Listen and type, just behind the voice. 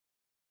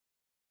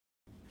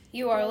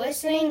You are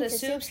listening to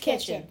Soops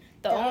Kitchen,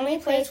 the only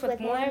place with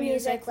more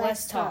music,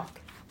 less talk.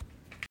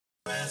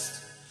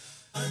 Rest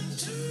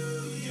unto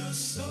your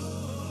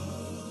souls.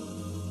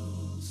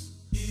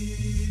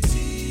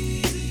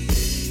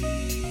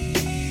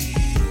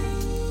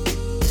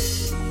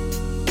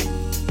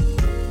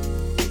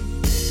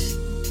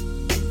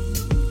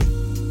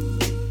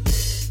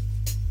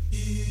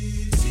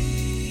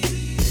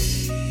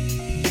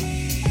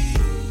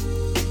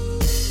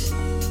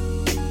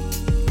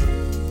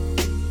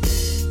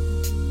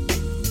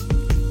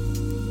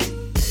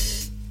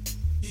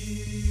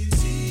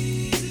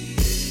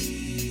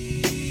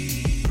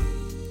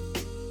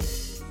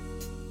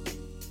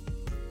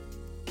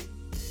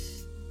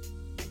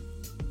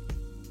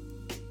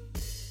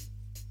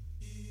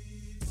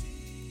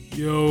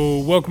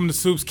 Yo, welcome to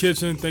Soops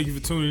Kitchen. Thank you for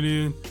tuning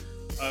in.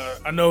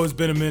 I know it's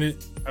been a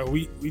minute.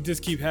 We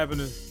just keep having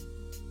to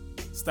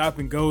stop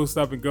and go. I'm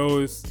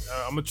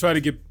gonna try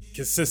to get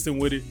consistent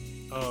with it.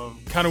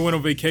 Kind of went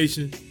on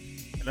vacation,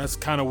 and that's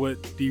kind of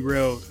what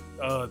derailed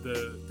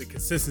the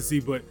consistency.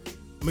 But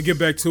I'm gonna get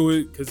back to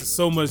it because there's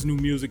so much new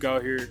music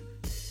out here.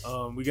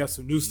 We got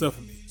some new stuff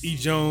from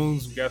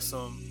E.Jones. We got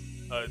some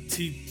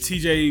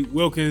TJ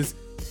Wilkins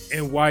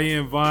and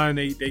YN Vaughn.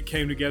 They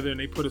came together and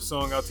they put a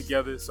song out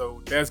together,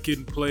 so that's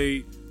getting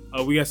played.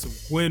 We got some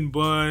Gwen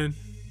Bunn.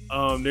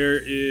 There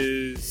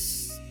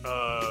is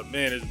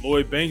there's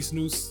Lloyd Banks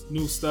new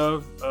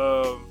stuff.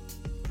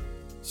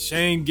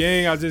 Shane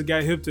Gang, I just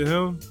got hip to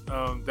him.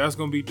 That's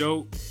gonna be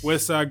dope.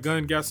 Westside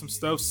Gun got some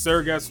stuff.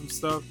 Sir got some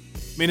stuff.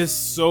 I mean, there's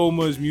so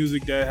much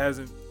music that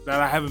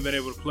I haven't been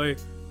able to play.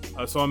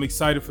 So I'm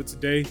excited for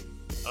today.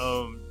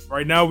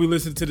 Right now we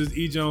listen to this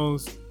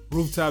E.Jones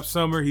Rooftop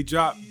Summer. He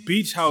dropped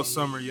Beach House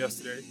Summer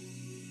yesterday,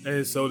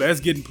 and so that's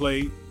getting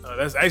played.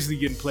 That's actually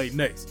getting played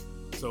next.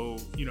 So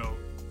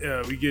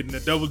we getting a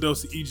double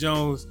dose of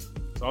E.Jones.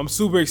 So I'm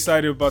super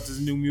excited about this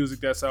new music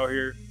that's out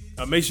here.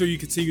 Make sure you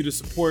continue to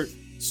support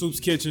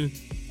Soops Kitchen.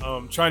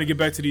 Trying to get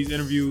back to these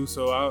interviews,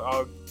 so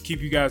I'll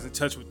keep you guys in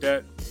touch with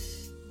that.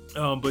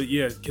 But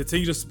yeah,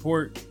 continue to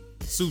support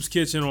Soops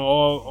Kitchen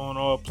on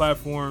all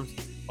platforms.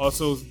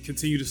 Also,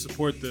 continue to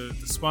support the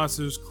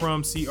sponsors,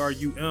 Crum,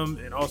 CRUM,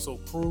 and also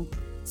Crew,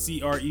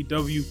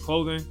 CREW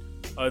Clothing.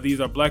 These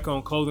are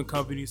Black-owned clothing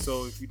companies,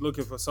 so if you're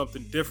looking for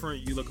something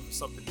different, you're looking for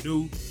something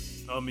new,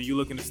 and you're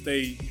looking to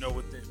stay,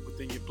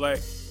 within your Black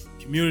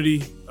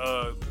community,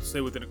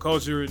 stay within the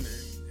culture, and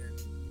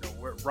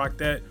rock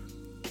that,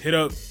 hit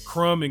up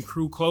Crum and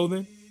Crew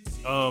Clothing.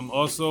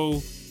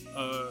 Also,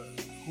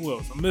 who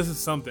else? I'm missing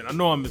something. I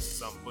know I'm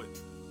missing something,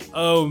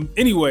 but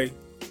anyway.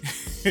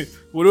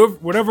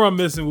 Whatever I'm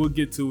missing, we'll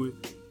get to it.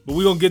 But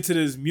we're going to get to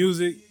this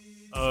music.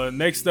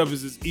 Next up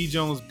is this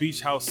E.Jones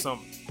Beach House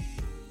Summer.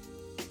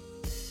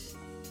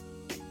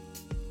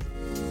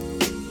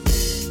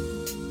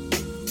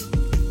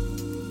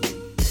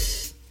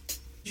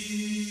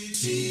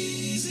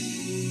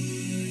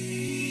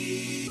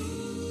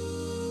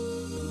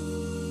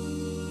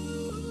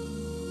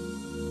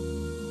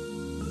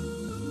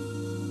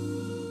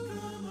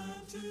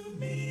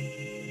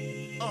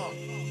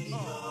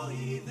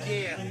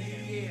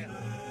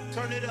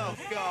 Turn it up,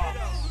 y'all.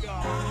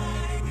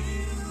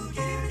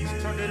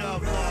 Turn it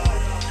up,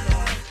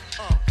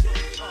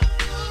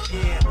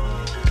 yeah.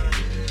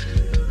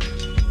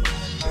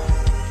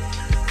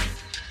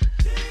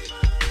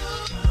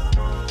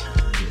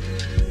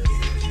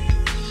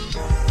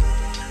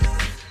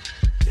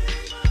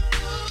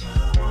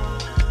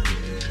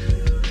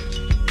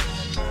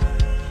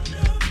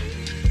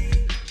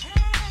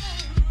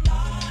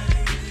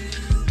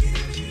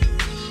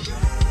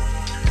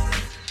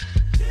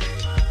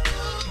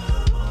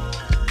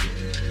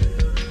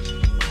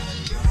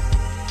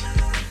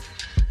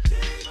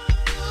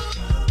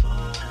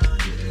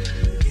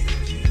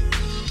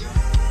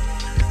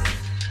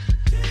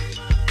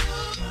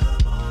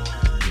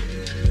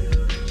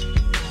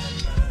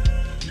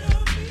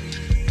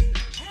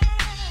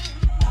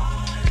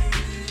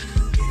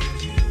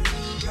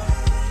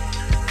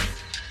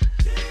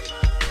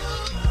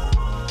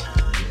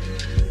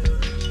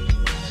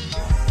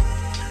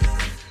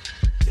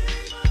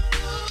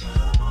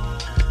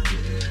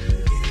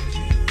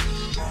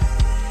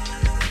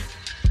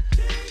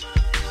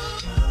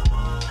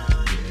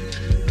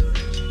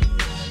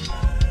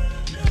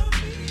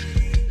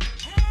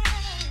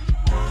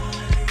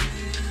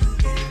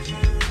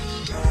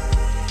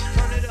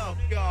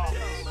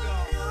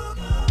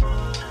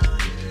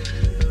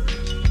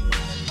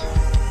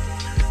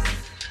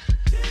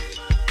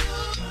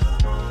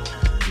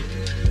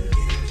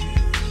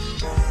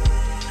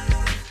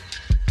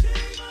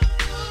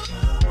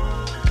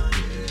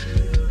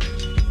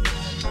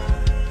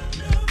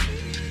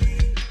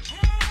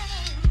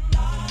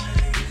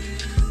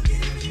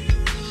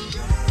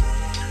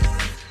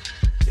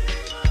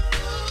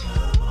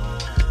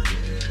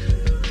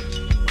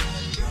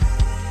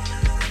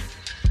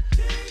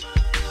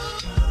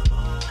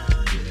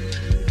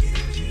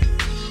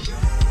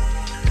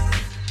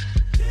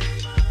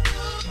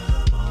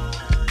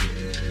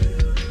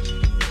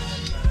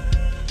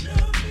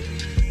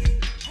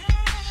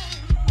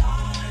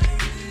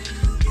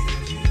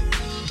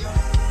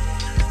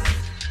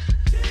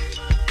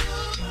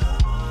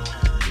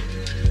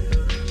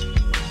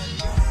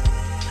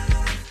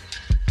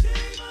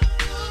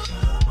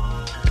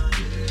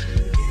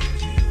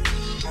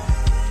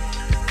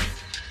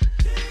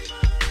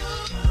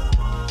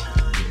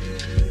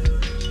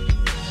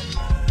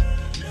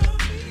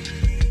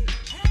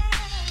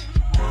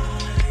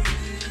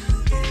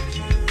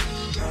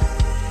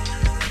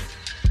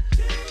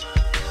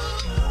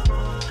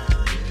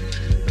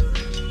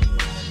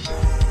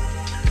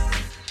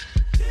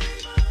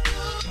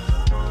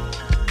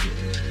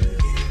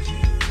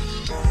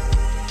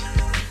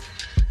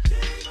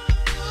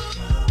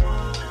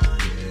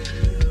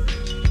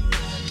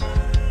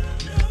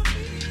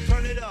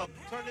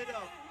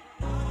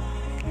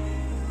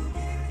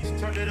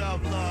 it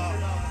up,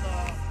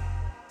 love.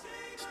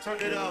 Turn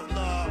it up,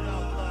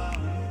 love.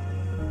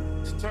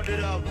 Turn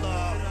it up,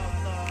 love.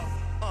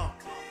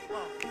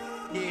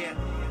 Yeah.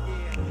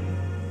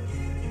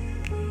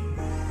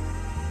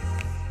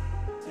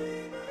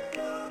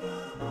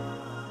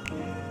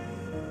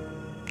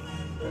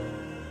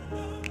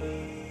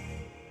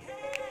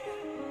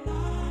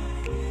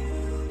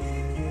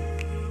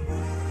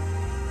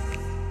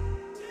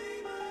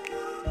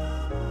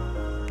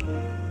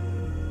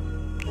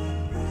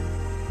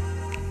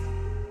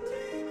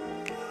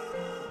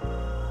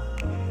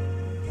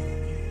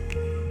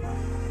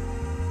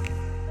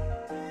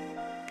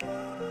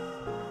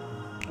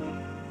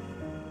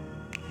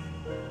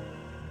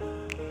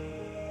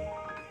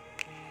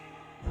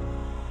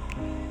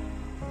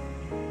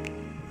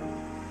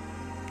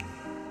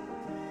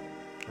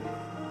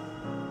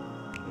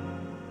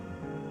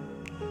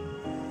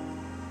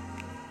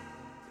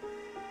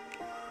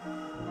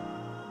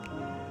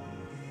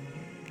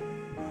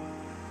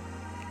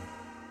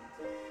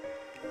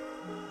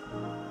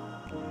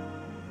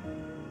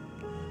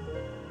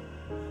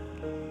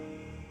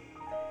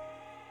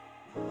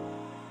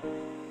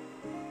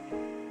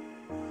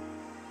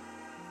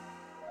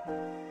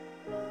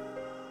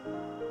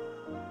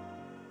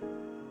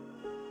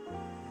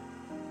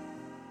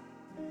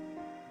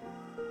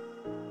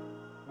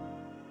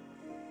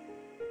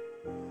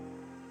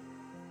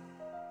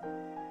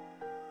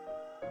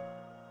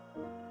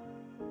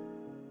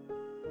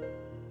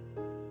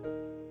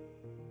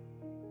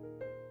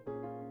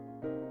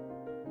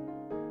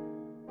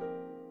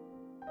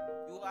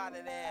 Out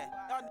of there.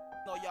 Y'all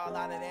know y'all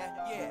out of there.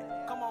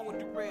 Yeah, come on with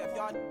the bread. If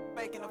y'all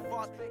making the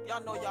funk,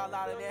 y'all know y'all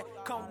out of there.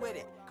 Come with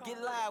it.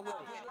 Get live with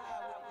it.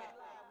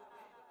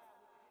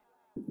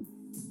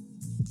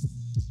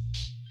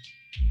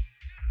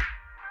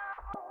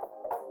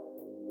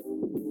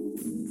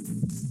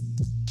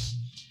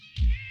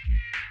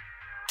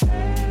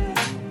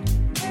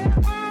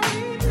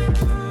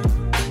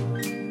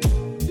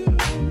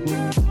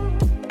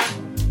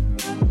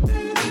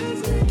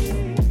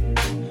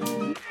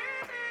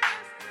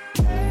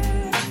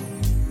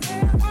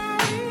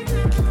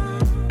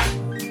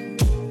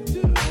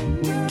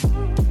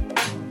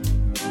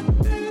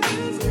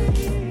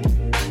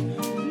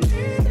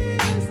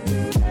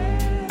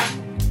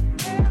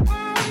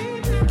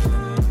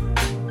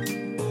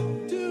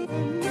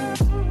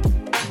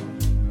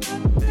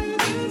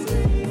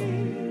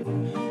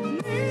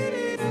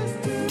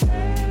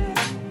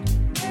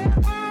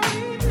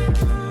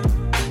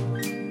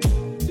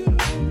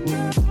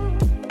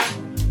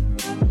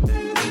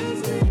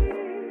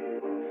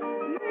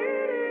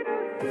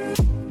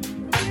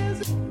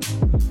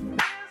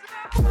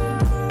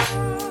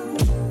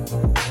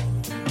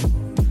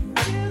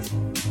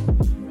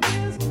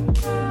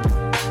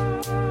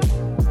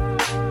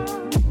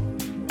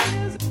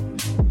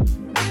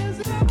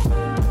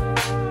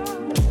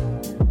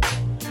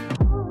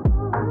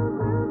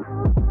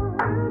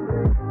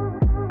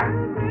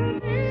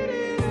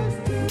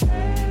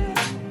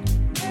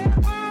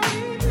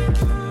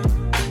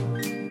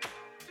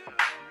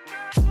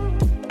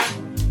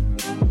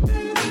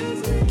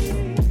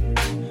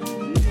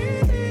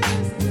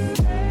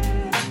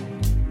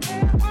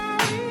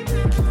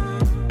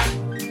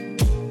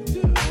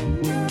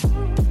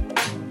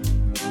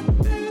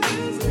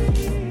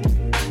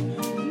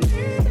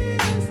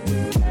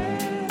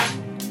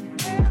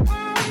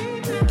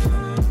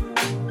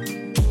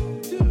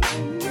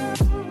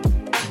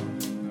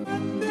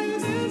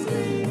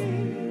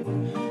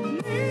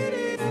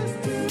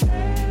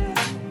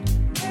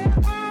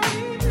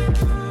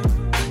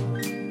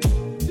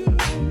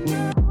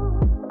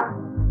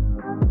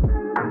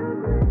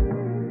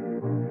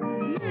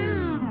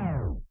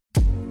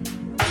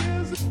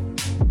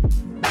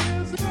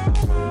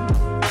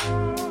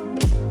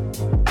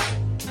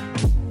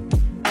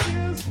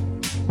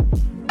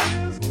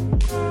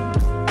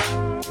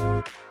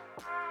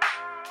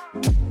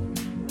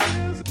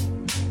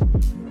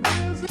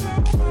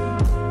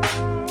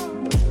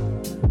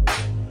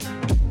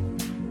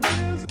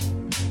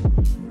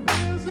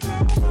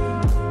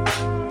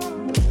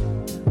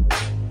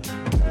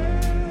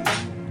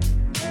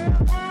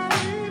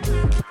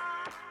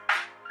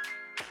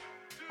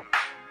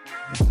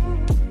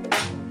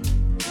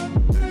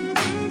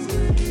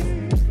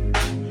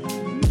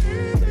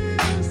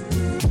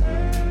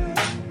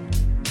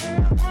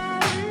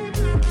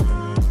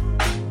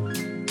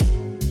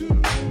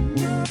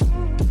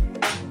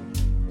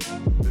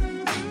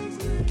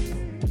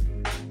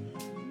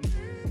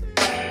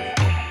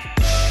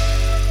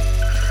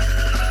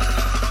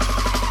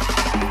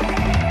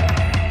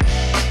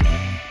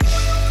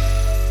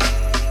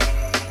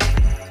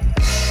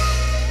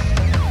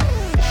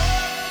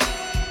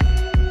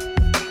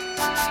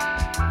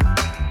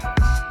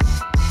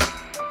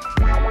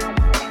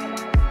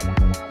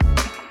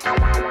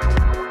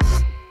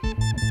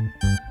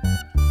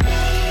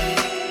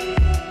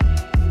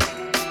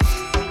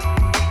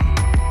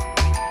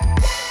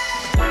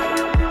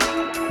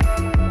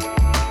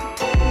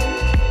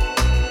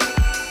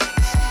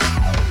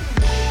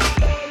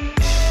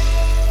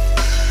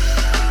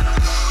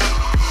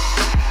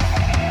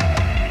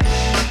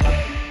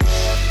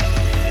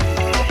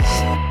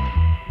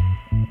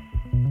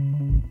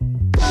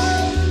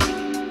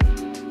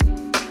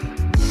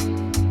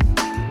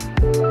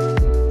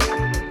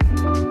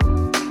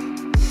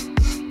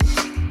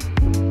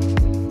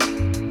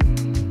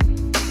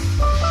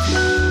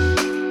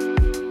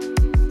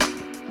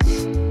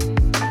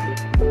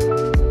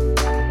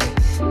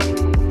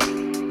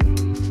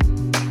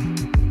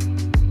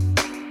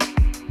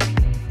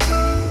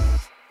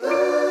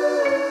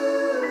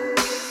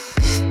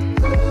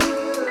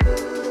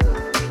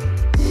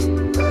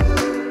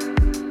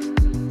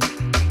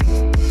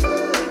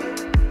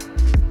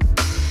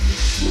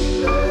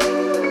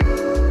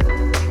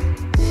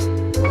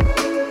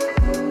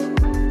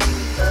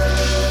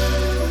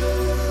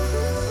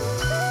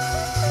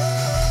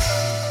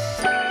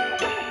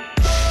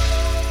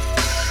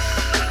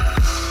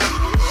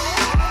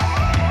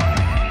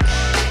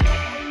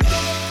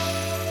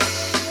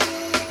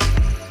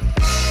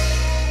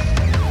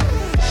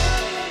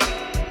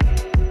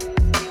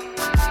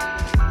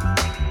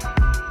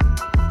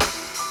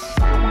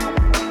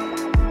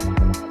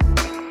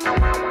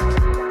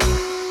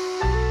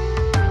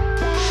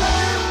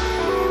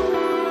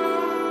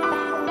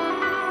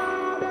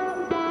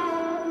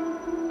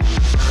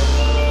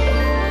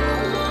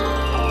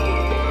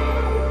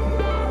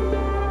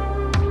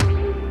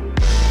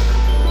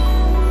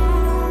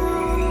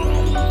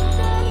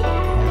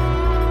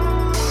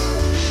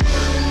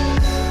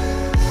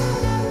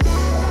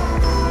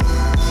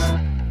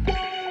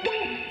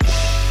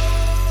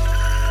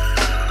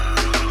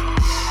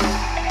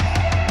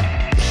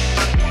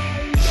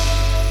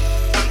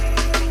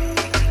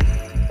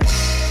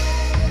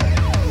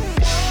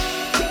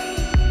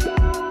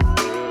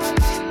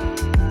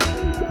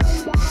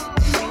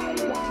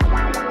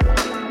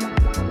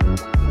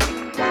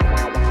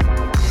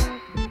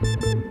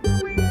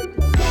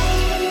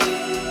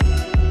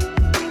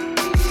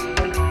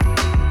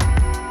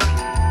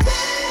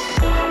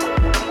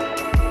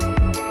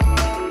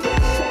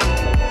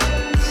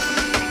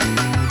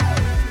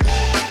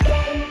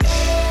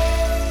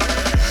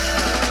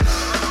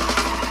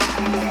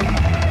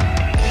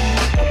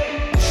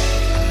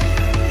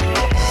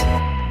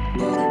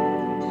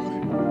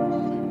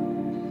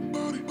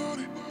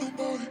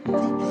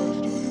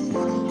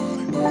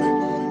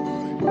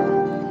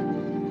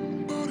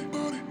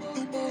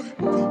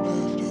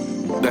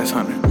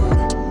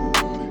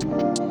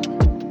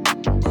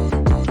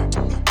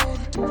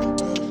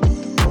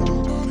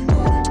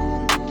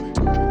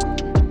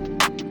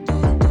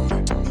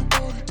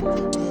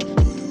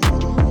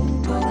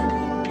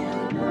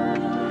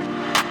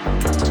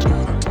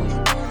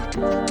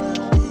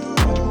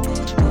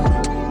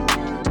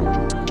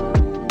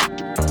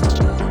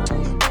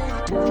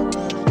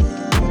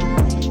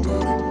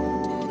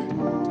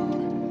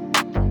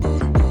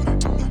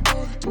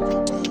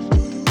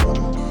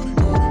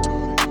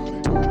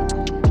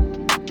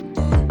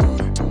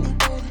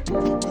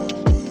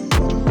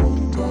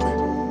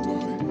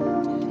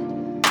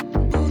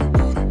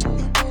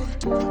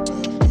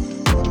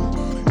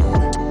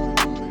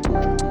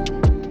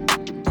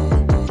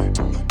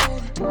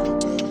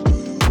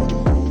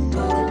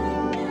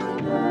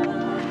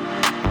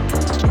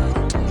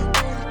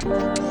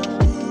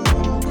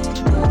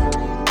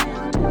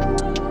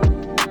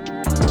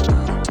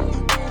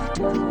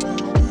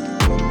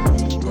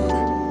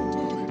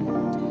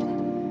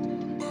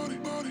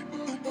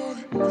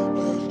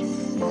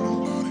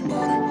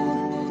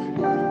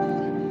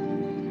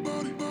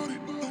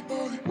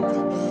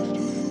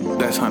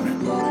 That's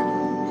 100.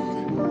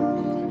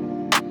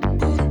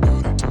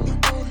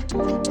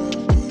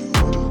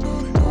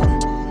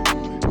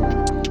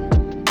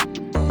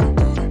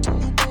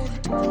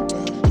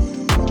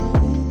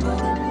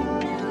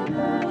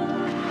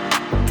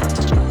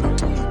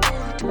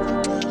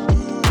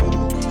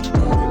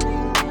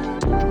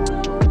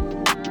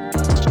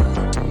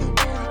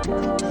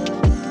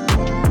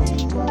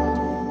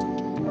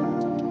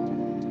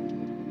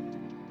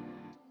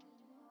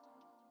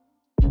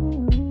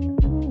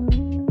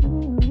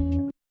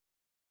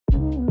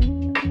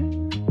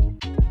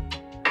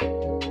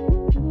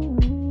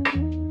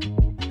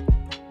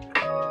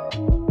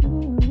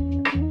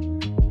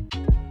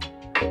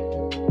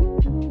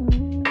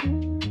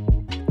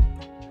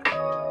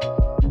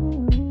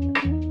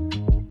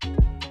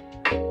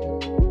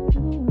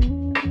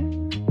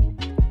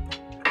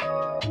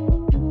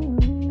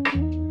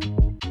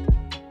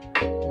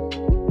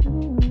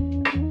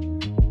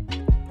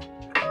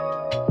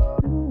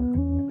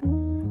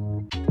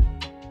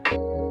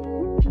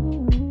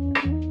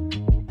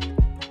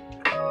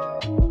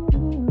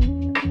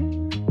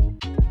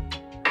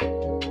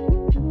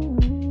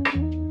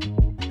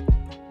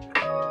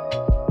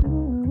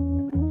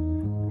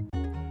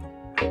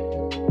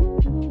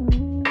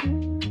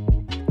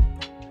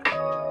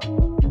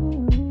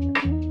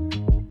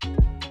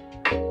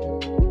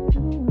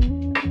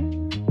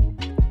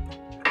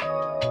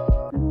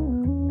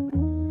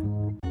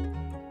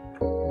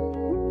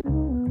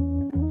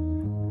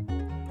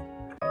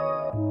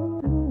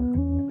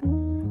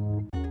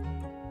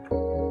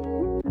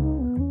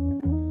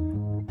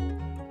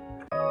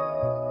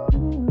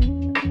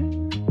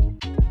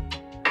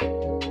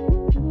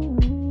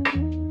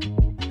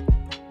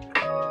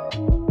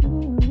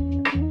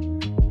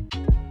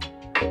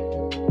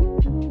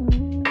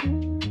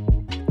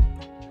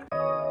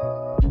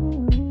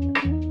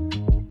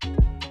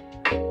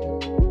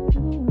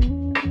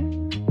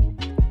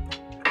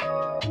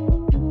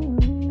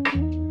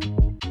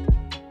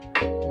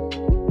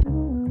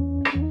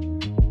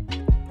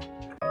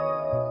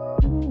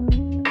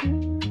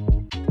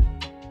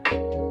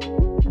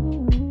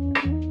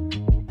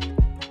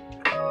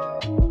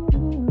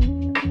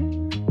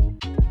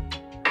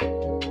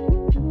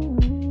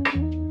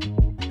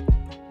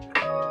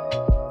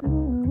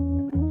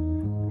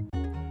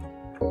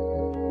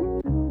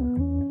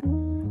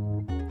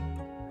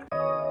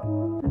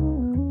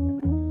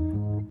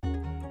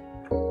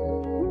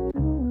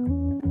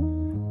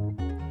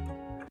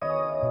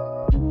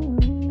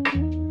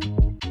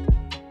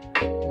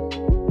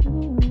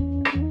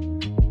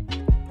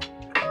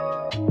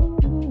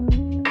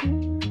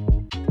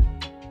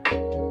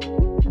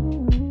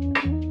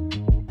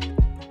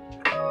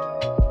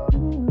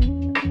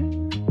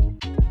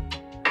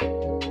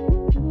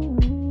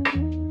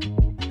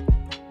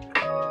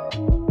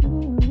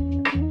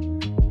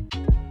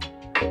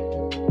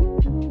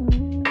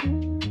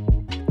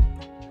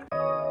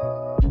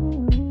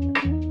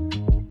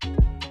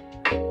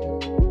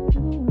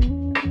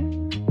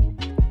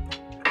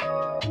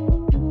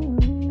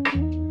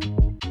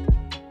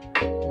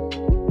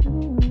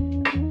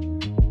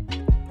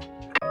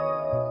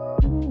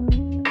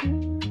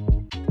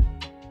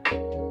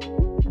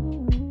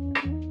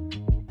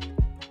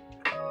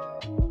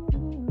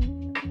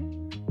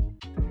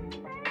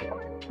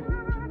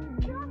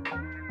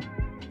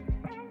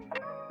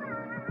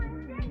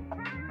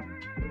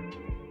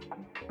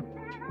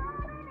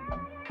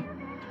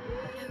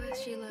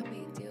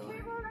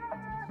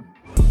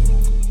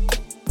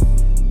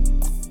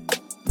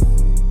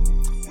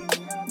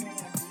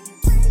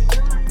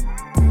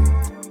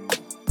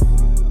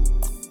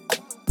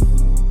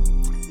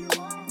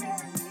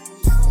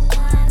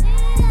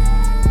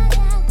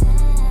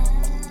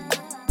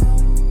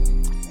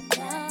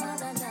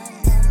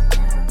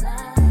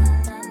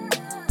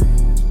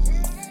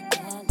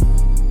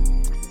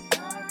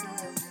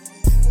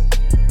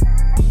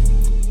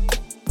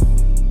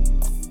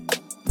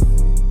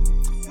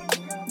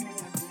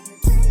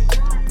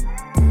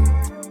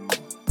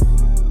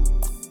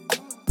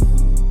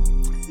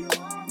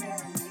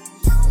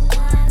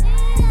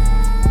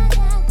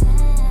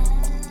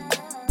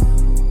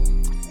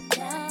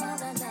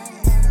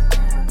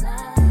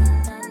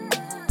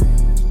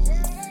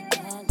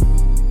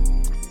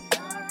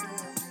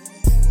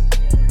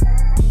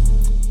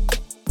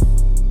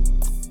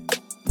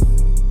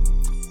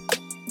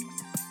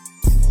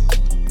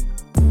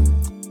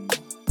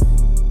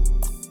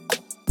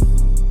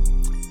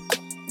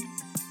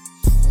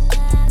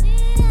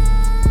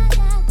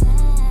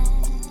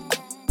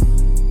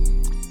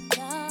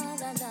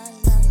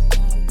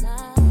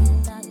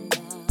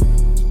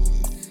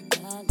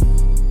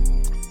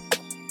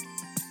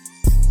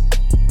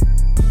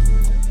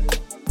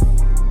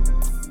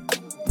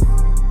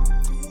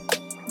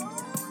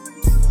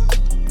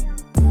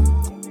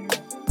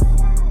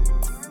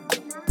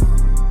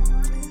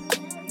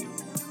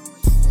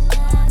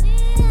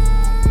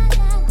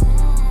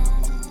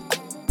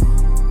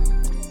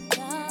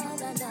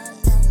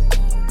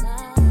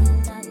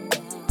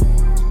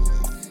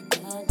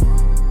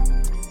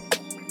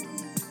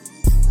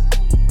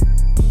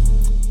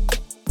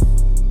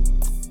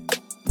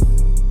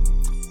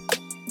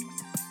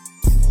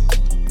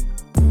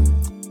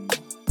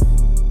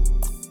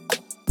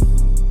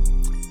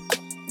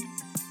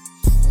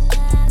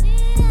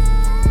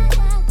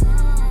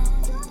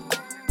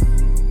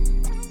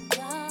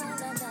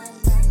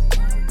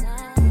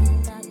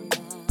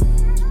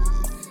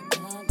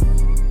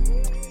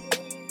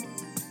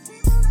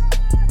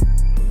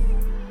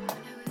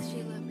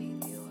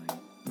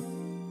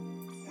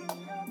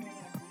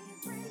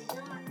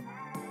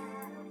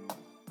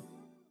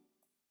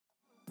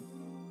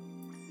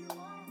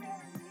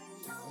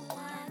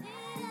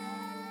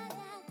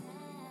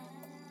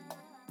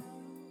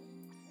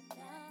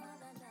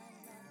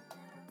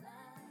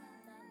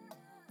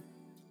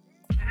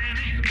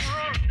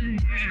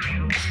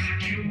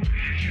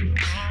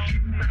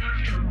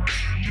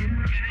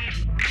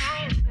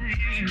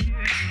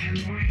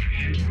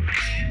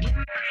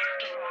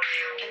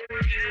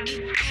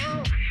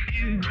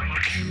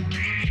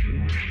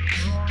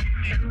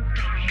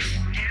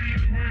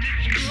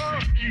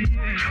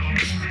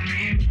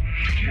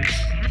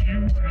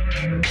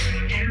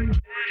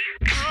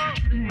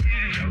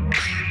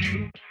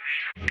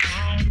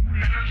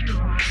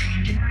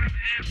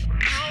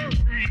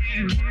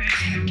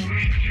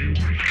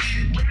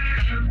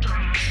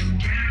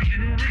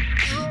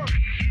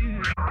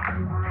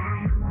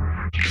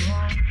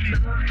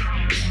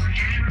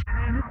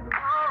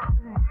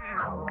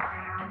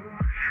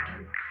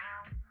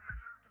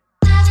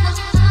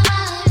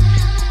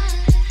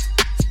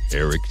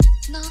 Eric.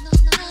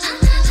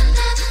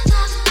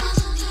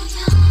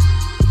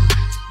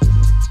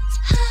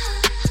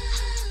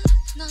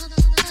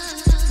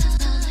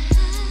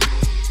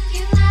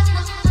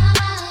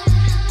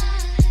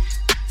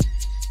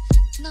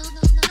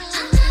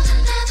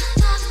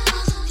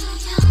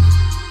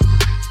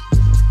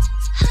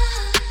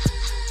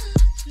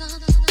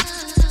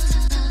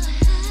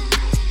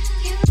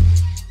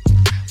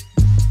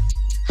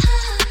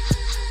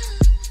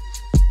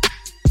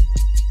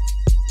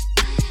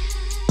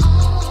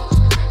 Oh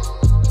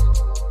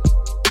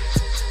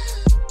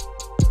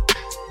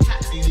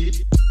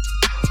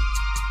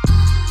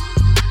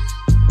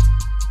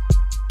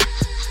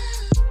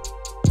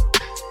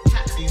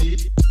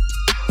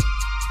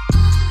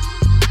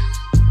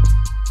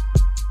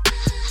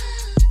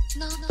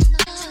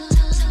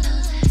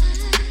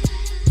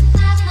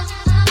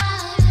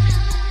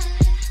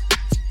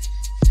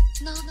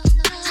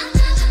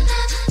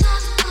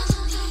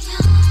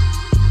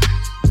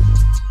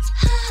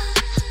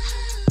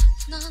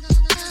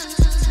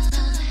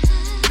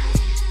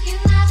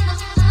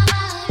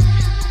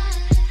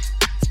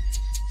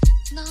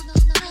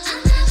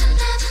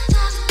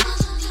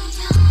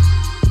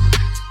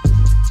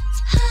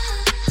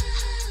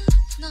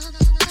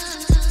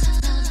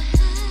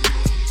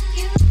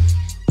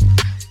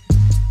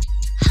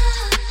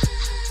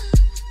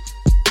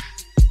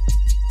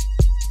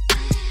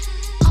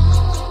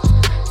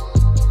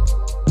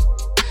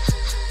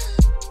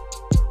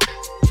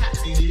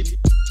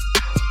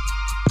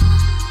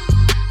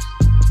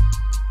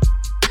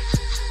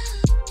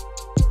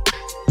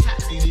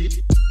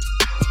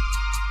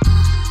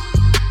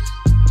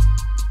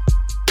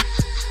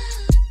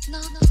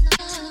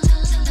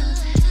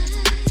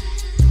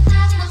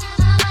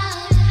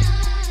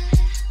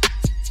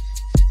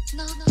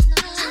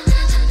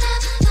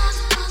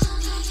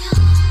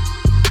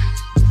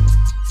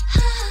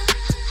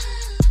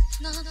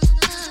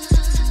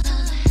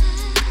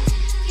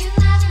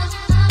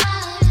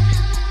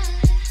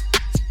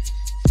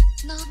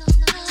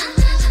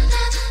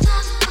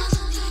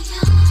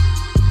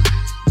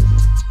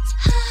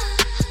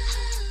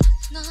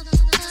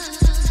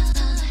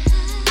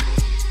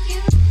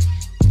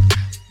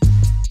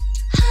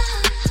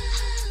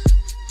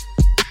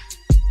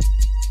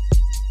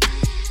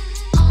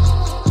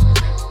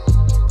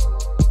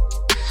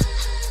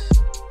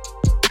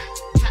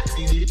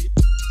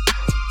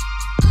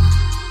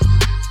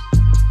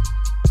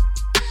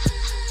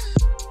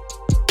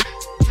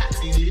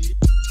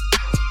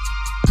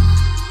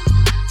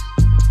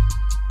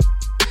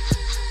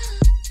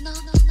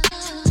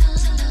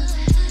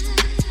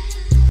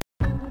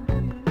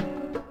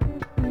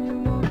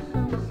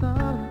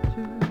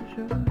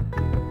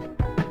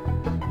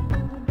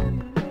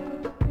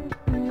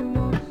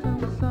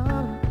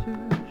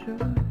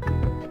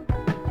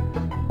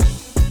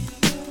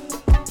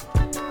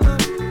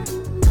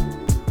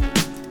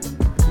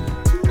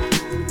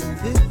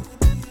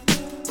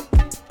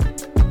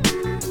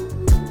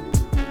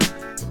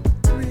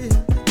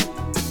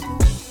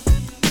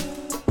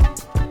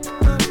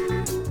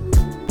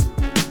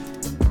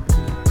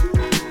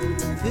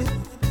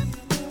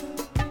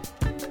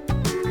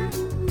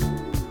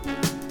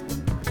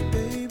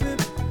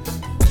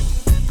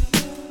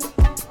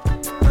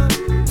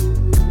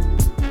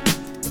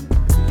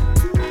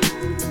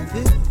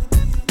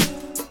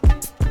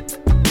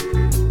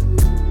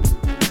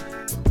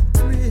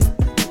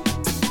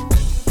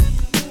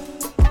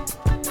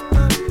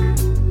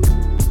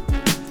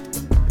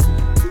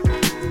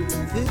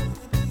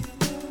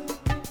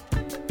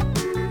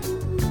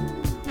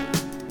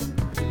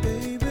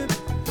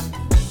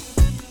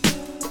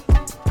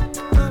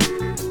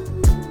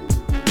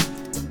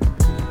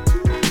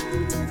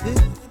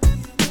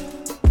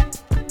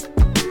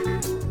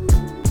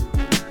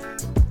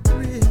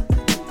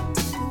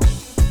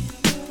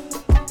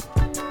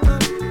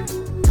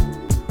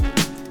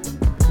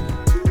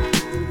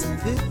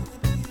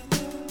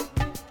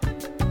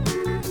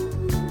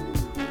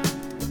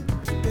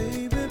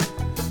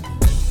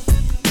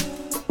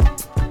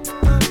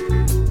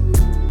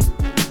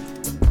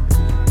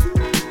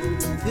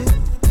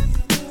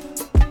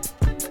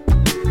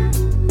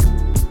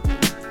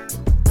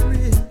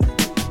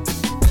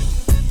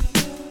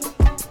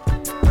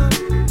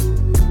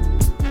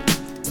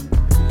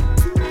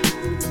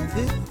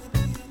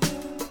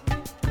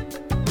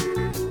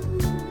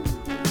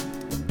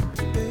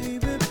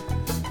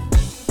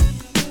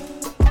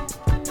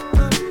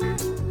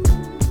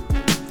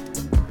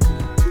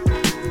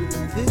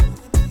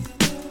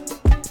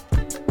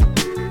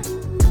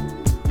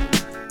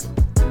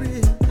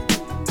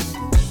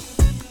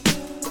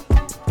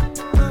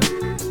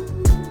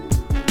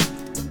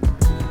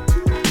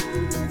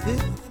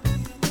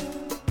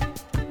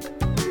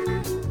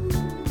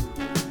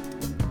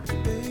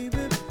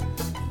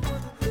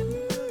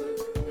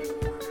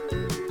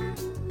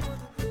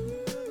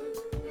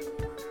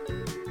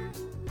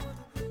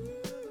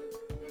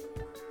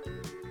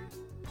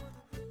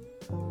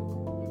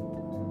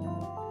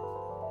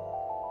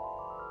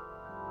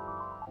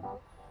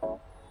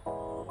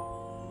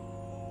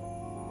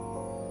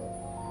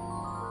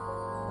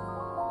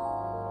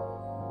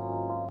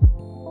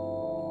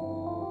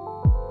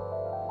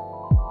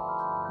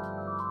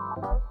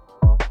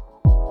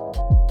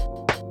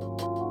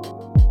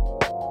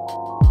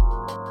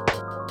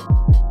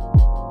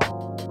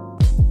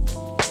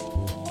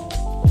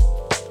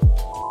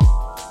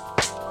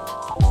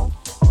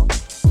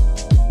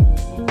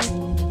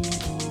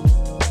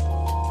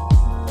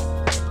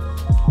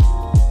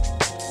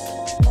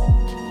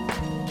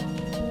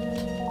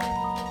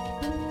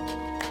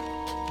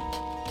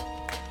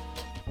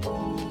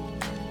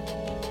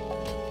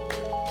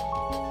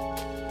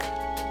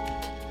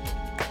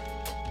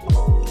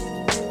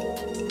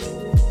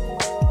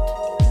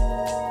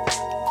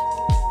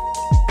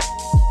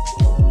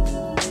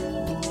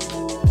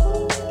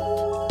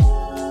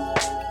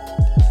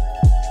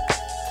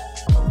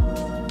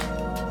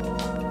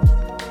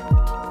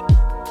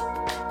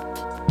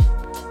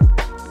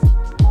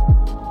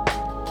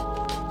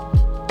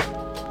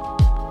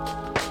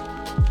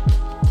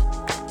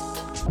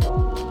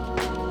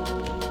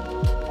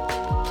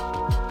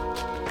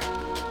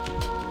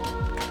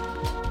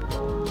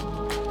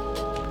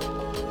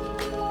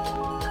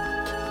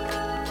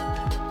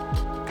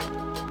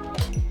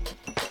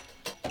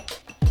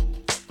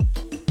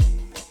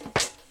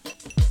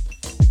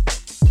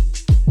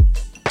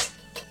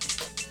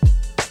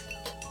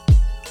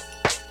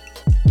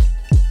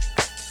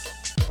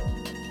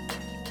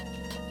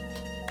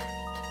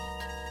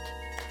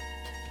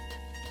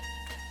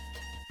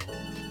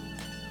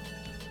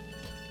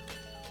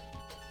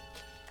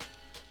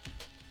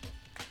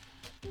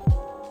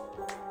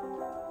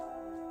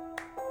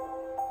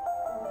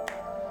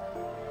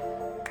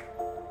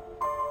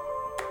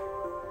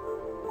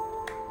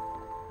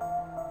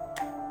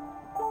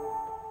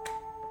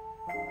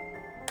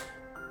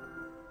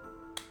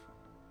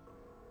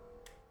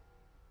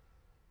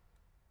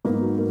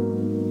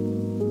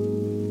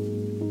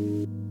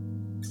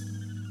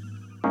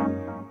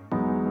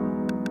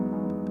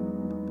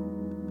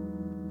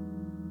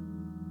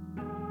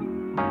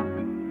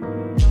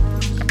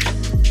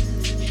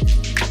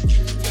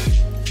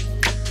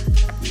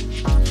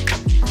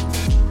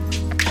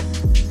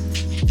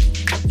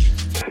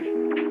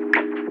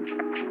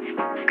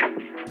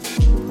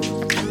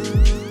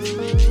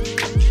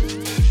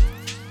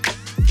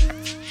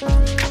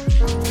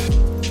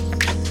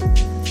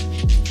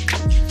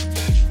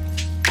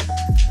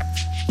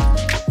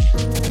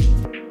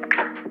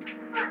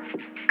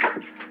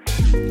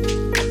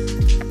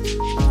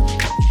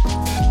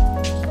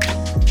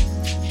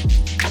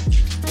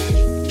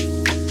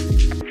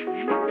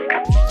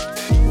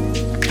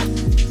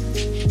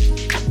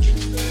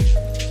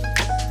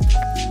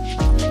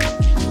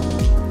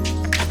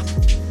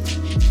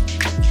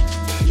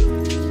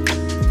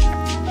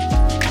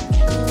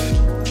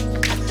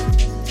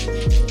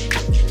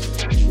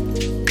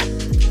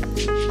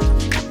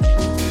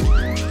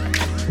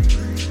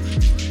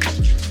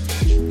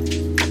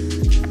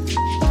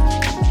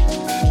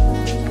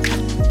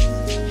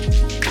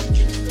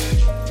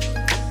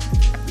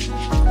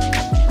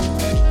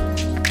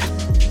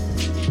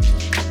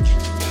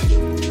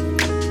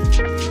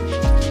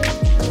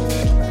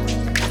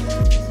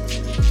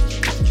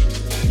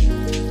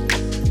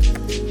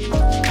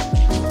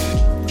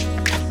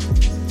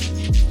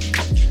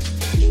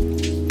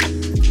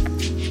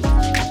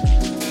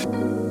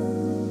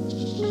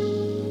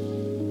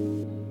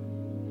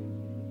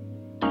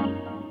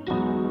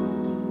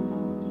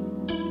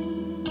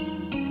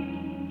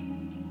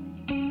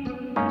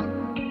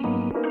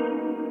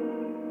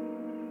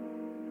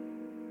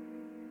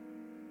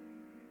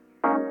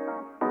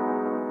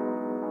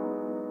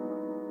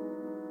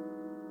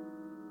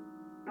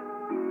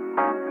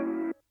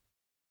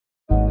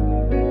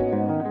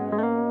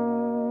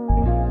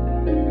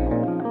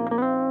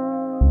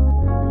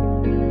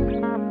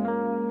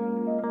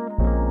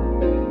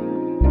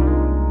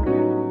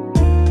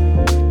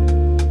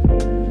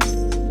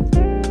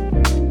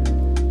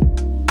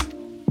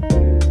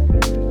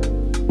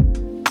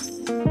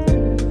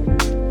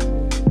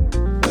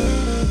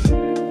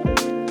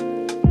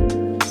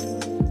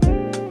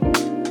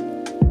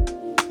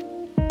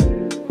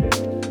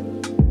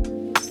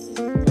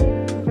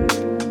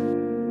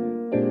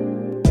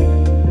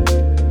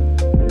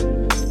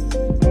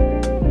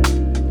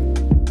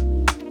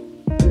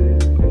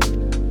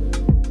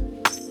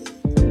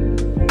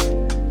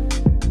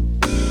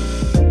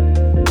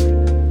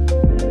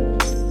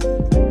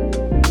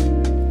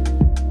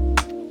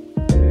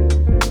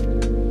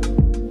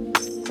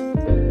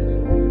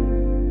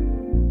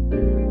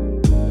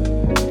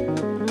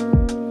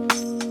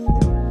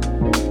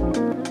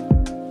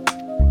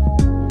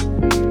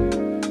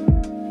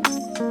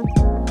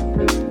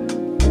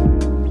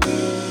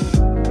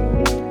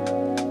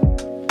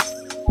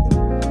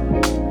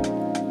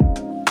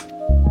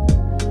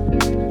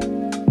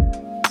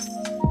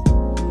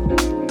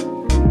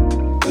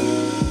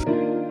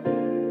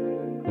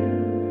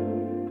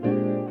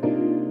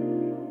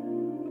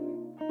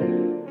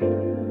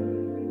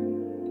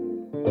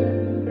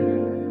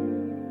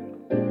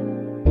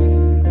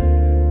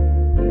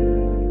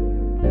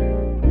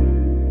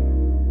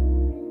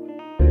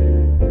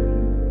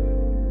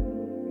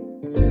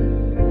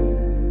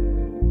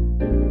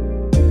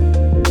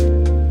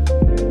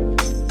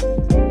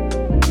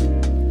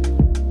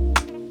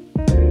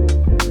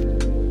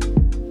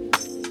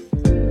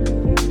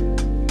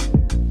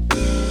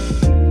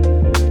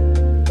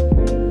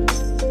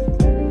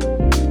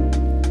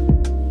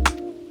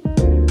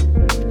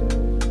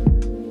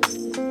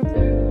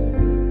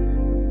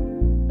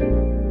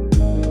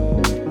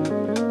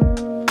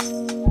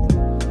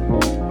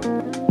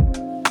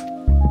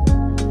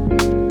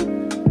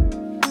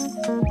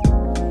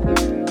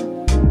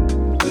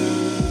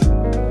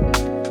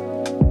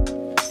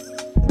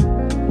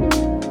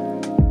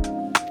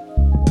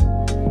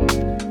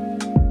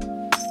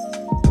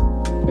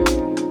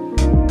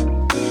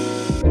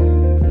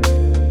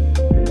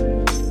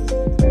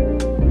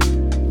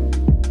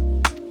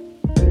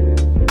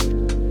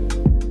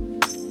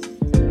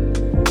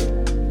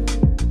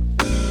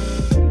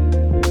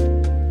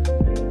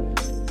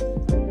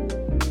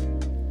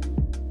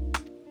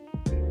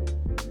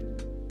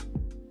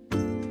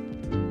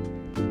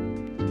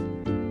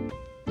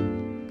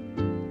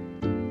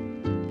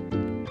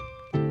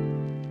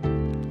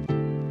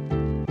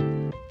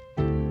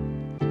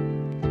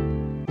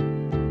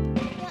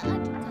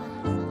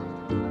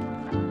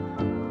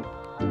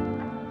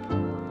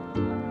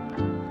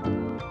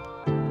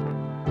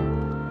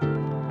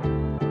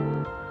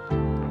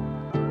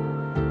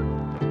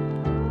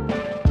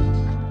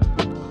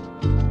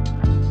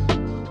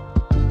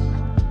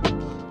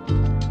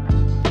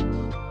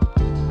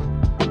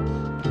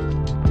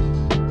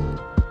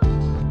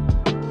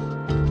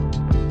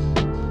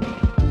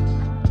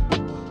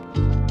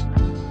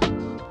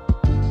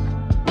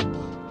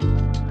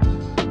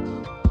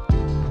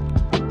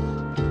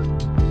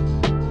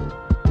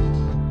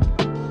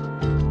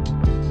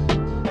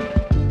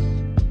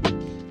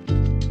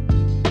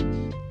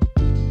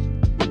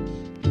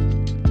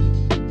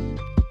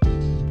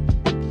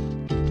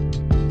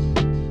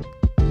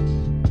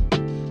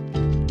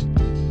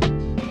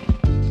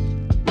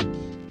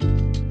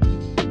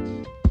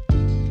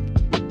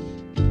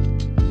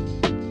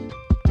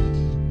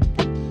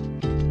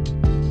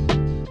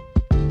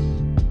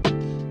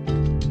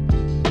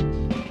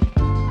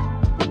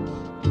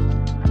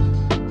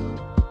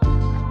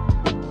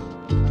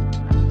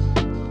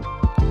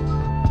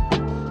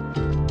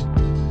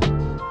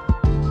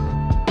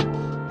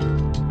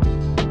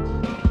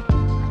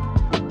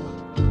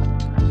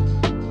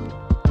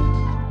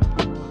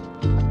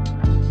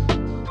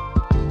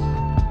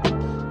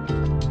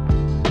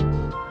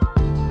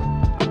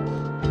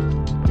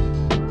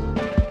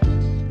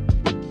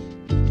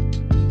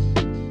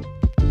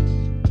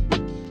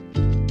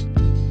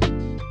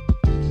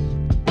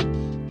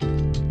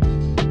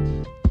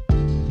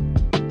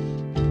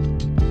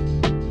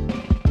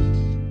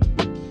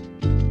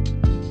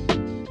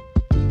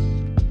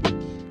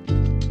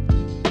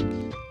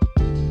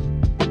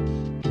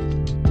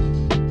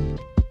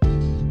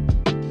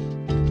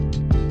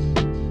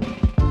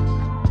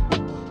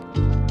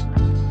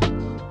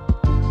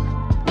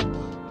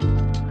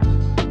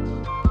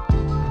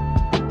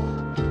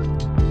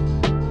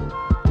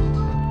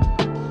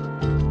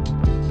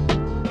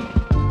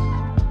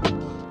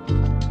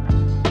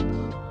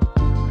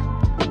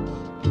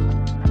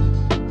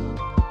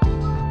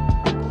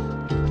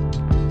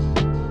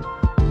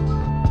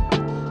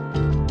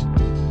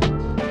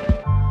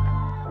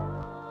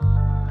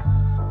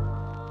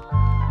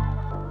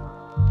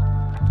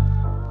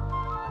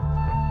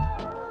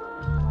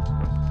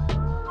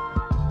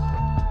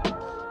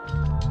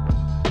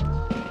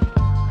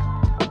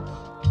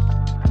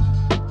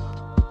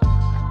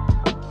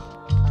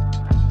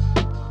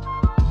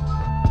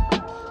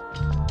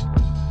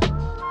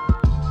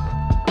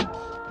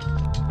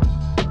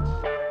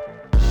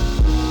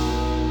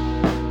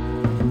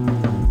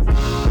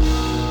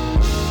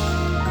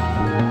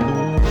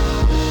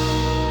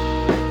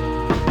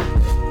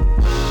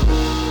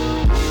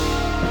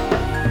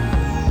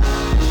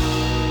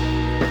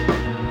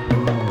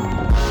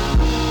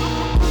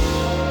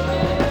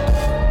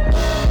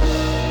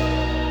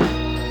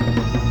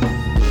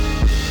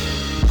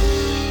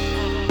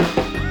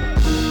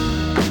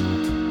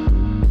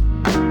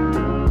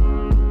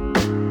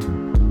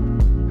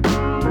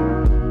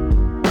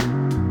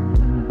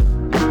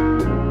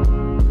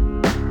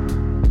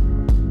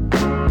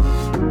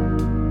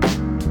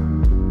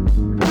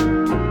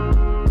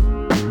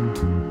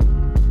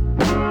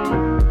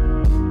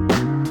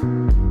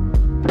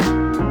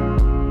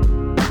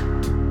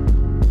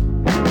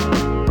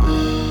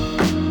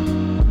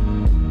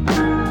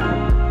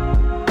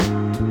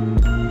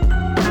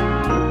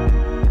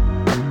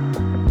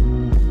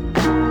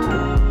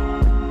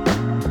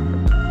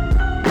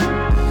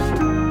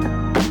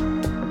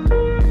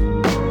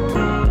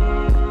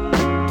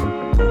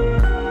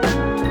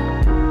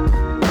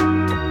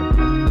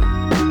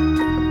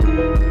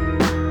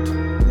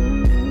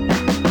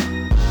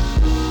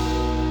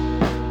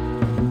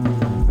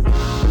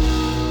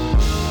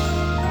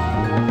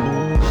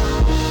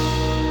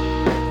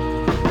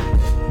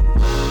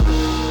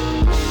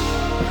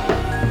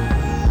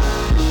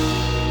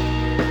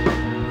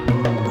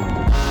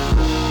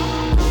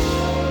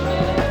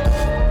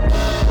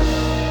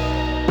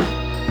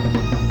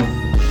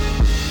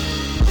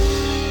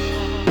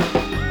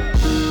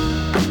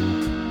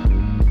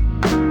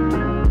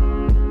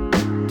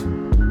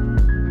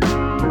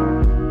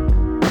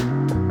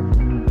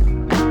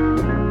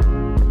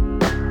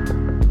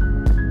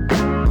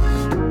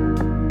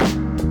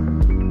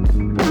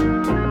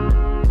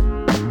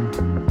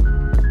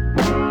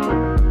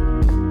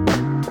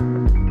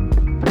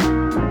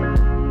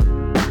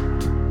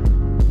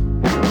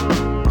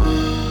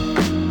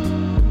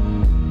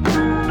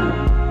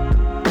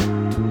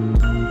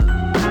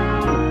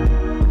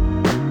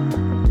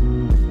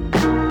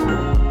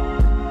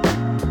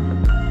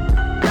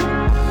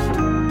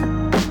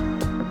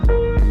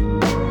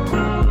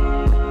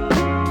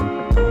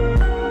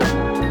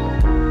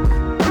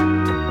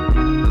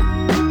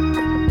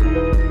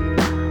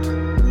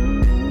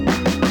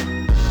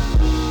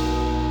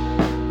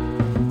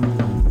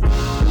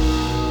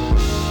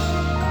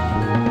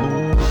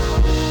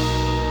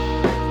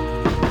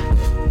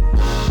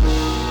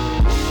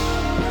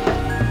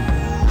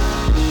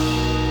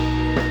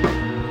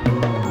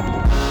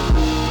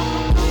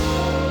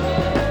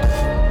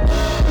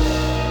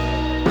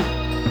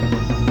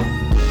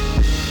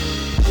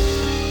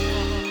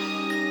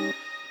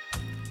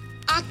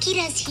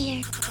Akira's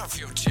here. Cuff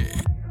your chick.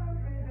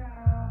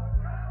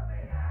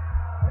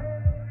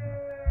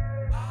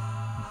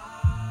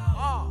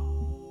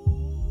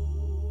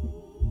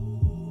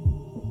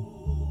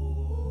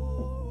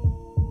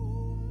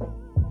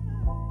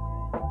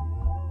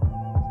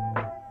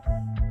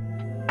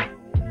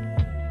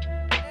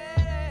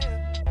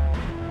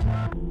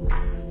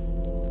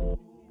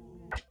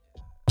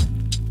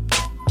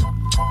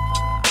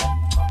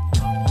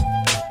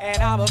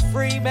 And I'm a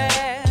free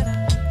man,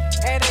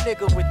 and a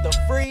nigga with the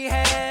free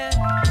hand.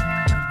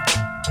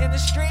 In the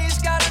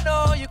streets, gotta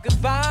know you can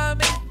find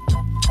me.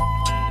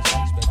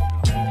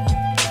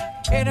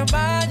 In the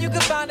mind, you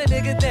can find a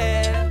nigga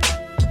there.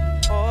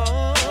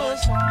 Oh,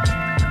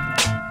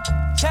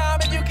 time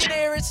and you can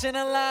hear it's in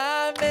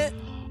alignment.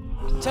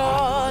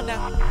 Tall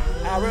now.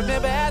 I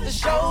remember at the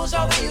shows,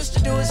 all we used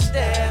to do is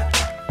stare.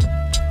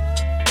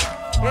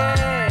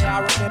 Yeah, I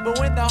remember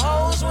when the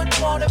hoes wouldn't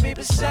wanna be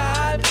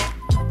beside me.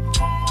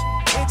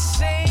 It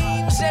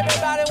seems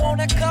everybody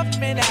wanna cuff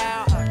me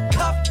now,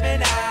 cuff me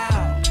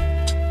now.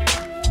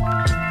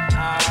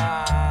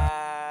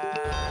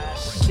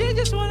 She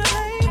just wanna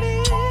play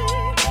me,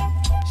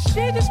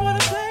 she just wanna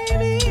play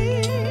me.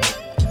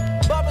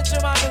 Bump into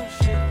my new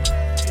shit,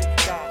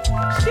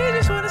 she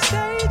just wanna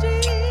stage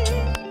it.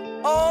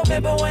 Oh,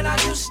 remember when I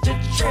used to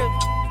trip,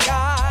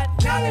 God,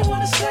 now they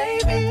wanna slay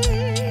me.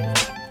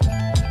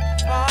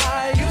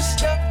 I used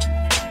to.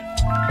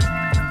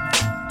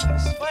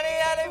 It's funny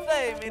how they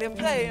play me, they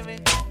play me.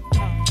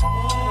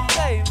 They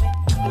play me.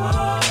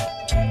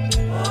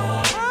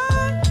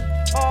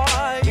 Oh,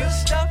 I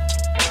used to.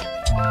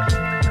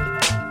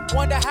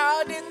 Wonder how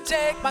I didn't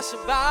take my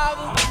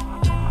survival.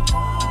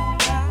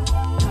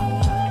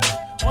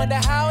 Wonder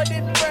how I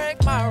didn't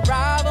break my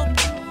rival.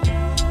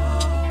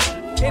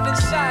 Hidden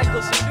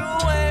cycles, a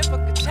new way,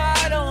 fucking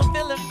title, I'm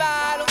feeling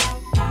vital.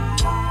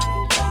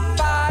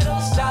 Vital,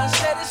 sound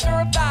said it's a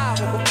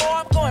revival. Before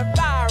I'm going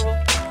viral.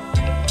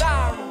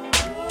 Viral,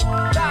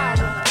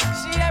 viral.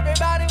 See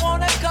everybody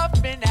wanna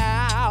cuff me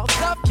now,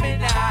 cuff me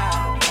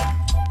now.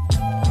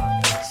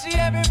 See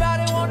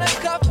everybody wanna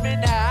cuff me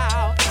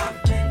now, cuff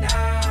me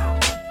now.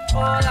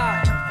 Hold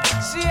on.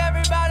 See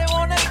everybody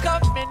wanna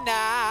cuff me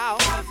now,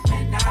 cuff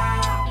me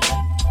now.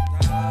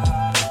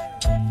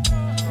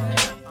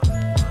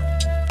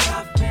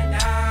 Cuff me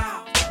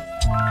now.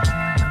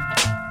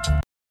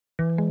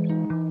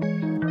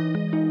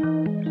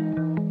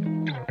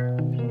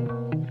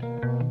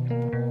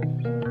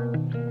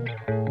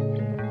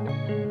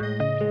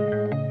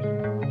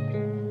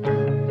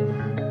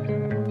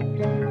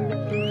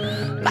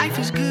 Life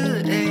is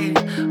good, ayy.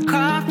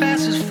 Car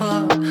fast as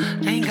fuck.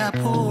 Ain't got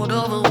pulled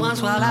over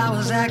once while I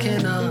was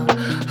acting up.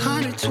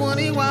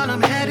 120 while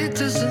I'm headed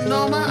to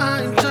Sonoma.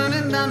 I ain't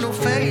turning down no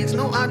fades.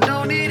 No, I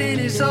don't need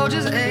any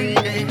soldiers, ayy,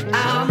 ayy.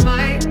 I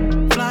might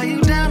fly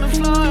you down to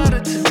Florida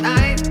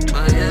tonight.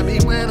 Miami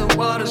where the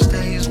water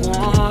stays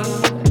warm.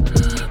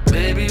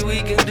 Baby,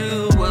 we can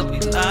do what we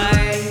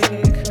like.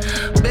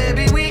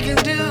 Baby, we can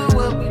do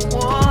what we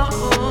want.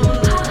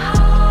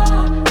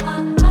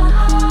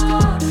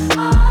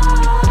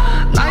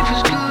 Life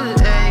is good,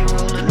 ayy,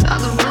 roll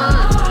another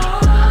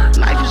blunt.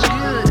 Life is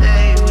good,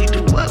 ayy, we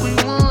do what we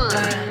want.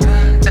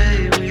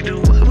 Ayy, we do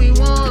what we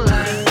want.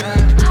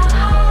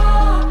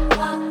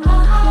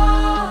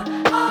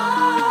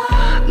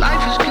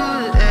 Life is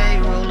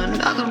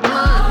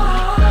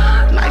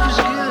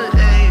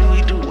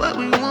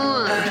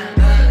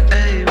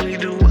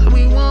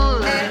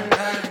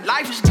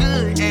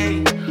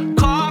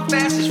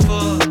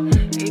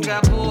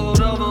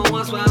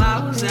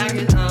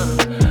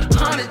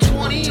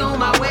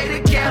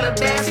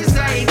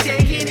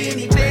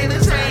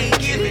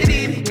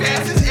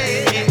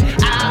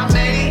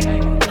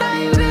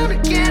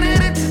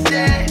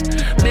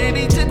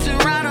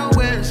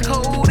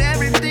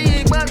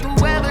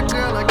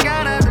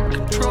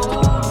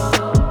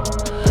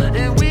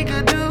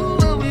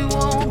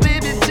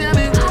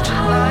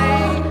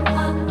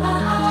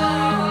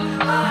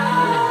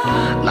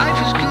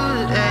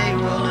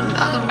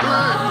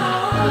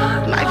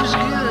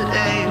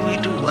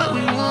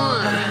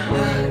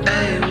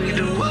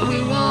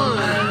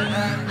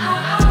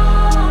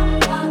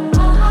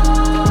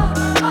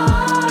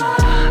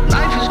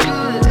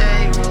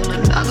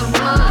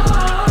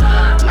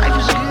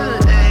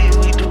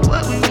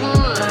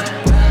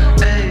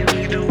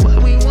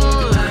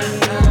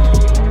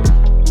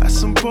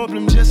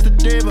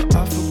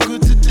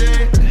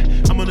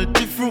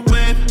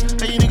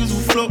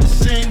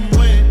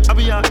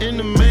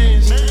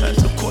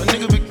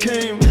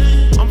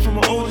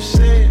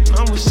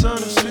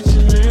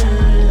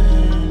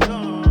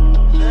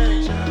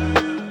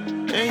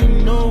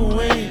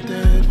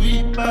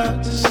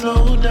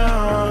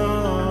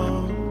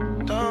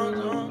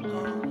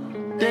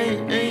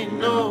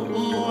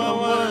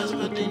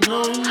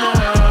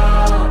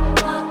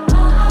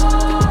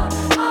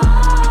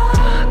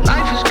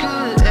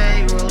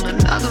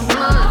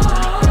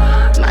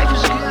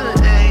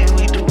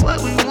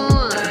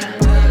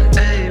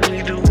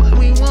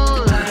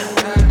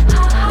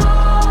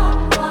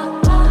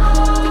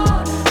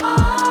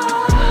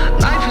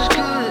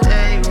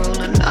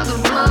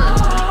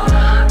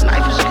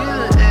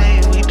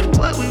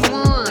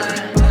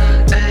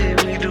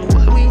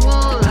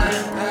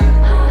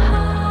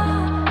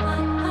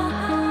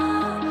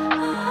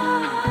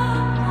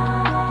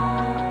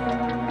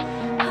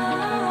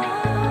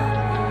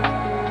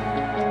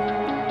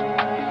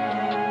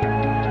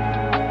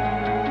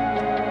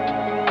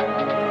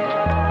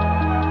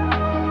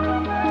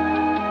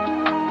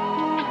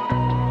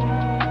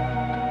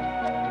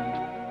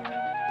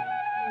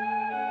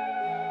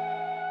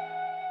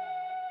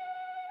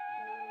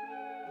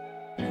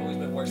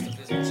worse than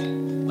physical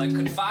cheating. Like,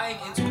 confiding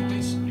into a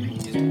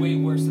bitch is way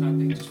worse than I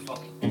think just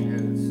fucking. Yeah,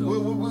 so,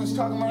 we was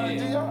talking about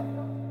DR.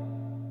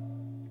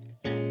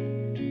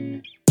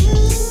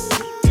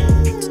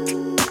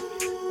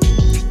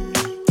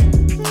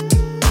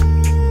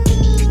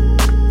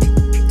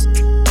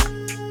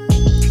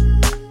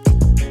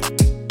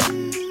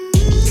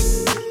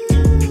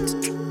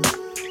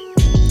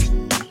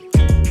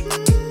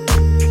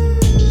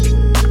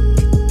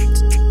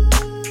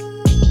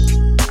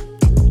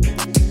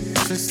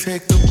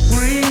 Take the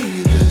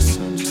breather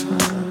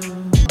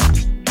sometime,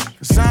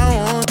 'cause I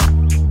want,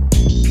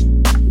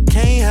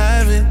 can't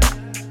have it.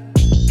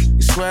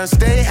 You swear I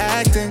stay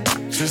acting,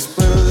 just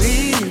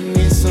believe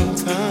me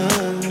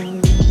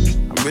sometime.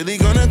 I'm really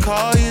gonna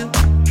call you.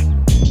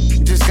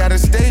 You just gotta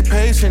stay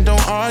patient,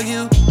 don't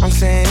argue. I'm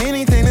saying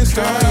anything to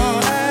start you.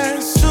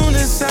 As soon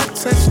as I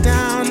touch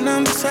down,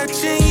 I'm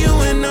touching you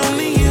and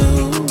only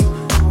you.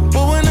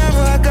 But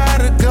whenever I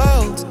gotta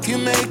go, you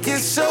make it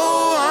so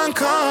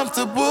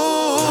uncomfortable.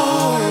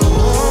 I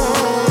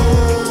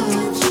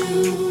want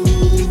you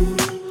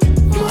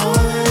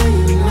more than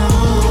you know.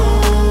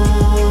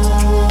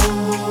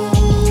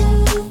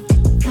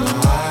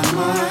 I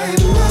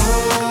might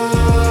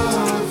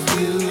love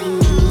you,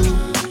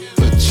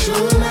 but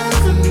you'll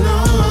never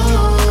know.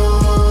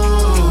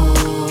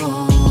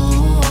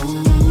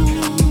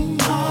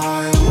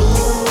 I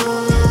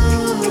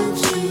want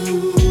you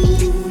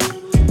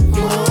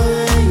more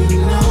than you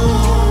know.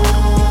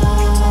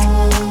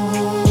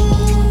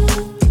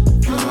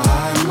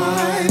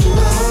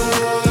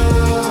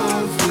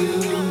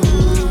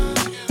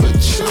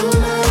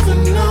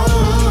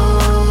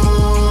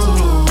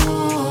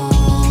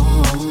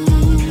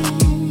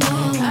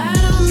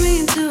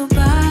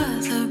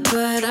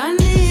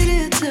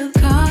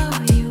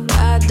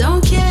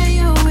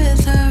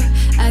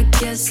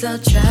 I'll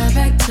try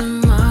back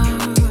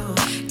tomorrow.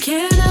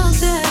 Can't help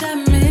that I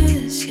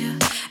miss you.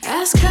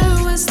 Ask her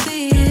what's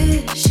the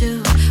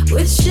issue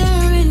with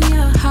sharing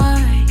your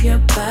heart, your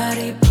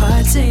body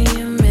parts, and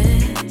your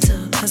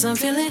mental. 'Cause I'm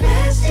feeling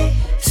nasty,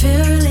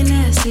 feel really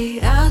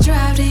nasty. I'll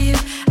drive to you.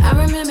 I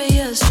remember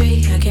your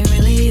street. I can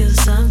really use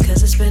some,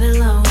 'cause it's been a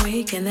long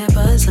week. And that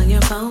buzz on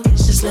your phone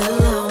is just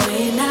little on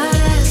me. Not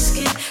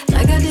asking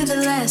like I did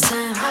the last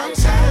time. I'm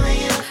telling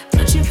you,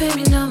 don't you pay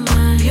me no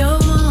mind. Your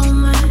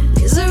woman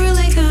is a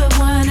really good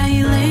one. Are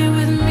you laying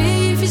with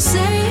me if you say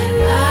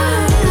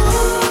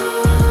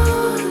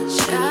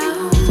I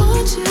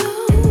want you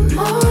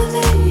more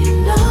than you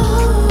know.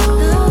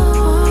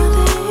 More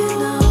than you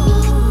know.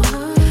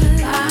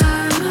 I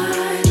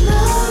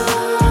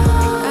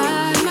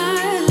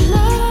might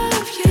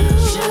love you.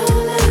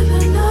 You'll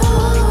never know.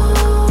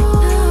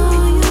 No,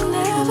 you'll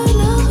never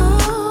know.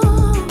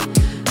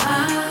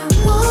 I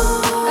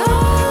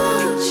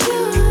want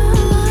you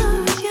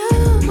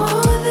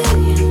more than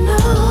you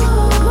know.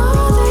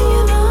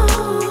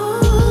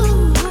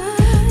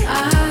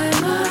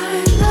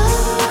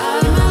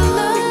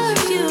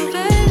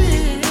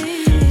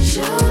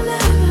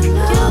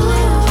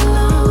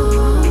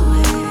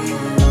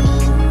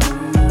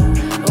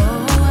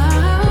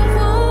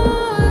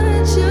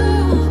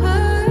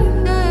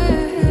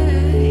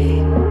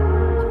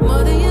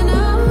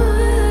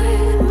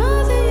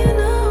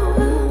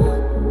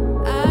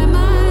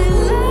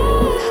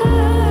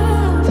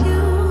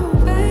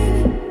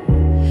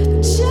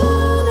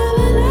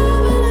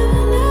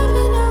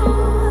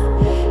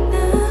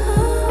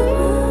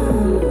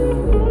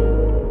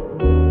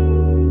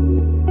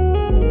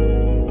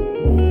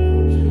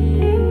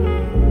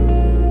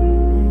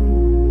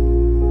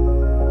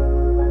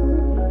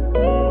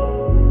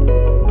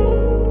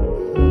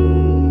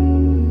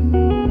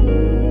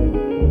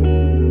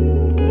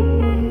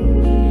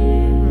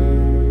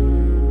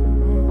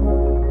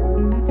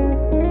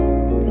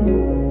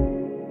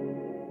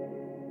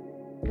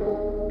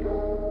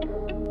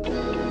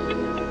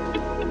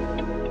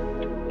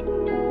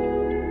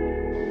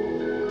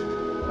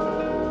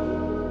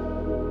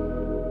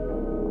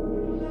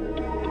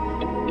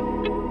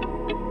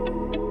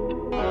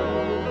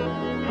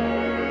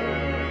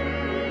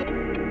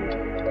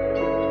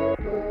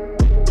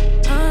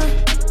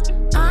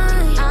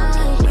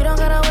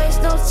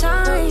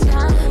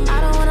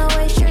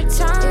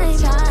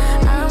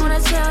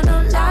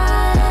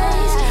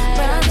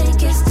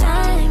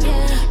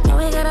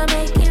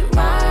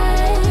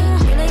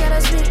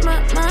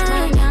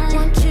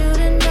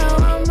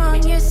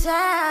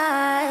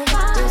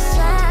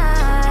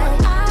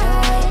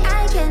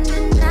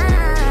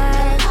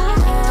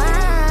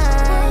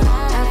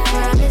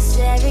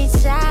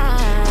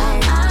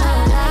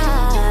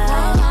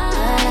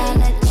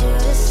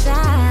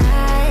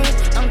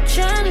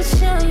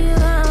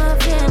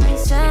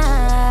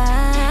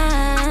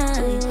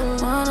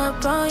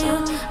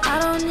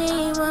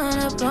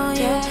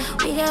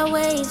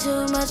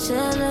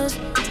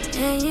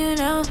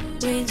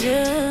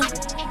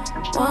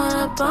 One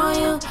up on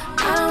you,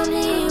 I don't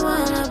need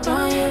one up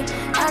on you.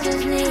 I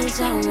just need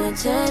someone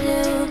to do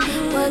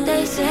what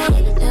they say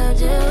they'll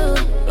do.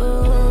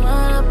 Ooh,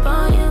 one up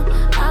on you,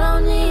 I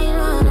don't need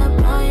one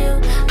up on you.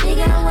 We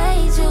got way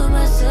too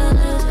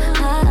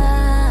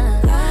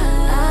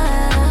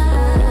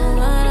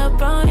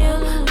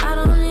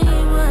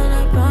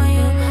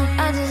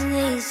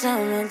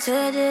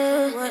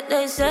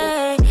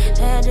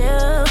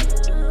tattoo.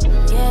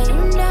 Yeah, you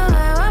know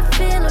how I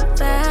feel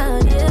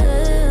about you.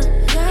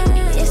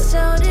 It's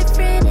so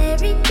different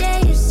every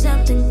day, it's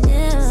something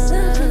new.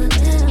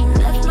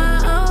 Left my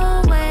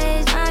own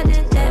ways, I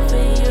did that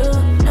for you.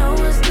 No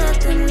one's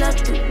nothing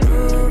left to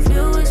prove.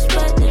 You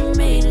expected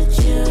me to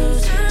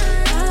choose.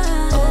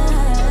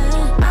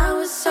 I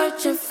was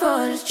searching for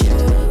the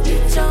truth. You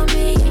told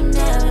me you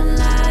never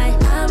lied.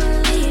 I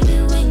believed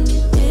it when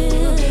you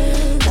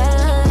did.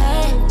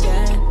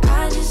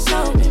 I just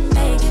hope you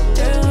make it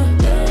through.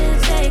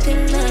 Take a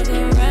look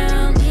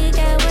around. You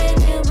got way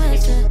too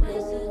much to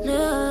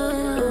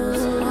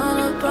lose. One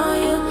up on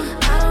you,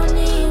 I don't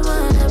need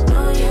one up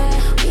on you.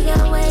 We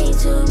got way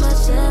too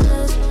much to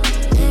lose,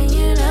 and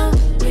you know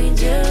we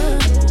do.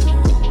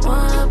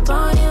 One up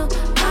on you,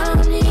 I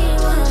don't need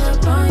one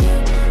up on you.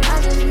 I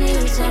just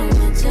need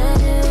someone to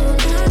do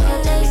what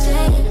they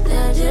say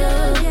they'll do.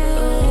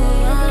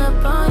 One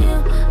up on you,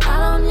 I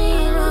don't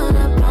need one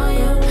up on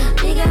you.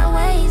 We got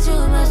way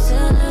too much to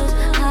lose.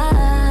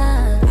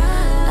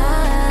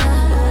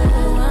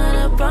 One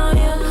up on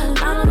you,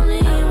 I don't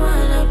need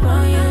one up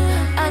on you.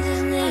 I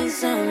just need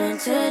someone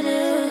to do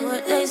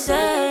what they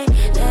say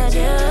they'll do.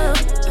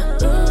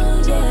 Ooh,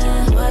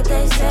 yeah, what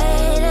they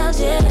say they'll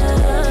do.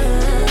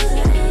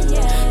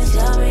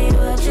 Tell me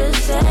what you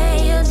say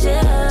you'll do.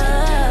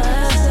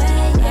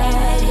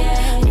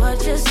 What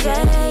you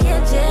say you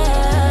do.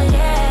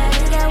 Yeah,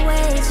 we got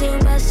way too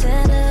much to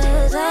lose.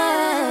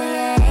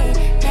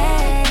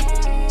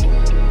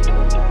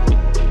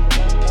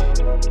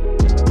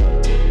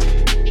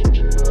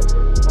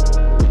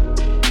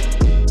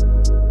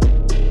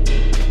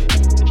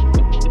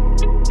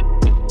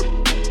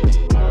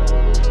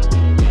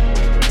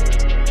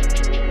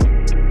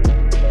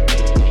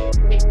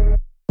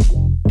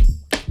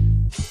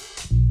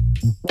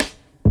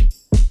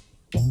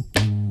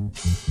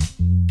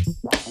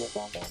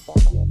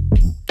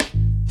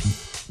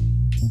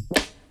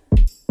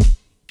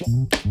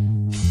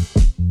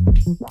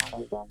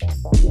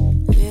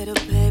 Little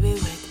baby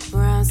with the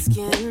brown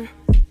skin.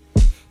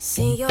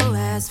 Seen your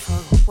ass for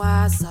a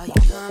while, saw you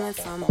coming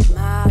from a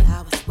mile.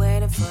 I was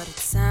waiting for the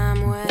time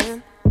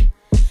when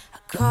I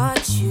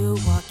caught you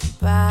walking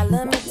by.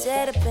 Let me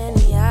dead up in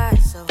the eye,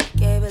 so I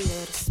gave a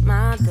little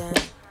smile then.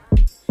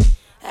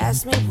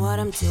 Asked me what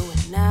I'm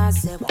doing now, I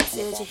said what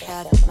did you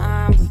have in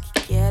mind? We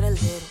could get a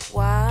little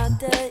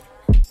wilder,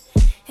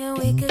 and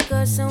we could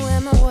go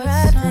somewhere more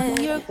private. What's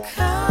on your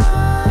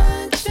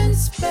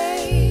conscience,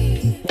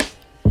 babe?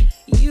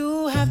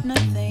 You have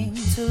nothing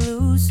to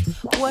lose.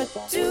 What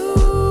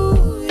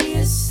do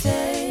you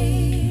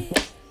say?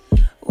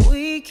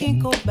 We can't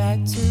go back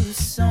too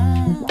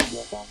soon.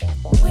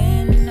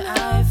 When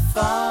I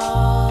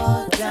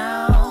fall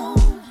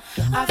down,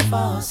 I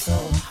fall so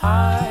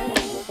hard.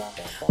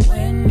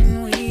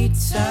 When we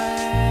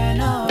turn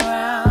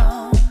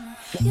around,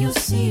 you'll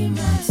see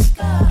my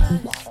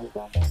scars.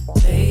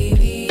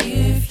 Baby,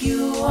 if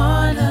you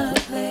wanna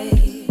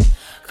play,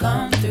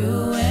 come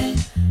through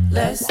and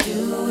let's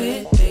do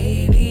it.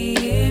 Baby,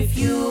 if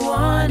you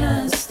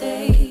wanna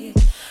stay,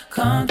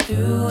 come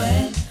through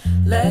and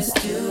let's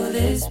do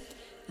this.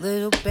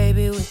 Little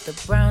baby with the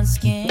brown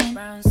skin,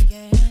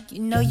 you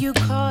know you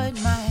caught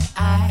my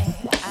eye.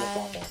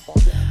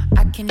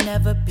 I can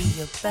never be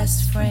your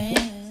best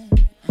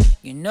friend.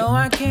 You know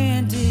I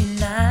can't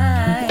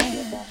deny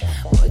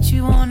what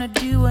you wanna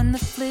do on the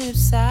flip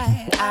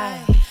side.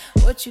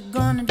 What you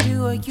gonna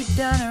do? Are you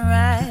done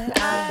alright?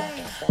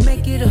 I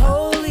make it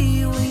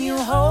holy when you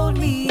hold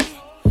me.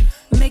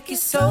 Make it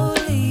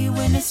solely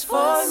when it's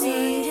for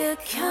me. Your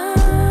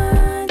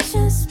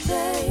conscience,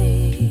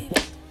 babe.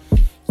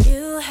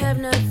 You have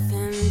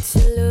nothing to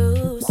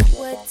lose.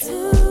 What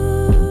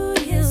do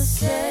you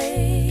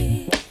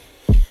say?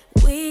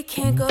 We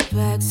can't go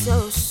back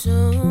so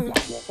soon.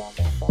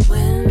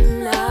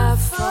 When I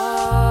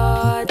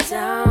fall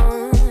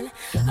down,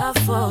 I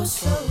fall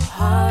so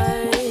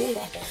hard.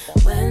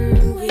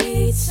 When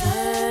we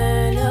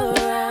turn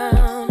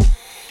around,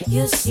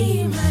 you'll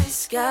see my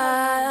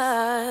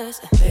scars.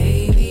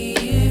 Baby,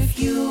 if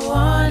you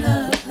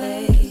wanna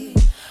play,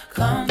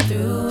 come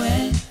through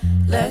and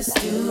let's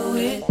do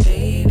it.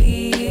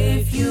 Baby,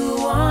 if you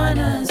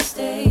wanna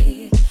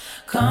stay,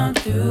 come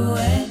through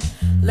and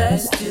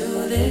let's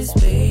do this.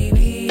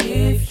 Baby,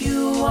 if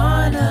you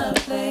wanna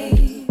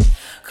play,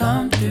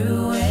 come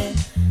through and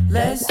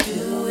let's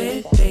do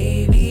it.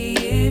 Baby,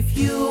 if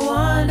you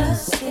wanna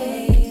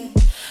stay,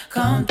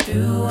 come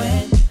through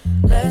and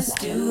let's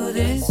do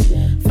this.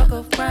 Fuck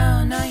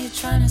around, now you're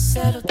trying to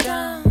settle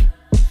down.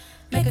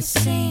 Make a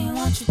scene,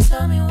 won't you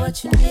tell me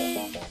what you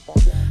need?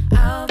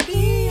 I'll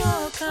be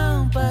your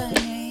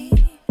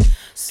company,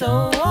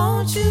 so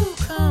won't you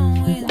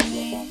come with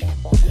me?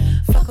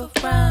 Fuck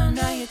around,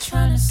 now you're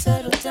trying to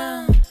settle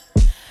down.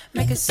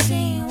 Make a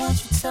scene, won't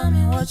you tell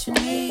me what you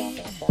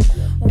need?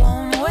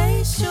 Won't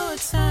waste your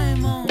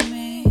time on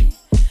me,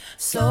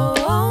 so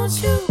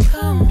won't you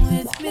come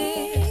with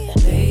me?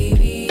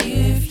 Baby,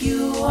 if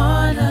you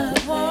wanna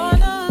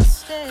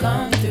stay,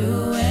 come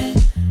through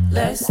and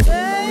let's do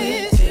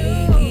it.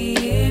 Baby,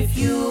 if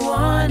you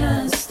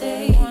wanna stay,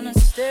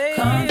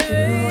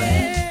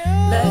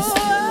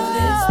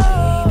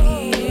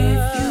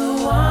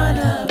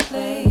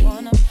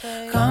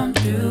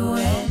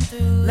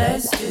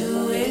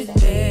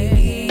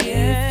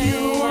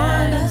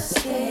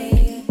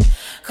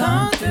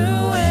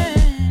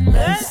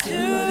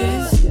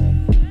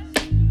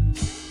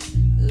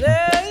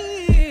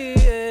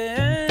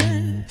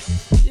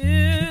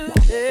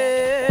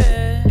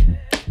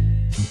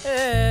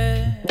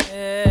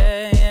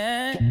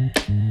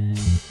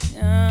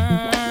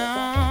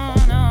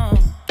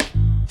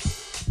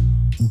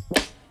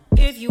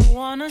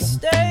 wanna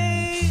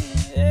stay.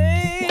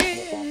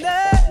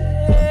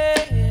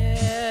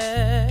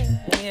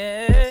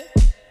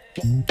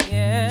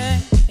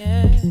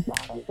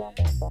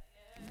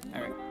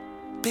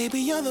 Baby,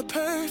 you're the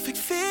perfect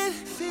fit.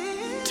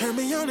 Turn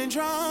me on and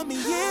draw me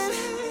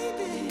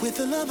in. With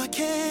a love I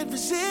can't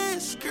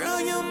resist. Girl,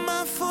 you're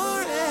my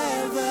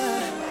forever.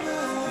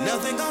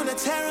 Nothing gonna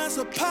tear us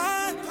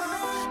apart.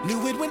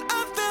 Knew it when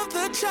I felt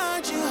the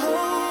charge you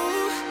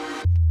hold.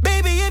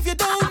 Baby, if you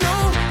don't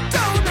know,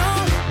 don't know.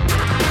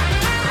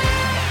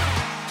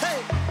 Hey,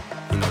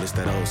 you know this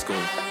that old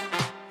school.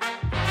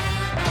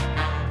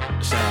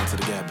 Shout out to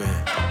the Gap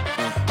Band.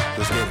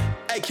 Let's get it.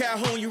 Hey,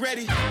 Calhoun, you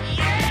ready?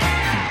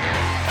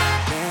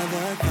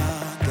 Never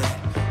thought that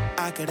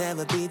I could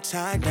ever be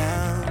tied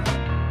down.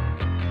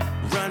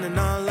 Running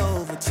all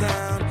over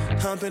town,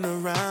 humping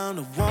around.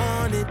 I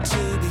wanted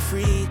to be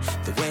free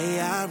the way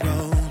I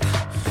rolled.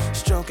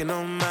 Stroking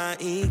on my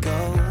ego.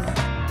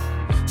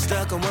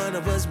 Stuck on what I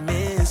was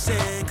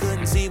missing.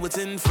 Couldn't see what's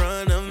in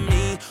front of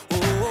me. Oh,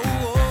 oh,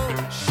 oh.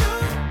 Show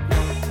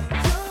me your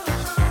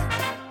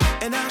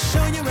heart, and I'll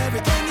show you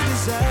everything you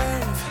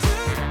deserve.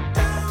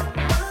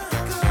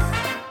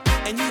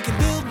 And you can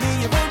build me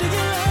your own to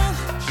your love.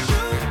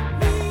 Show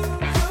me your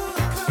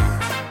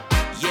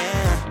cards.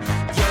 Yeah,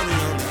 you're the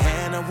only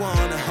hand I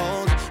wanna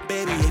hold.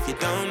 Baby, if you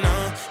don't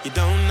know, you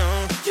don't know.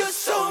 You're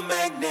so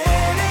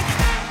magnetic.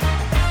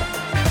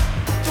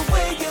 The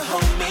way you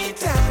hold me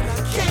down, I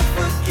can't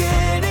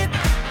forget it.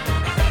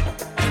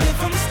 And if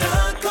I'm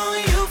stuck on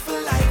you for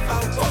life, I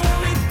won't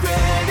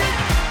regret it.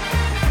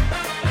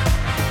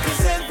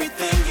 'Cause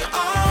everything you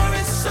are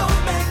is so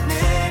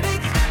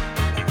magnetic.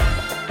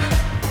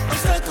 I'm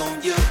stuck on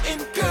you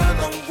and girl,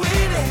 I'm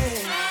with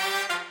it.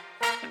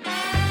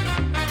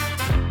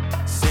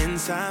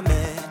 Since I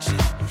met you,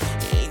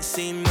 ain't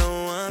seen no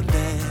one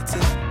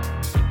better.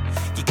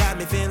 You got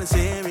me feeling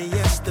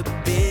serious. The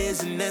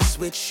business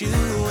with you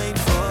ain't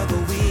for the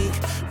weak.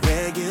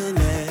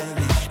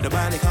 Regularly,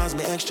 nobody calls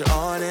me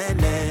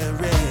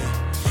extraordinary.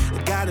 I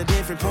got a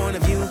different point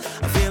of view.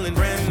 I'm feeling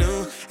brand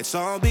new. It's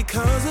all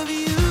because of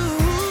you.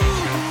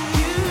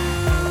 You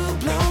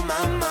blow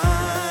my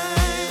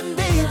mind,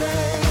 baby.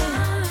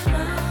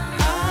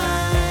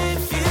 I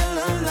feel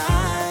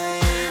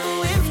alive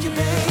with you,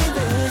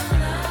 baby.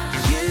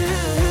 You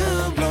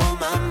blow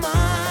my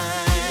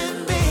mind,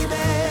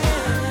 baby.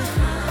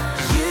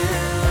 You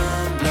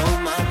blow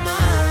my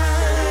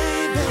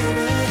mind,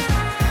 baby.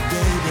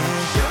 Baby,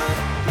 show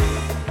me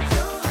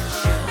your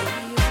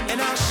heart, and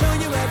I'll show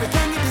you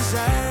everything you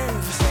deserve.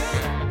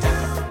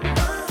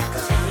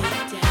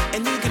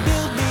 And you can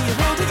build me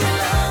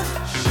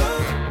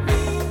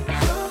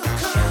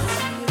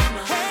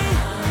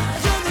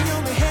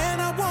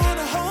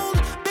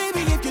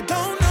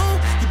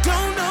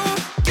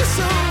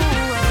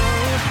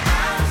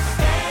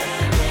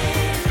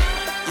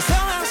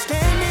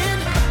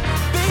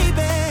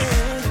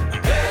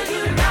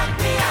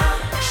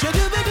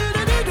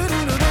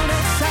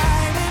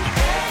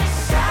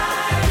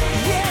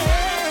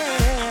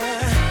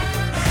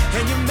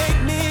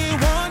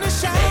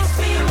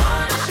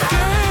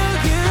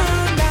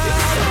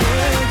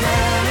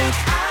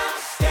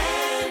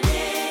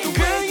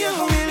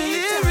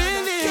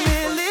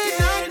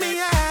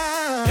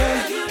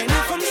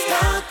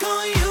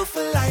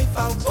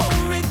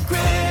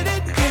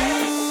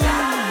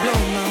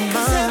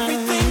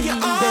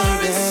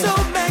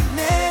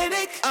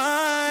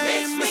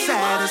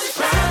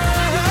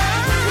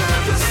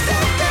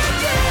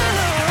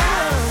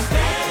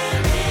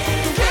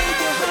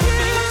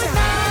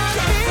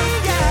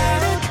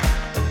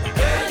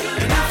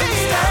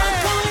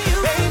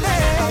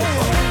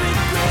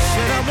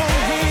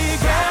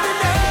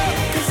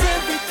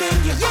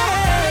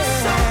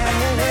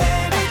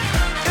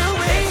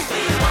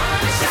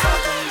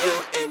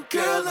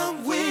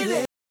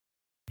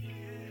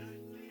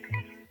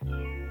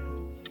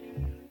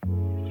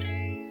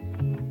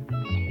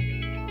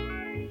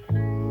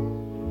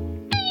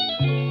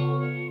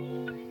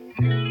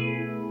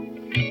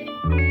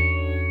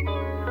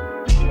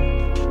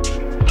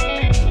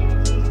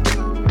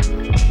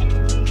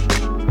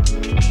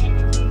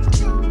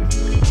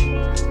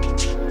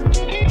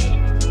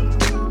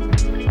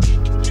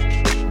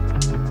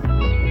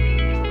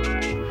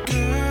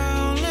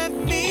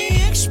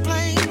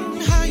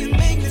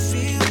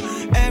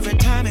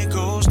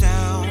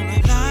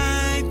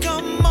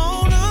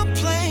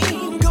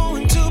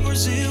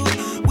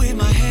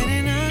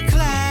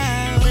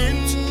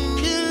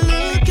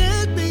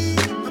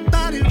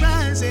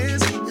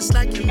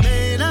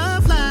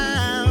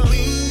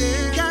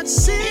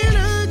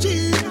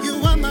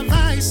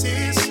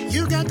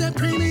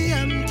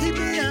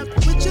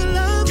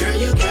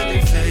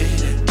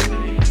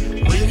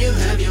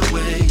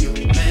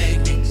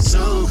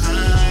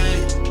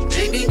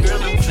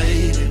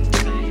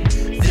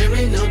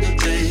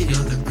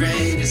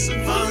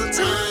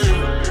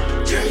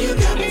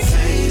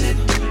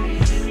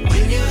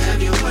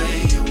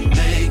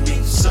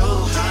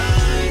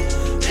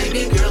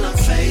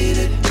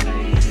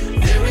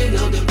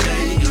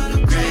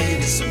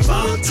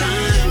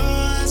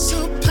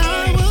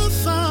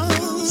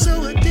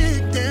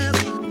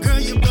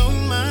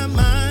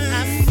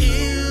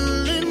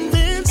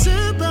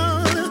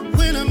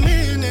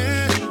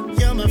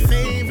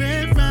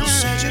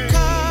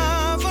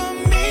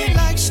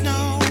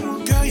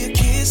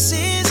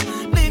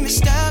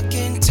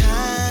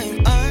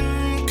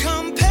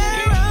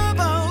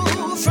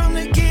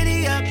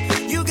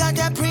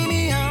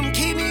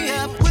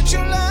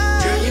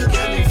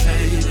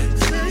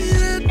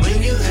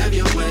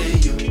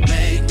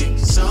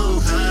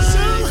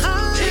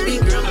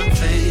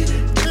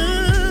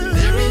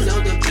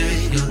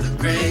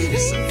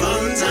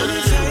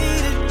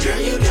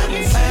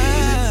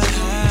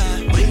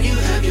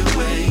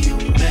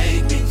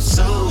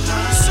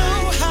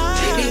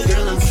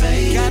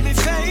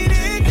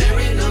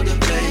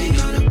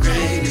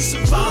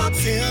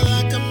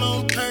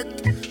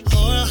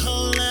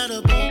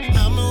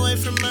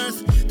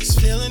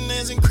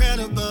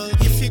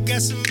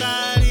got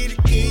somebody to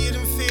give you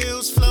them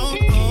feels float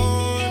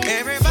on.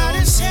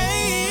 Everybody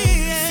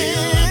say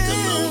feel like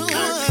I'm on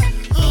Earth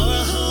or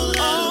a whole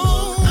lot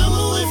more. I'm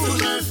away from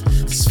Earth.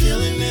 This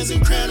feeling is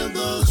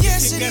incredible.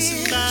 Yes, you got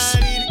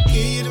somebody to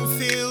give you them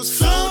feels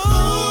float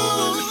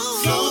on,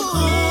 float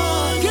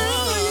on.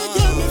 Girl, you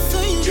got me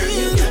fading. Girl,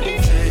 you got me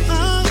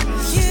fading.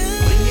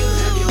 When you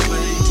have your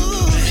way, you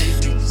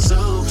make me so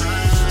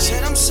high.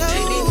 Said I'm so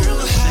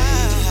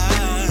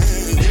high.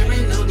 There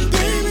ain't no debate.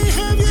 Baby,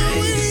 have your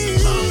way.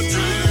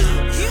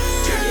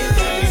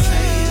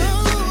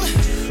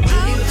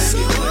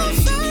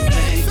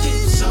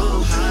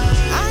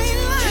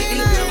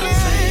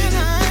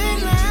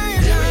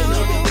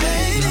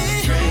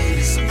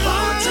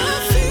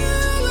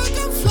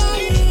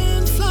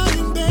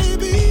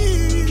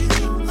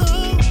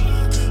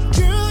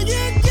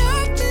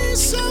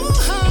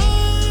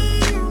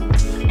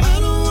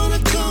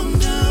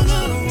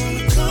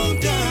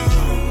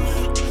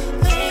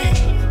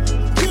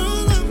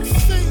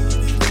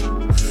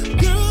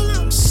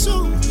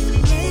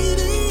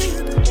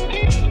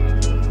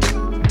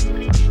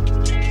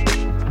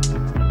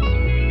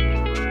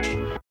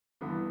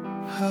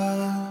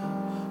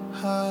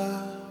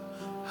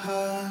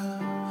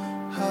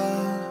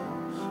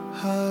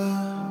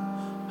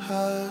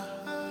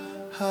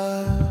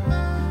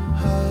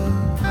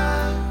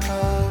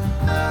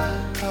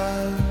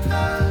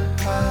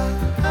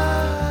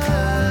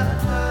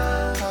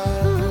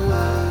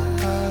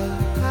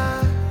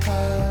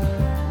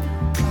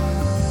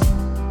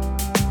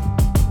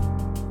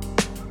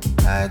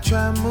 I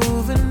try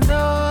moving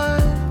on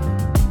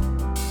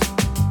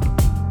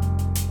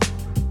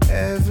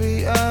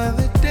every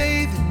other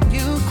day, then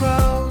you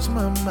cross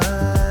my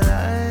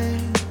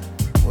mind.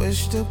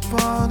 Wished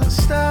upon a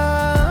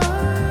star,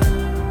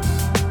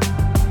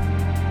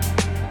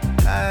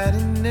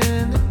 hiding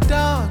in the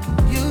dark,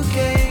 and you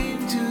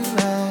came to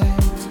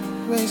life.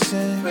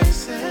 Racing,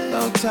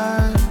 no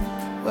time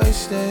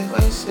wasted.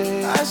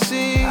 I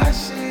see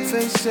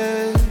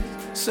faces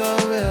so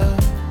real.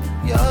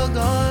 You're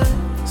gone.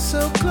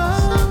 So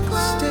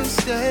close,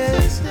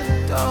 stay,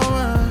 don't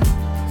run.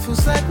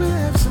 Feels like we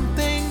have some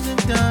things in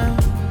done.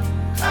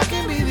 I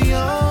can be the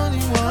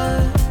only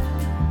one.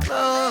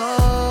 Oh,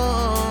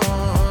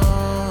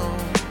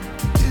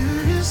 do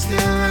you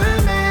still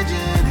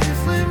imagine if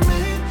we're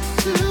meant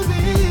to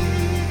be?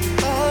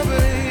 Oh,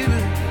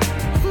 baby,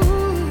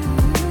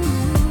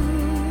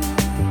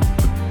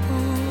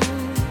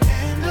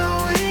 and though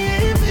we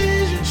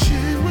envision,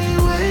 should we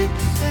wait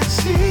and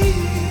see?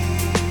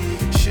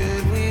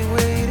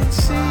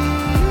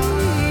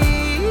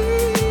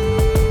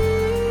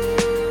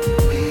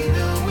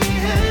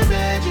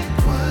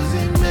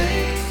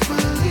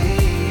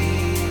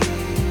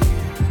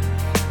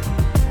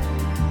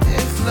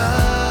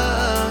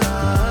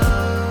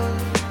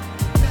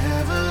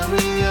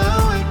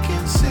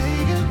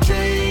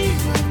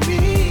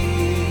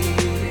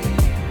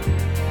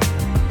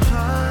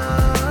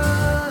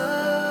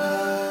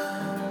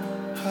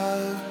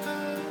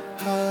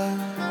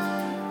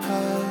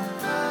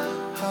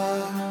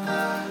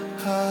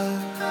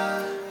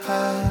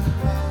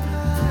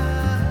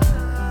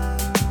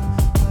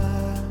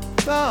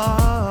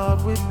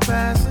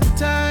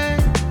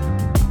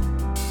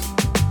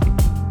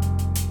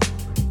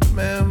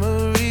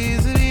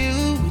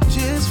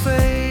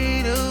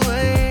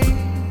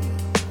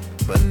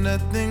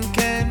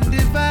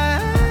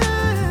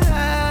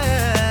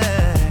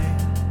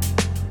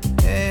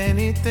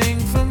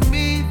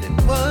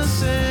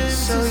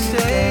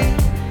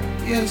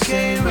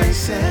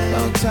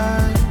 No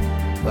time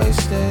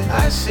wasted.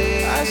 I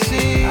see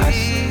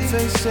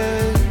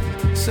faces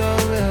so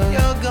real.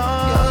 You're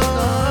gone.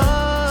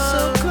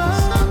 So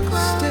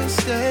close,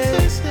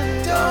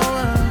 stay, don't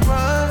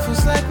run.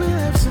 Feels like we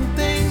have some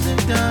things in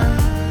done.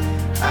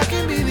 I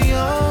can be the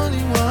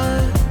only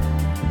one.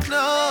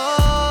 No.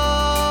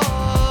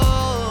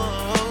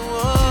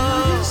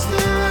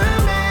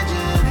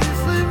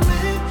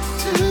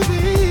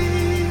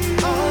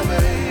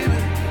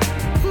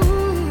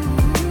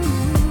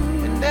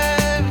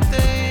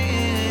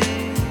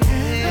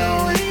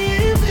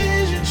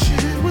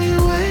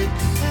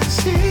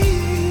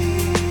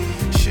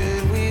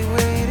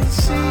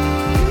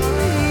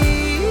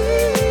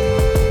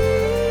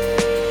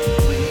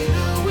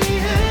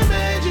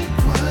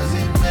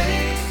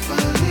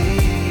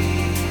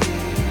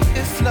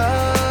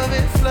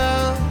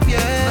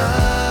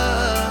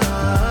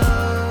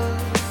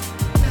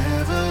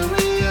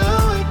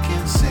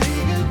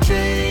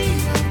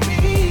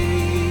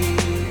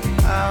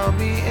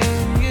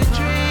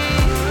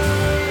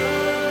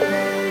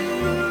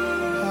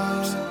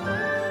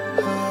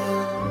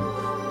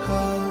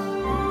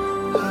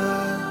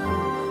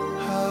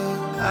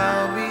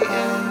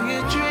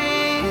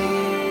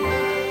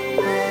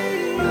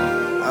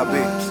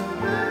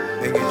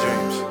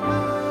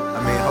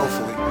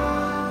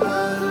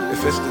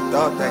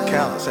 Thought that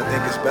counts. I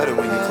think it's better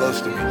when you're close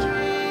to me.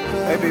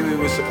 Maybe we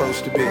were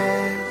supposed to be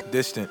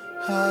distant.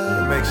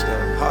 It makes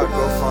the heart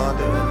go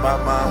fonder and my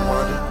mind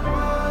wander.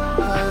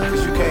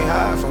 Cause you can't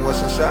hide from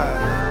what's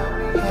inside.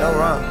 Don't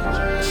run.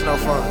 It's no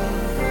fun.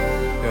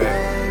 Yeah.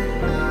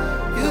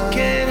 You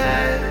can't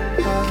hide.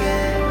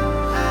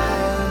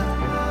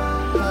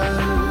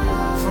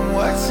 From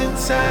what's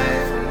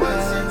inside.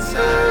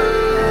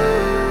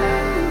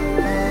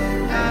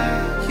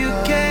 You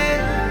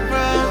can't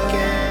run.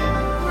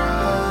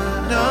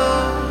 No,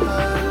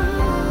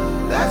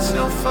 that's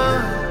no fun.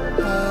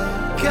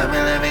 Come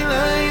and let me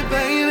love you,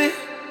 baby.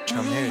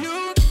 Come here.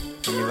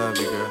 Let me love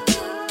you, girl.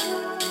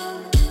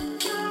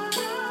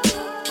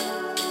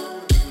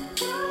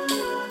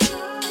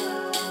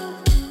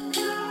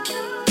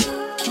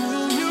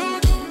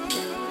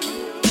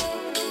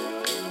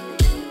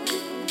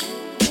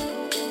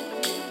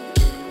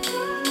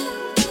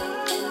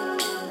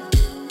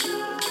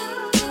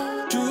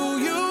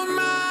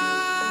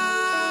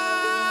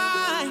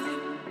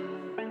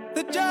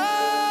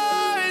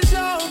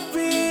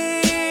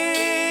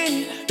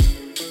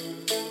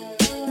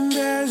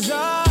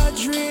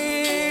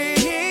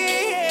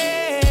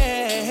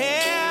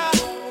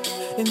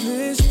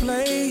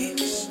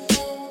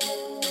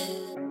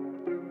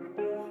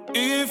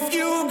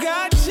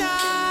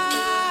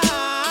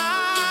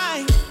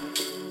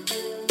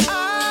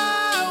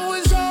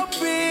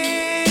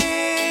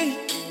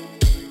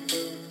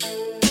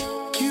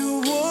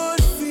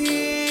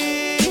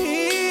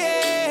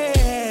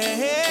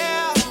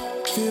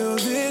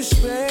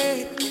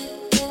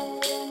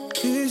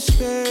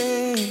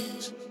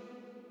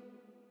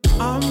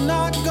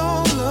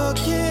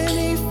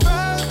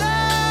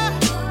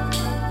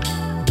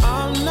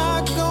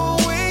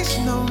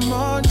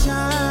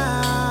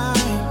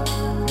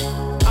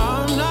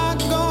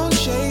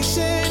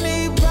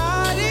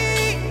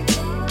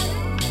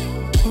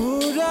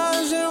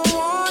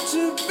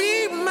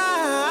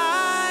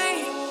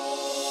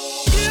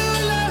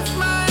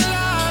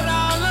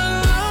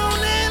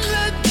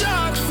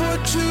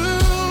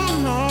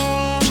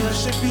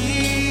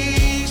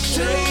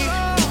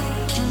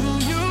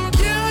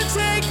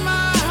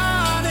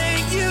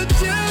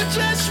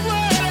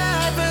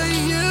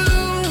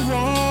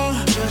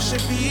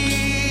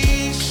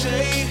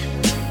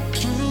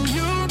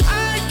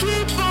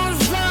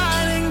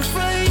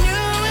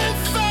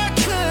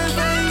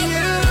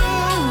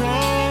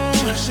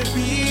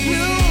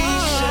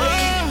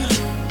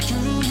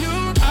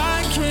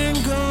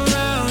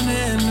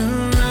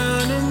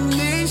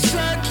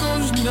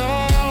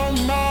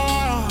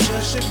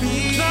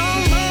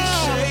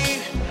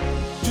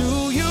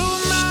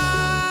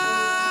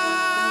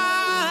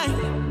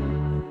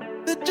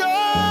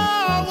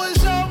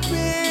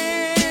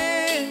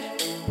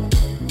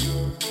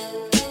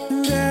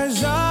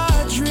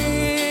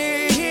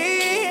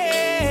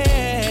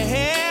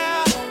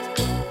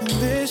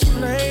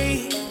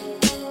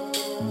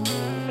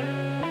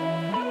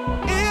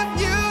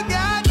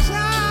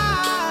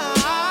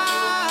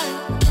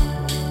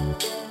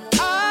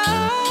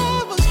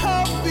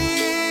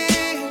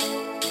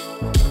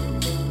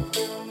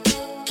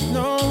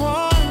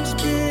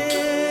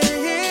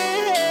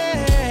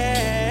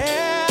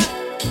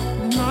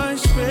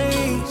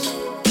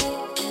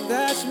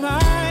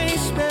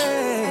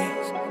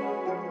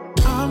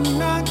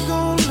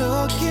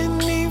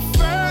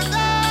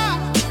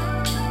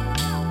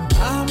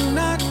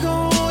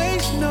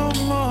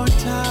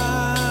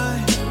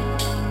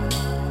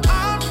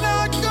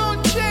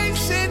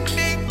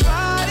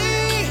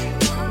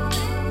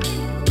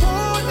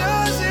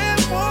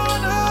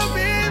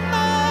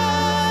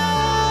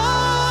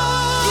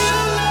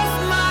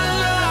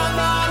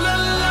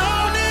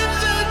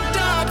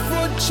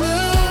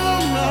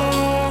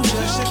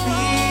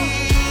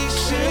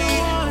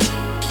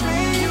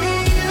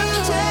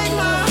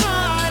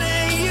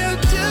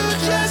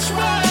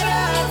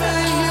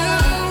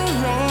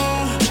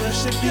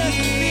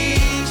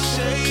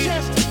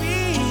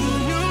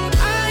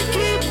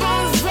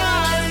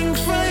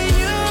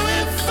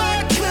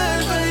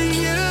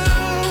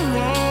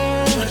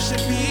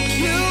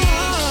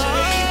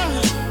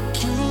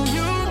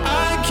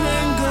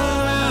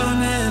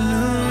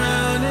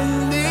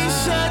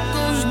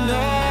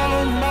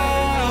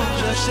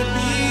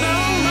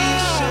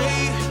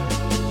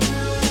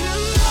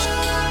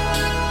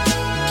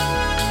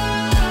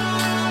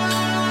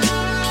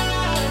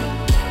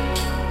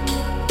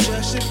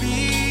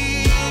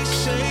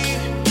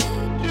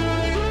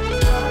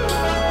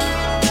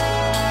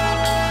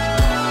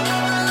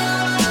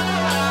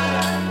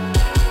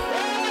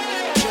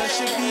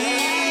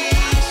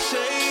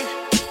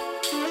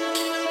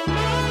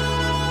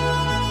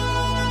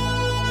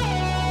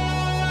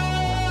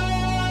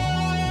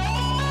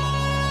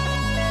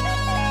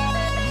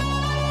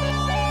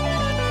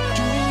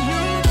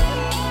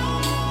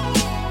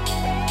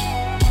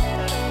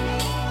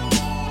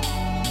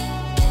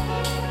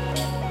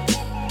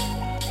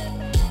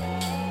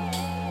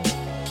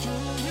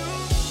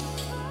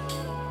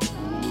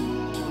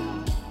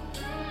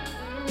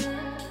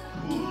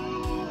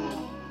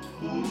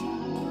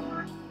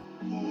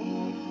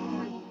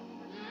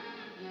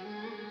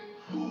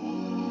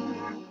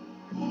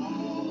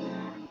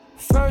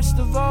 First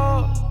of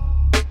all,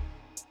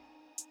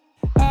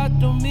 I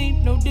don't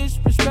mean no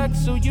disrespect,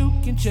 so you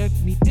can check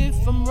me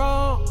if I'm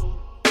wrong.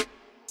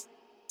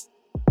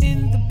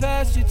 In the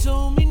past you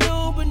told me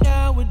no, but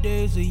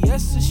nowadays a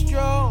yes is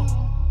strong.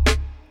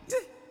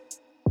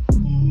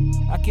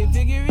 I can't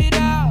figure it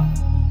out.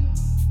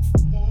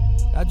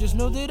 I just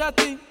know that I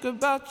think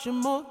about you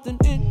more than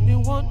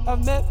anyone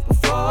I've met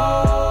before.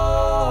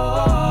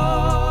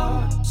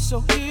 So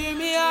hear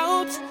me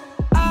out.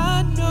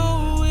 I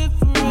know we're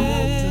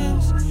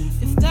friends.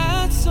 If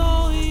that's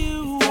all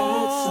you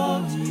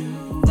want,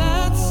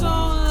 that's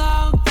all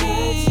I'll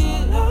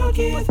give.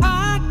 But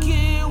I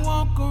can't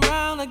walk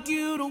around like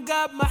you don't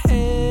got my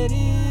head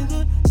in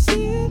the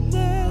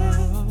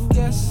ceiling.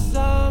 Guess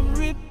I'm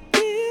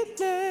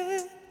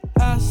repeating.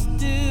 I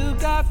still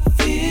got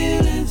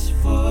feelings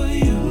for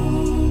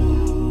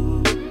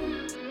you.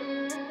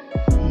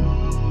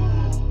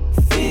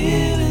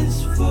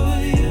 Feelings for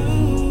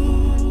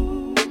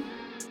you.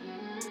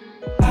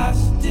 I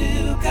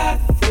still got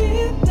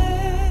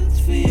feelings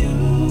for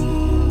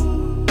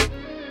you.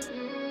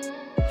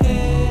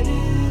 Head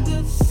in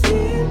the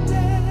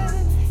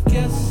ceiling.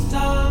 Guess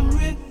I'm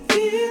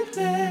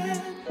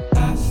revealing.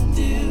 I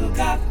still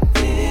got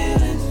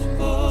feelings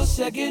for.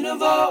 Second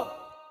of all,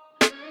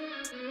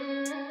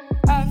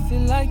 I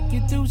feel like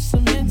you threw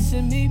some hints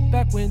at me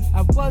back when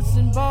I was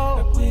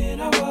involved.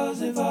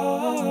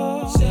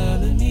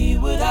 Telling me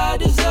what I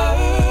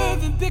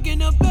deserve and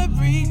picking up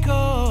every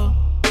call.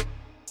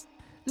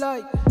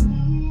 Like,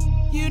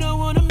 you don't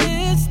wanna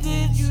miss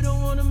this.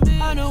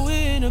 I know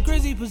we're in a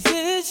crazy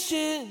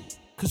position,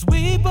 'cause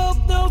we both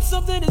know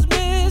something is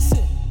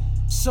missing.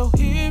 So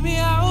hear me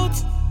out,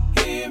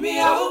 hear me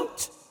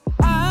out.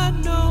 I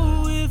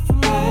know we're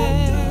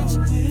friends,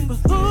 but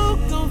who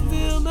gon'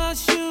 fill my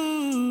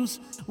shoes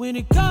when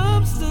it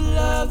comes to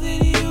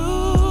loving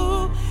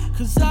you?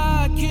 'Cause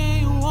I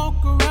can't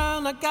walk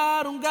around like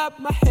I don't got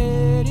my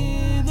head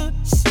in the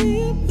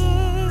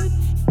ceiling.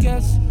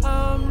 Guess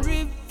I'm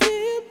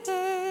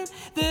revealing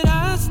that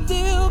I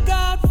still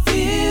got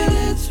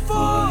feelings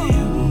for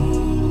you.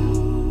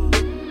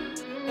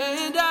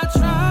 And I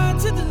try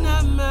to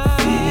deny my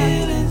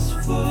feelings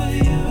for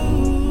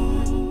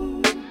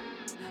you,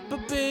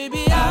 but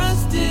baby I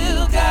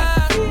still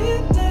got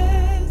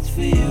feelings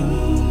for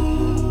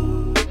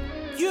you.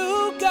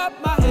 You got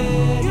my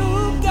head, you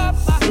got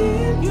my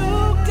head, you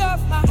got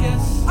my head.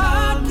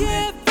 I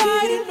can't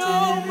fight it no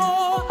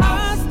more.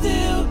 I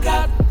still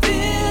got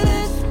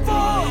feelings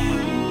for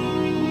you.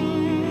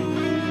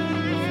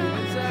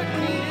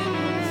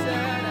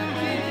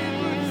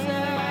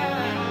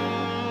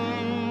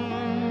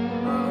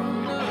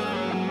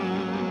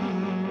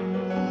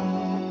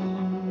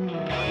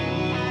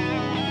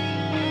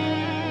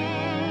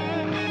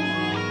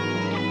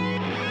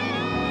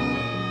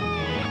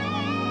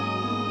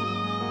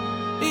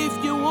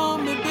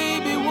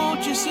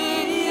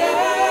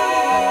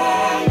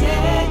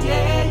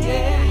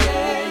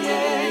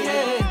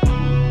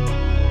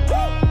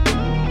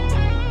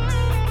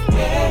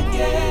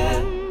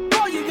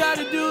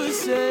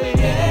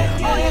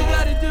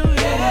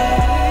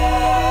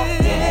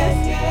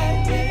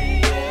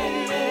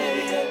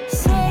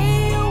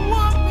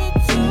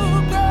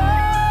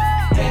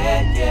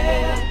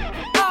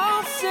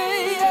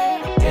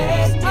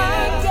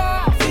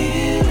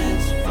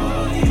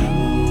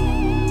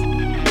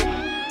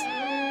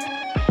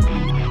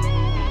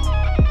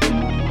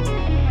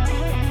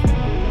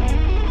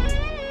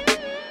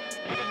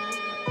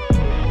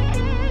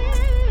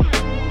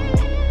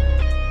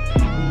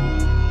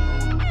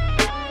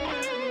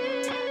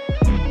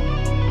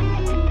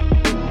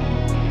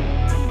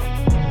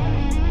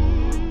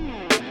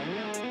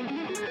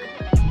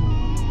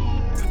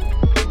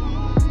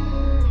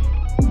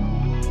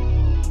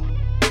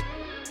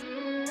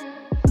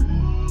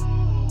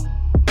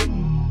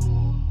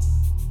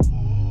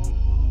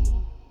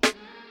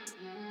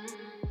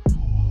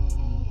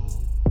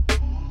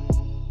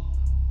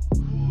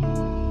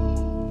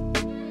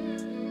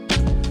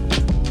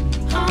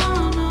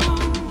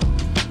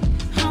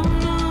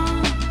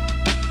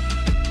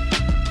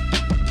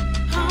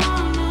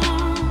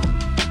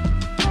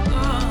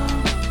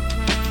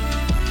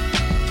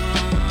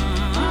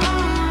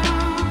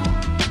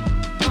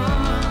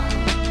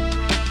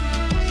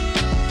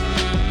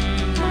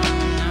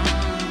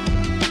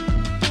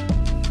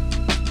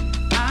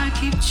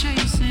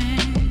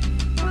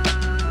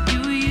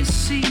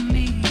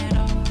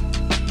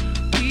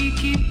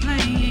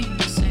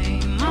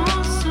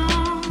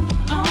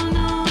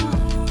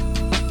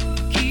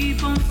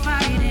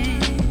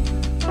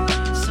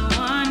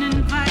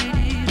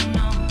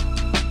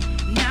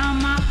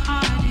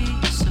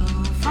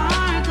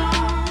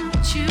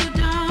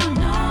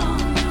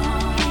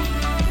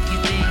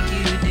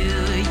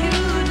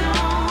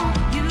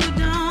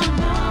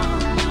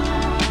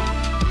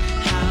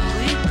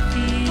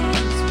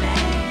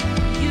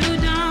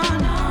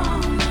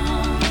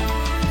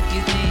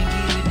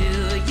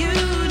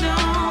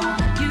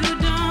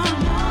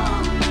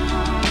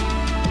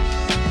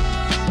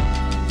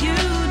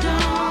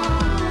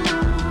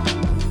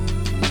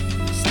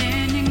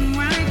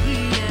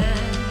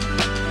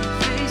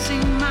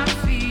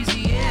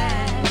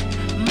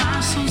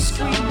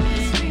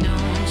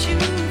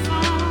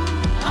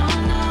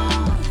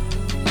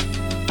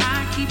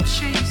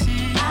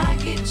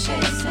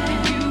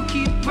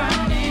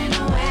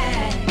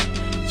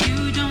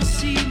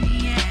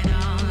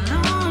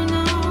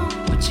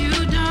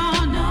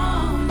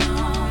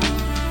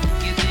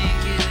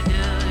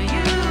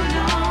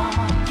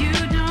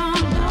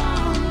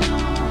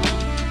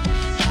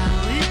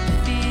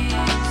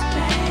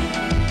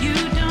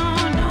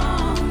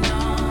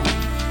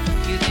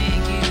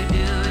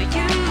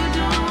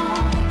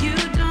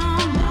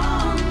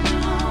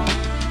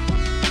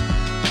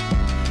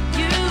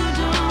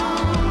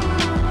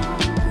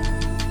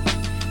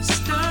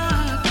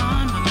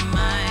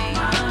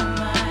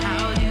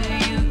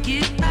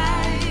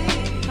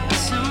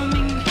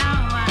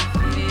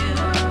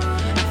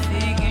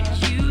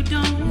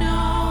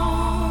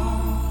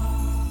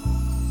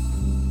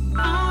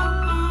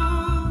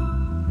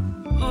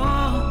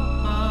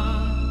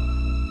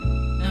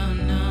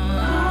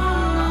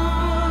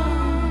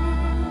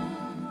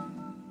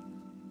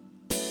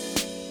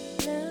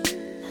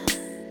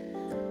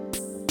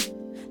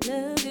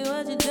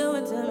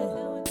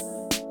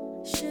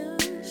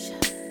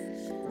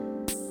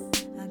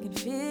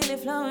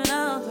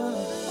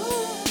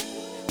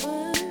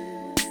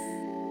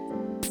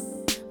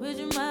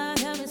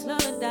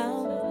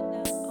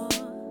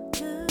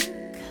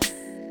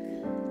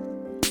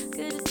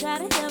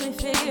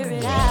 figure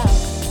it out.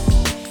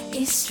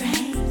 It's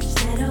strange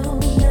that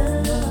old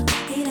love,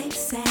 it ain't the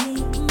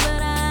same,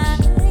 but I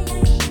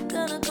ain't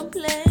gonna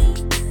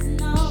complain.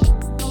 No,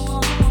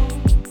 no,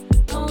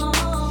 no.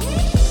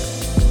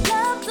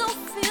 Love don't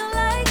feel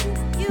like it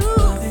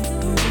used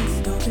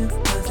to.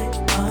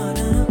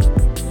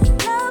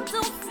 Love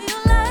don't feel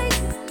like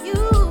it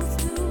used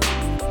to.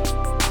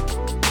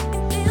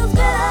 It feels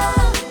better,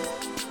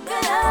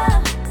 better,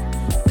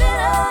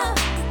 better,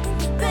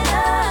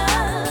 better.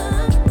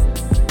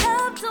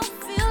 Love don't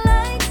feel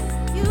like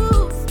it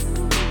used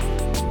to.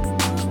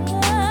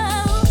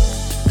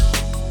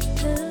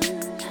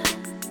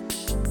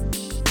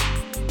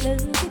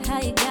 Look at how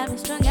you got me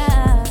strung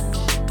out.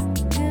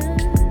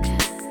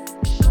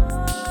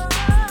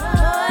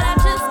 But I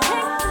just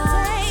can't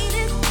contain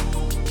it.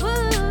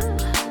 Ooh.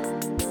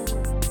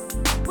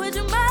 Would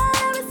you mind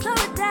if we slow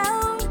it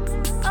down?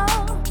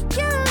 Oh,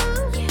 you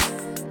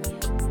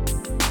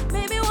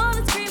made me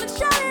wanna scream and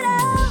shout it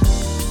out.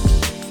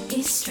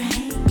 It's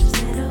strange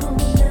that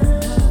old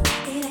love,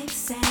 it ain't the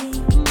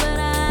same, but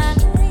I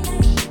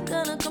ain't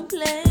gonna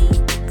complain.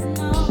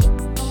 No,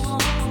 no,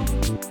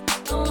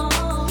 no.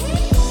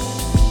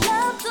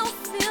 Love don't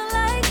feel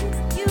like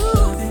it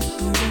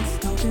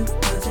used to.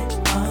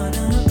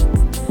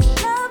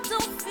 Love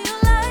don't feel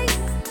like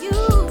it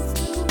used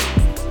to.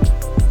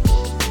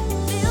 It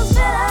feels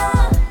better,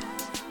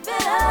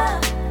 better,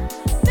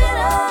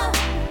 better,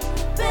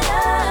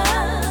 better.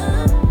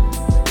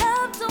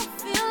 Love don't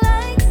feel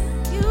like it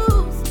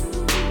used to.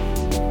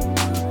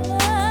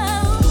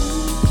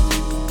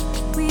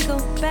 We go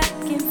back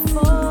and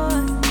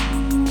forth,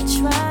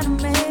 try to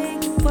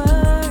make it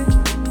work.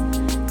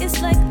 It's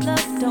like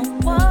love don't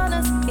want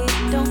us, it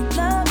don't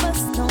love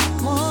us no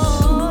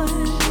more.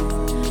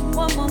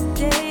 One more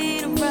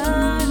day to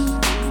run.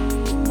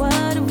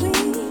 What do we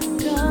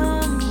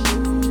become?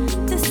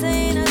 This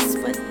ain't us,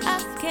 but I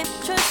can't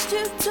trust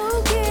you to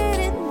get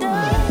it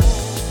done.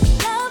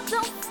 Love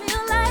don't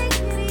feel like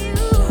it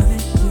used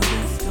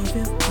to.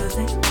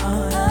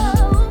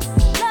 Oh,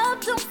 love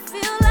don't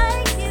feel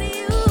like it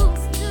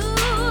used to.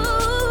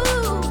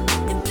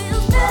 It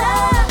feels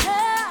better,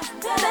 better,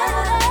 better,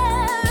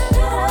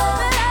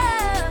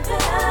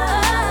 better.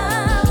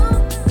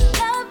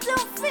 Love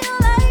don't feel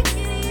like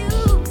it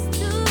used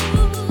to.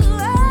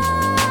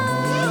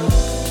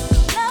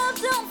 Love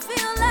don't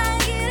feel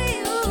like it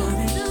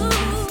used to.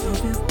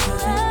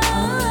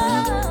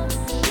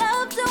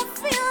 Love don't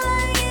feel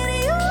like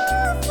it used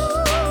to.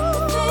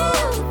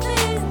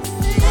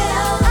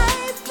 I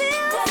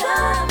feel so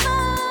much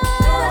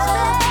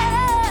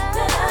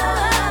better.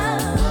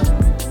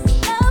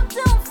 Love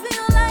don't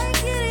feel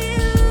like it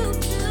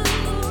used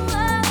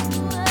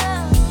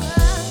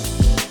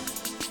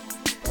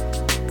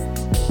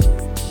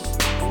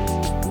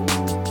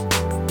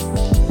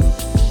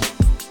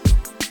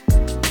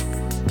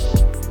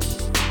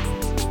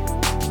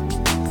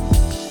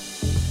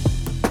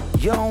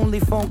You're only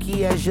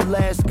funky as your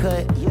last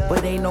cut,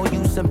 but ain't no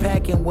use in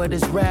packing what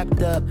is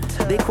wrapped up.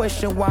 They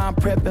question why I'm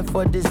prepping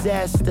for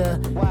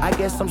disaster. I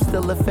guess I'm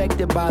still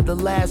affected by the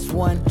last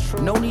one.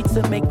 No need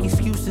to make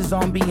excuses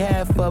on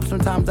behalf of.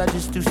 Sometimes I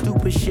just do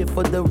stupid shit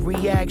for the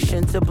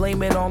reaction. To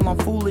blame it all on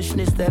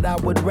foolishness that I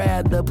would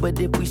rather. But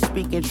if we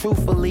speaking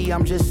truthfully,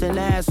 I'm just an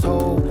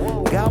asshole.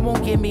 God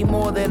won't give me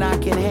more than I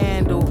can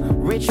handle.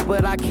 Rich,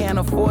 but I can't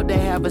afford to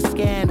have a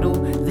scandal.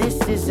 This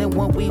isn't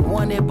what we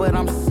wanted, but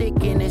I'm sick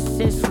and it's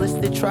senseless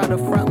to try to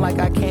front like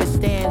I can't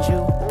stand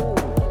you.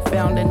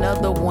 Found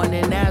another one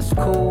and that's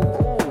cool,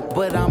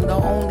 but I'm the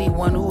only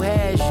one who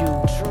has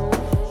you.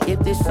 If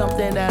there's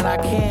something that I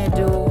can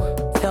do,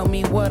 tell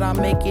me what I'll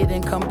make it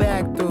and come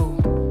back through.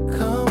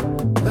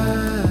 Come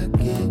back,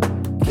 it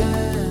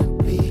can't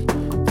be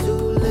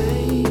too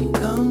late.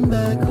 Come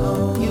back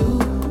home. You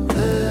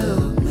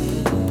held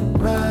me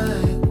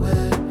right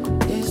where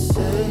it's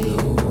safe.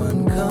 No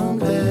one come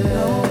back.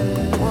 No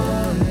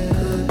one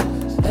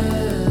could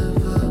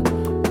ever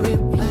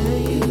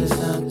replace. It's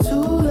not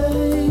too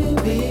late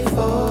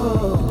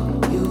before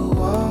you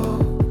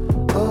walk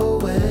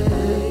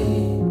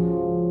away.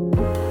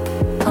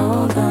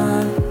 Hold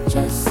on,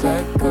 just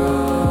let go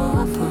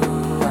of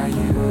who I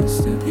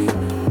used to be.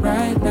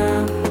 Right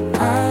now,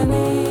 I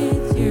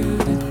need you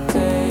to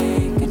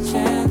take a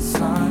chance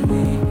on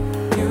me.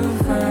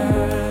 You've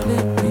heard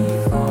it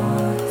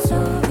before, so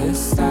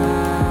this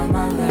time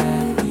I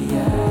let the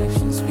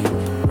action speak.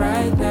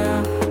 Right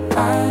now,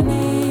 I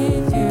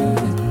need you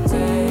to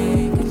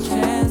take a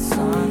chance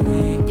on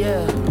me.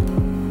 Yeah.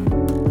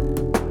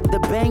 The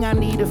bang I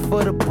needed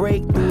for the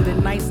breakthrough. The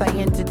nights I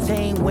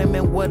entertain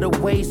women, what a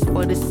waste.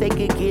 For the sake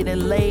of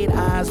getting laid,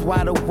 eyes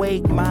wide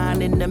awake,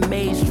 mind in the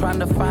maze, trying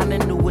to find a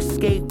new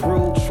escape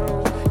route.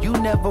 You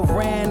never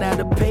ran out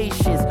of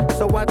patience,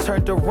 so I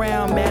turned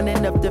around, man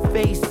enough to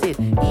face it.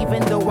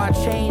 Even though I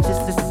changed,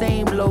 it's the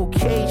same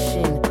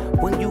location.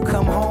 When you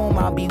come home,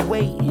 I'll be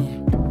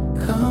waiting.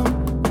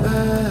 Come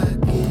back,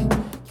 it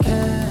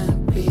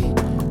can't be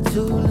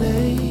too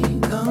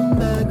late. Come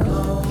back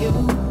home. You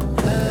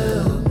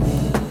held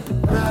me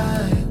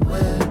right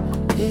where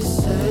it's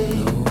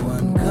safe. No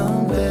one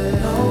come back.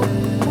 No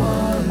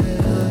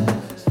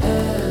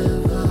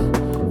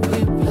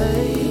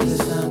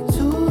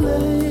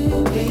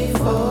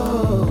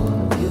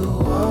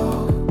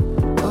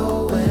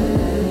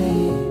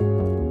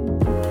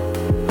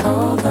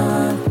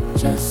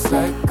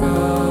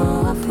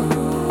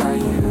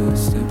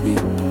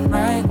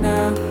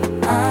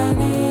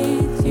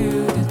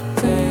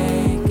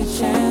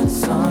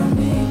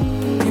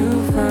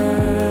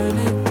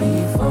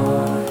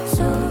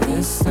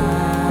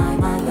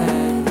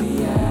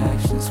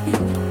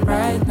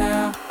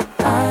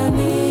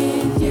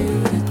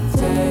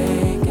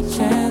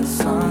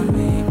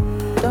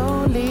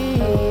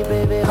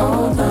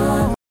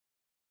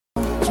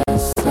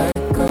Just let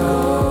go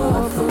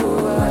of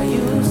who I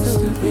used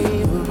to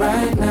be, but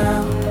right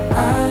now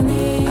I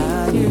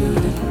need you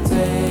to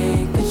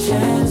take a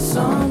chance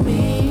on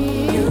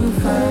me.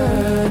 You've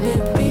heard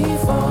it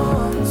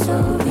before,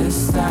 so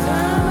this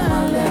time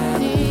I'll let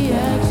the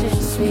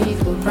action speak,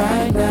 but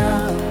right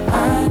now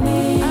I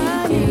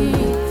need you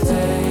to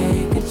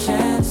take a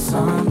chance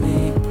on me.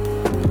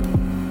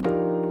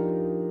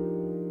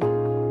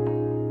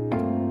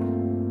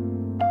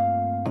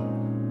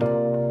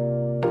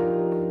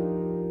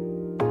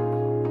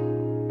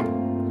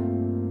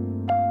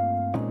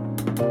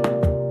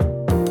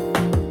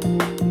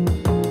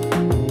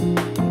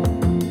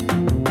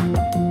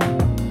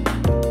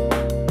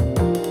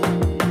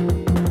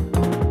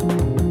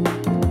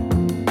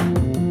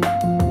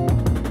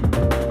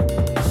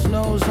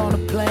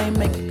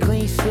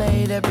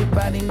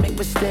 Everybody make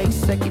mistakes,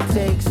 second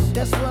takes.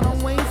 That's what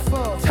I'm waiting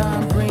for.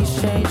 Time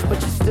brings change, but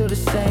you're still the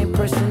same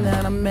person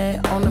that I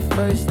met on the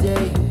first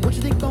day. What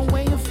you think I'm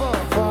waiting for?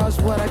 Far as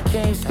what I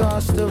came,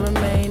 scars still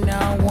remain.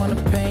 Now I wanna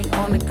paint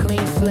on a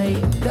clean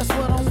slate. That's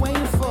what I'm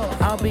waiting for.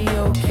 I'll be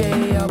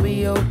okay, I'll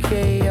be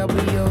okay, I'll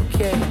be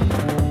okay.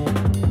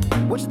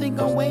 What you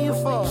think I'm waiting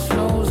for?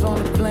 Snows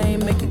on the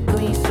plane, make a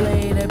clean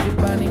slate.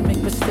 Everybody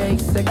make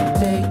mistakes, second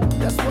take.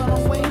 That's what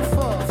I'm waiting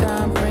for.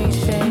 Time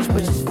brings change,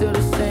 but you're still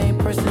the same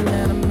person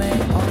that I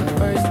met on the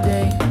first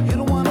day. You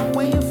the one I'm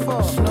waiting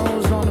for.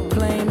 Snows on the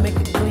plane, make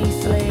a clean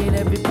slate.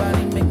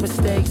 Everybody make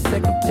mistakes,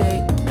 second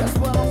take. That's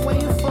what I'm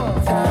waiting for.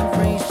 Time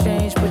brings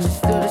change, but you're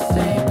still the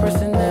same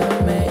person that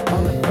I met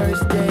on the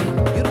first day.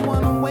 You the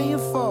one I'm waiting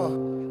for.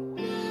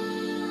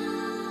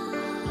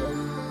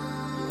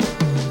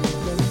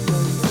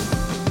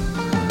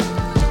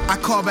 I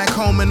call back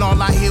home and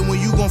all I hear when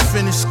you gon'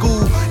 finish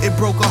school. It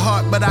broke her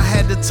heart, but I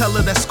had to tell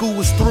her that school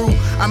was through.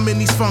 I'm in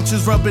these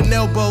functions rubbing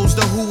elbows,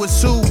 the who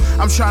is who.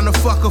 I'm trying to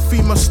fuck a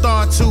female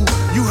star too.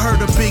 You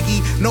heard of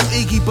Biggie, no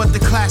Iggy, but the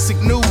classic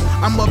new.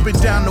 I'm up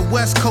and down the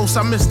West Coast,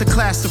 I miss the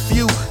class of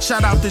few.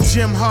 Shout out to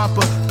Jim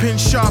Harper, pen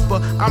sharper,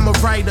 I'm a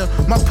writer.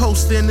 My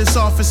poster in this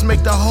office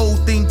make the whole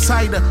thing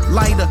tighter.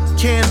 Lighter,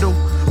 candle.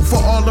 For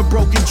all the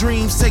broken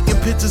dreams, taking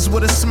pictures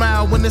with a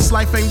smile when this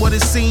life ain't what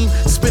it seemed.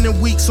 Spending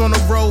weeks on the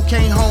road,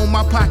 came home,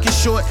 my pocket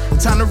short.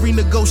 Time to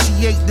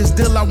renegotiate this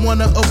deal I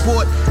wanna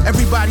abort.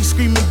 Everybody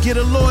screaming, get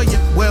a lawyer.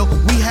 Well,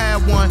 we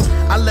had one.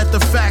 I let the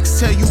facts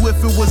tell you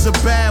if it was a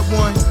bad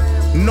one.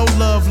 No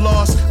love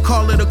lost,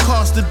 call it a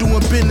cost of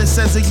doing business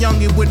as a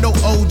youngin' with no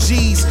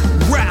OGs.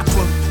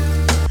 Rapper.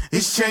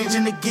 It's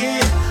changing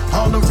again.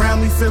 All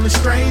around me feeling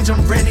strange,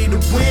 I'm ready to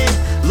win.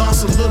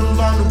 Lost a little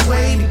along the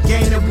way, the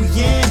game that we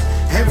in.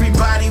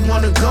 Everybody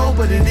wanna go,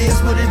 but it is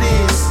what it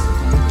is.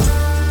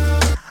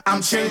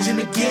 I'm changing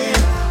again.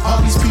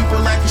 All these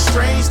people acting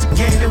strange, the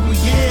game that we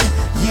in.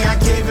 Yeah, I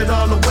gave it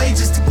all away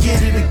just to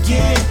get it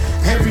again.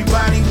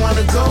 Everybody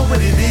wanna go, but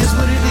it is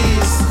what it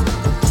is.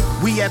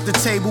 We at the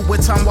table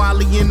with Tom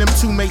Wiley and them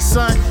two mates,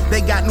 son.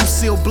 They got new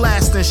seal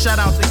blasting. Shout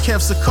out to Kev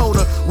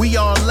Sakota. We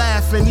all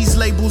laughing. These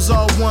labels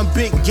all one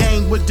big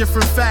gang with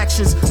different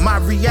factions. My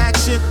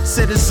reaction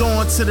said it's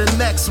on to the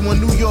next one,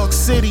 New York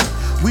City.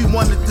 We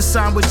wanted to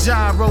sign with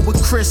Gyro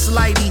with Chris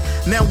Lighty.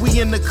 Now we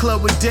in the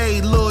club with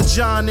Dave, Lil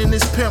Jon in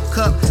his pimp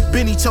cup.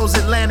 Benny chose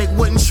Atlantic,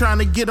 wasn't trying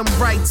to get them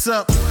rights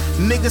up.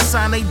 Niggas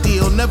sign they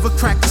deal, never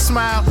crack a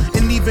smile.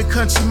 And even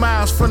country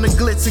miles from the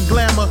glitz and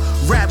glamour.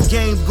 Rap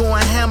game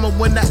going hammer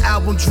when the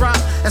album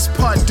dropped. That's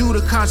part due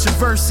to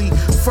controversy.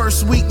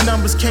 First week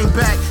numbers came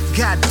back.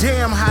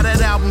 Goddamn how that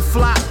album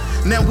flopped.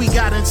 Now we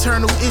got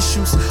internal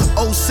issues.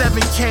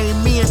 07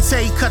 came, me and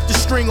Tay cut the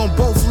string on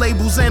both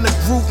labels and a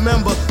group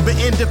member. Been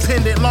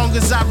independent long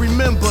as I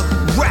remember.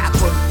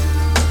 Rapper.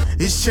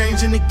 It's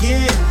changing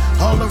again.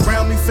 All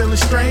around me feeling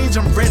strange,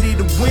 I'm ready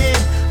to win.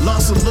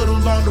 Lost a little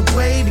along the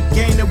way, the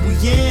game that we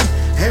in.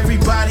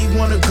 Everybody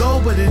wanna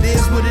go, but it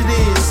is what it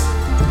is.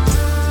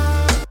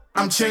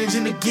 I'm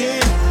changing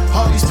again.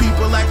 All these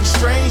people acting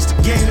strange, the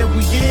game that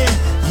we in.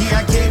 Yeah,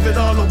 I gave it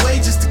all away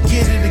just to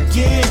get it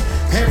again.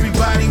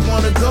 Everybody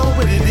wanna go,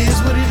 but it is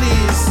what it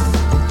is.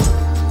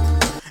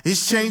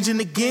 It's changing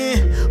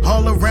again.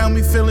 All around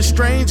me feeling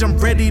strange, I'm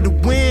ready to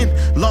win.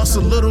 Lost a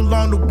little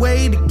along the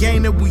way, the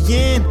game that we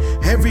in.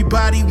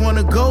 Everybody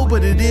wanna go,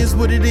 but it is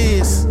what it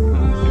is.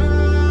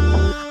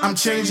 I'm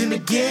changing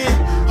again.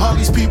 All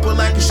these people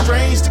acting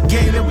strange, the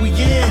game that we in.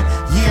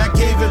 Yeah, I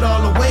gave it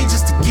all away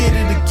just to get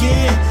it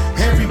again.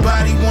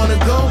 Everybody wanna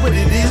go, but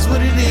it is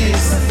what it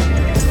is.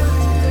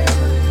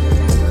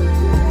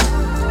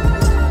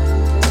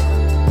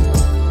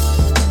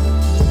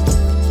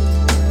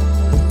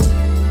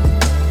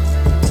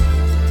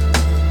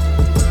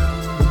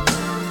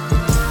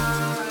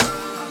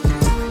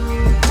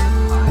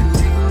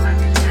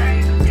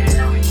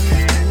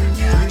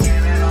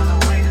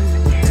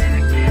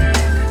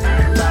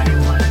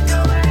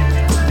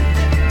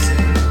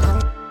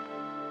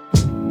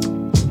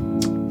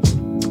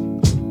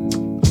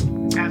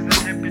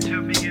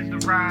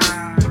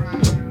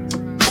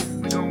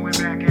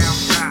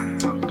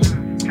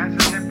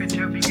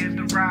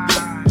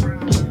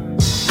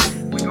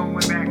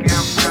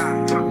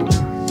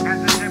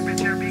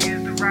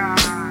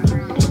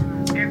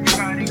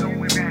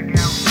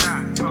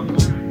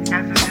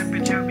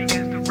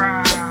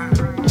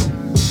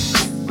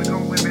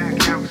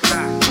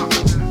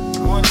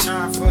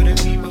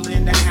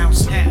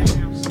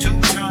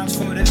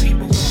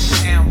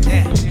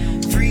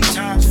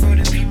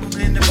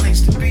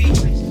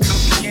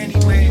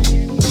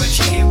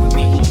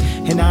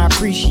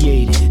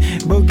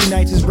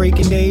 is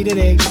breaking day to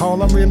day.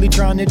 All I'm really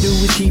trying to do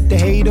is keep the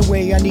hate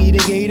away. I need a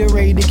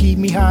Gatorade to keep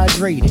me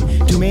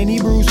hydrated. Too many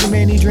brews, too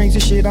many drinks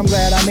and shit, I'm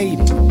glad I made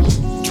it.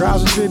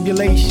 Trials and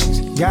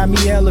tribulations got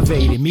me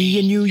elevated. Me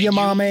and you, your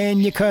mama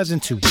and your cousin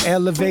too.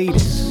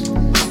 Elevators.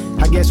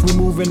 I guess we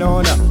moving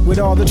on up. With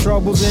all the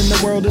troubles in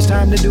the world, it's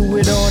time to do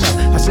it on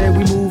up. I said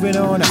we moving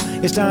on up.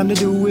 It's time to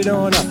do it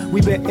on up.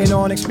 We betting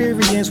on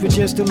experience with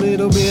just a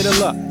little bit of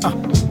luck.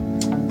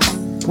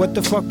 What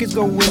the fuck is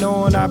going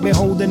on? I've been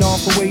holding on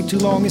for way too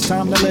long. It's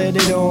time to let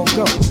it all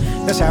go.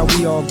 That's how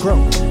we all grow.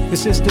 The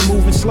system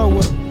moving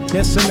slower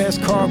than some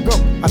cargo.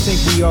 I think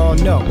we all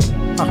know.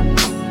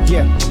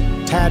 Yeah,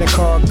 how the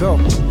car go.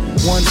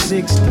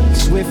 160,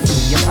 swiftly,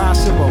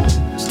 impossible.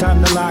 It's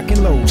time to lock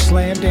and load,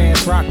 slam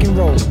dance, rock and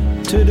roll.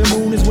 To the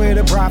moon is where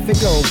the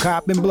profit go,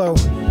 cop and blow.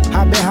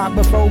 I've been hot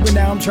before, but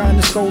now I'm trying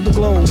to scold the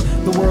globe.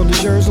 The world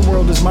is yours, the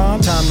world is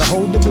mine, time to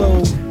hold the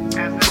globe.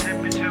 As the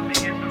temperature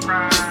begins to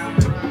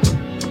rise,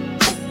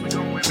 we're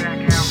going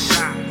back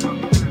outside.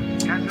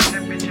 As the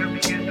temperature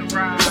begins to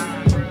rise,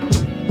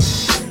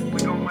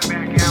 we're going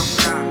back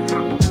outside.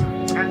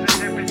 As the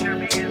temperature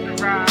begins to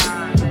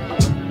rise,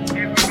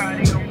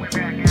 everybody going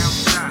back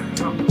outside.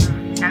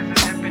 As the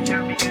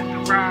temperature begins to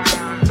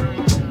rise,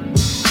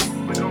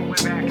 we're going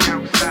back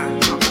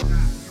outside.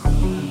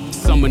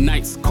 Summer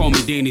nights, call me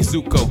Danny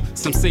Zuko.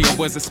 Some say I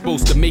wasn't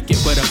supposed to make it,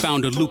 but I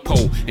found a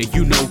loophole. And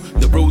you know,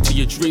 the road to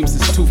your dreams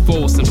is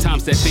twofold.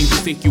 Sometimes that thing you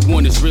think you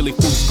want is really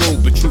fool's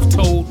gold. But truth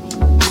told,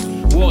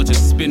 we're all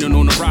just spinning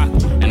on a rock.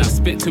 And I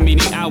spent too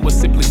many hours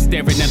simply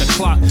staring at a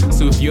clock.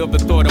 So if you ever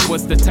thought I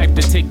was the type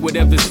to take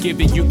whatever's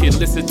given, you can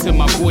listen to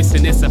my voice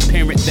and it's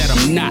apparent that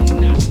I'm not.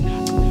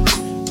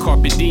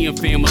 Carpe diem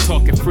fam, I'm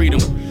talking freedom.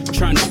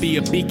 Trying to be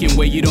a beacon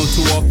where you don't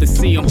too often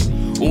see them.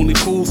 Only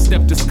fools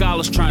step to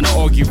scholars trying to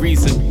argue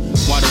reason.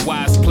 While the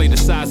wise play the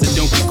sides and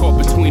don't get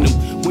caught between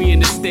them. We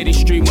in a steady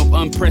stream of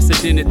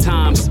unprecedented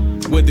times,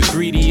 where the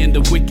greedy and the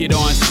wicked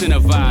are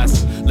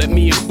incentivized. Let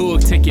me and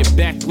Boog take it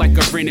back like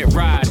a rented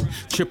ride.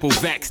 Triple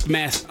vaxxed,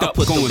 masked up,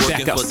 going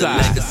back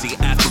outside. For the legacy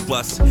after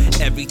us.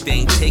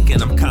 Everything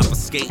taken, I'm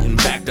confiscating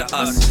back to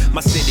us.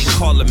 My city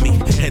calling me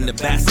an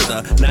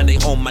ambassador. Now they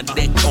on my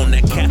neck on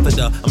that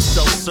catheter. I'm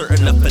so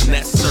certain of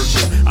finesse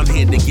surgeon. I'm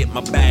here to get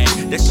my bag.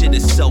 That shit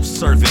is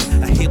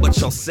self-serving. I hear what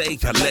y'all say,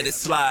 I let it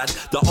slide.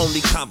 The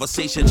only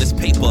conversation is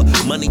paper.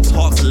 Money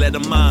talks, let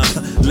them mind.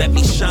 Let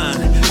me shine.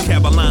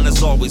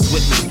 Carolina's always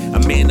with me. A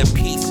man of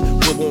peace.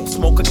 We won't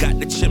smoke, I got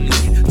the chimney.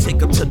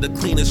 Take up to the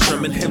cleanest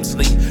room in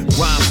Hemsley.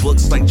 Rhyme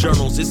books like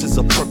journals, this is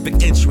a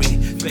perfect entry.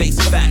 Face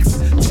facts,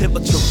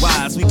 temperature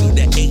rise, we be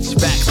the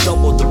HVACs.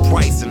 Double the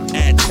price and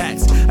add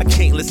tax. I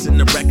can't listen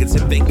to records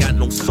if they got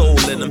no soul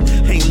in them.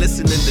 Ain't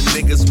listening to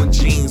niggas with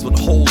jeans with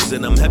holes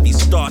in them. Heavy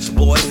starch,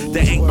 boy,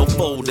 there ain't no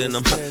fold in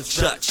them.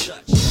 Church.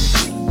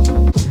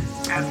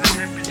 As the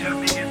temperature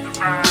begins to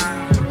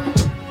rise,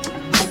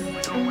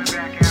 we're going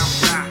back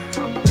outside.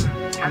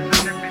 As the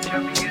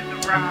temperature begins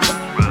to rise,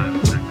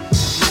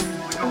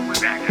 we're going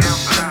back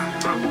outside.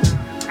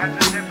 As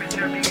the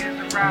temperature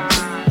begins to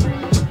rise,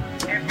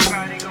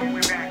 everybody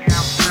going back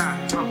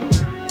outside.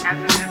 As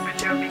the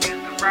temperature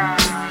begins to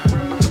rise,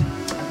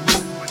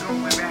 we're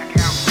going back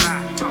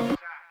outside.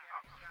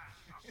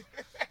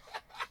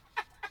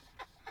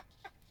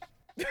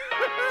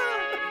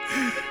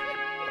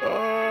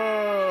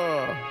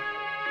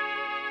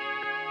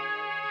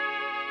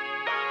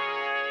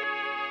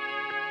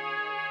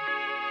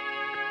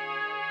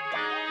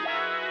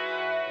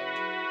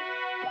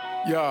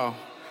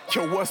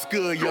 Yo, what's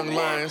good, young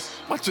lions?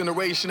 My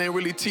generation ain't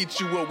really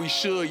teach you what we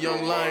should,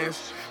 young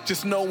lions.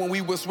 Just know when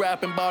we was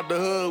rapping about the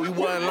hood, we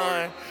wasn't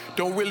lying.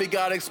 Don't really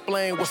gotta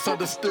explain what's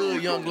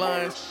understood, young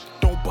lions.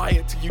 Don't buy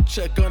it till you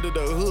check under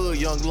the hood,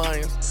 young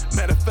lions.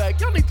 Matter of fact,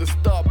 y'all need to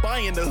start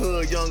buying the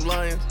hood, young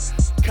lions.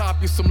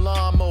 Copy some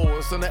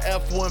lawnmowers and an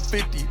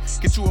F-150.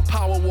 Get you a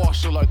power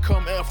washer, like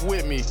come F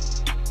with me.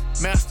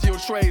 Master your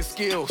trade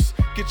skills,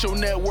 get your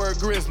network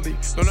grizzly.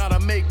 Learn how to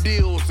make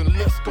deals and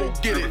let's go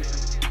get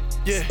it.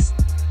 Yeah.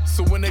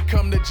 So when they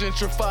come to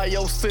gentrify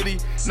your city,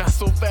 not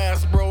so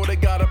fast, bro, they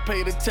gotta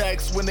pay the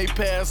tax when they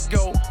pass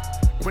go.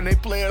 When they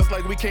play us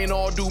like we can't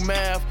all do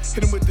math,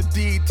 hit them with the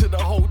deed to the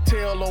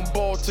hotel on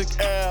Baltic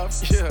Ave,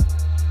 yeah.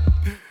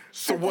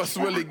 So what's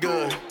really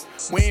good?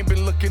 We ain't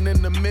been looking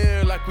in the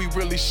mirror like we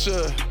really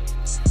should.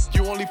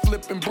 You only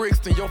flipping bricks,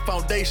 then your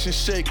foundation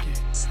shaky.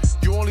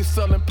 You only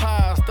selling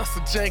pies, that's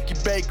a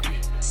janky bakery.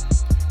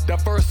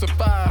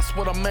 Diversify's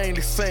what I'm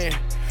mainly saying.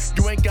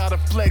 You ain't gotta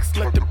flex,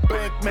 let the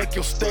bank make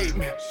your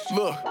statement.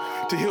 Look,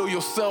 to heal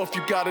yourself,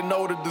 you gotta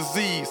know the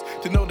disease.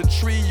 To know the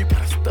tree, you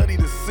gotta study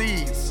the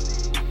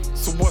seeds.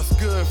 So what's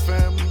good,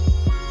 family?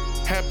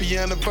 Happy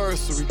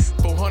anniversary,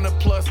 400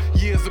 plus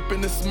years up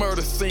in this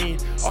murder scene.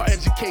 Our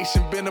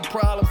education been a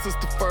problem since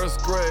the first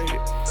grade.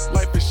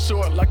 Life is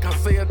short like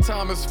Isaiah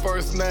Thomas'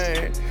 first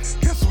name.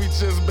 Guess we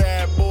just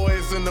bad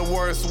boys in the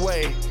worst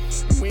way.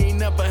 We ain't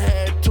never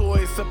had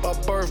toys except our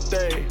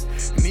birthday.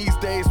 And these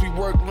days we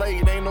work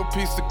late, ain't no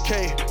piece of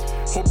cake.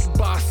 Hope you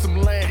buy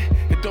some land,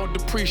 it don't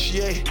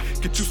depreciate.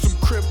 Get you some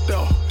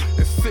crypto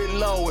and sit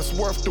low, it's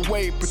worth the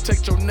wait.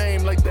 Protect your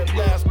name like that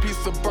last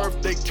piece of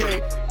birthday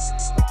cake.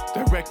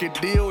 That record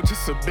deal,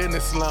 just a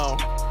business loan.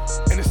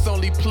 And it's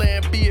only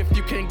plan B if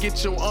you can't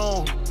get your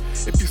own.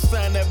 If you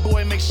sign that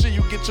boy, make sure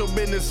you get your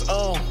business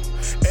on.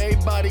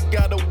 Everybody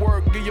gotta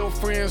work, give your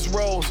friends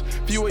roles.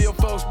 Few of your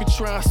folks be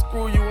trying to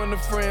screw you in the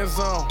friend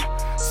zone.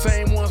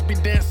 Same ones be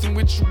dancing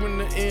with you in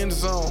the end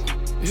zone.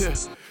 Yeah,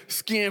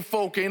 skin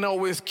folk ain't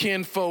always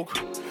kin folk,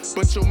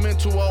 but your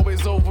mental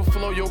always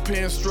overflow your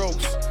pen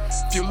strokes.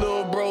 If your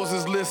little bros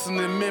is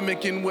listening,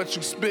 mimicking what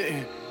you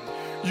spitting,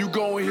 you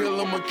gon' heal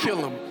them or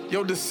kill them,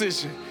 your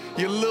decision.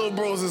 Your little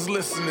bros is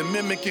listening,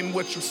 mimicking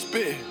what you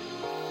spit,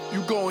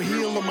 you gon'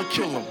 heal them or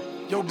kill them,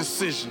 your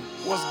decision.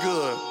 What's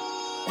good?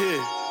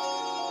 Yeah.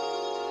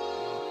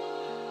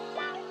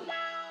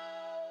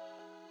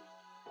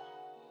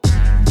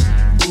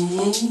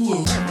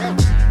 Ooh.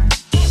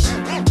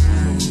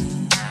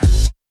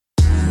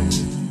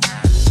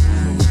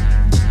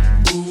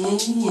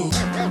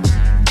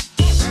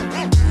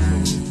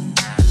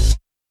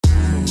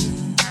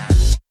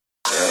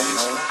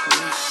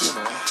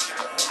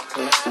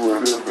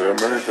 There are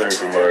many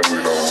things in life we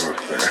don't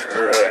understand.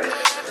 Right.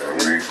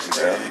 And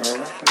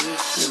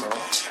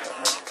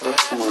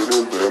that's what it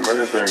is. There are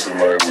many things in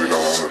life we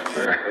don't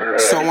understand.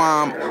 So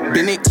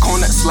been in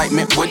corners like,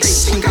 man, what they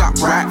think I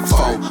rap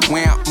for?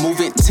 When I'm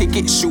moving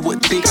tickets, you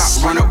would think I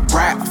run a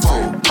rap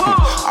for.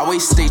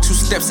 Always stay 2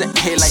 steps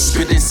ahead like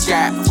building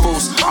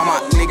scaffolds. All my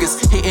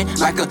niggas hitting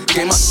like a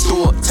game of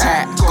store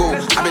tackle.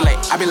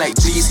 I be like,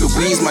 geez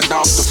Louise, my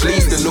dogs the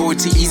fleas, the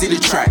loyalty easy to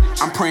track.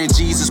 I'm praying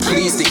Jesus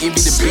please, the envy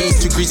the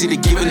bees, too greasy to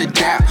give it a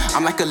dap.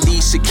 I'm like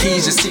Alicia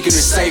Keys, just seeking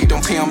to save.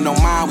 Don't pay them no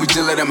mind, we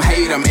just let them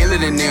hate. I'm iller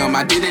than them,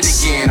 I did it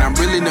again. I'm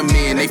reeling them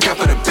in, they fell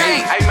for the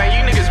bait. Hey man,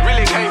 you niggas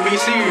really can't be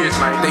serious,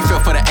 man. They fell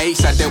for the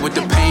ace, I dealt with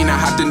the pain. I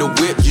hopped in the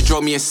whip, you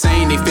drove me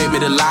insane. They fed me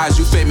the lies,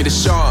 you fed me the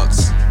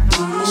sharks.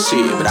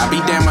 Shit, but I be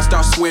damn, I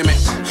start swimming.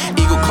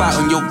 Eagle clout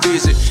on your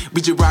vision.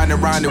 We just riding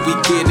around and we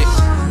get it.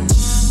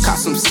 Caught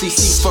some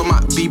CC for my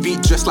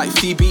BB, dressed like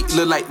Phoebe,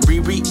 look like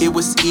Riri. It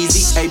was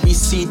easy,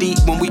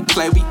 ABCD. When we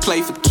play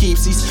for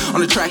keepsies. On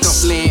the track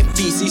I'm laying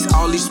feces.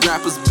 All these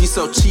rappers be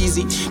so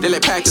cheesy. They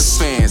like Packers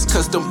fans,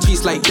 custom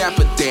piece like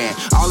Dapper Dan.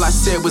 All I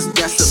said was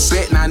that's a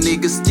bet. Now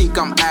niggas think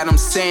I'm Adam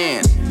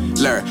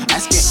Sandler.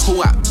 Asking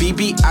who I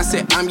BB, I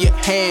said I'm your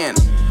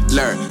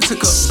handler.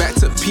 Took her back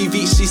to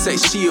PV, she say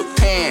she a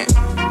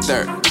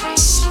panther.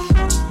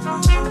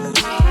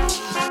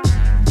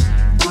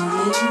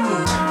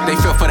 They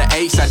fell for the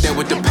ace, I dealt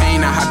with the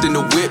pain. I hopped in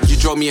the whip, you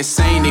drove me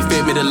insane. They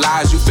fed me the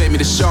lies, you fed me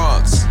the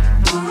sharks.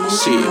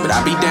 Shit, but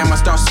I be damn, I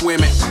start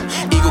swimming.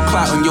 Eagle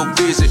clout on your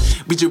vision.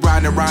 We just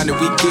riding around and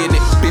we get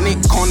it. Been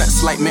in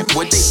corners like, man,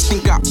 what they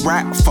think I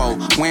rap for?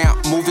 When I'm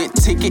moving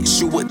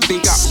tickets, you would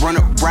think I run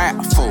a rap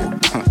for.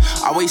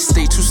 Always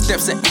stay 2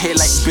 steps ahead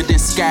like building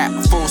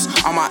scaffolds.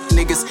 All my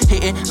niggas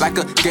hitting like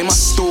a game of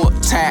store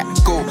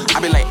tackle. I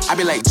be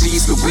like,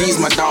 geez Louise,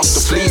 my dogs the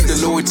fleas, the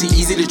loyalty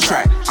easy to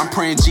track. I'm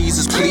praying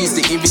Jesus please,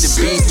 the envy the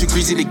bees, too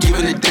greasy to give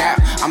it a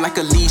dap. I'm like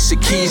Alicia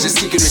Keys, just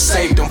seeking to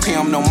save. Don't pay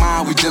them no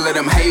mind, we just let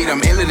them hate.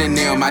 I'm iller than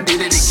them, I did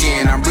it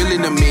again. I'm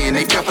reeling them in,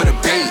 they fell for the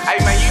bait. Hey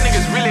man, you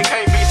niggas really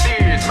can't be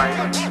serious,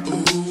 man.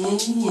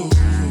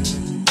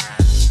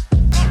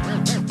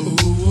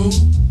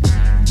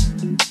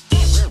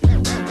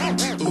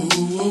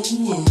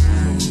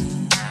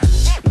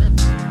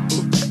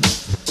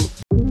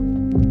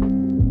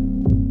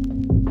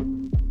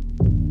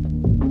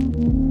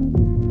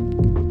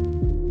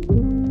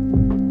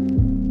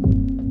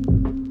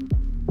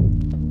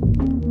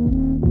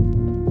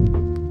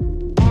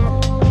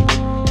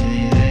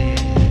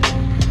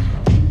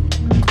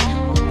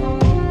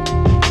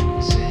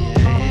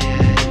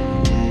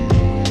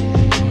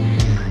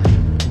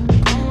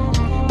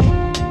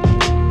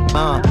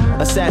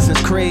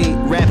 Assassin's Creed,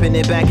 rapping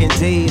it back in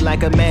D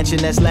like a mansion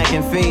that's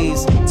lacking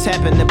fees.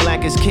 Tapping the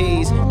blackest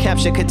keys,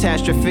 capture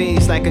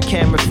catastrophes like a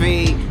camera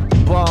feed.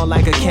 Ball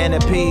like a can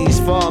of peas,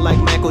 fall like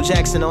Michael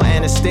Jackson on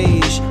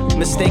anesthesia.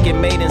 Mistaken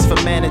maidens for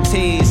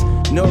manatees.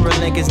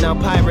 Neuralink is now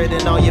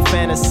pirating all your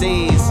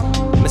fantasies.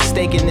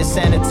 Mistaken this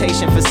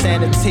sanitation for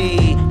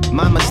sanity.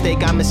 My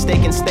mistake, I'm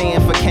mistaken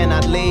staying for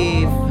cannot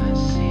leave.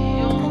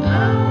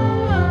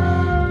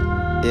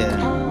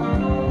 Yeah.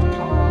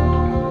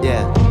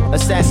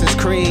 Assassin's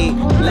Creed,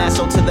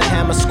 lasso to the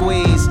hammer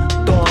squeeze.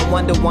 Throwing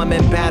Wonder Woman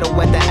battle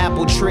at the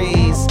apple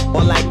trees.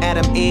 Or like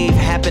Adam Eve,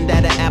 happened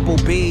at an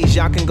Applebee's.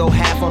 Y'all can go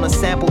half on a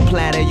sample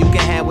platter, you can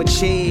have with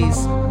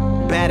cheese.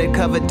 Battered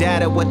covered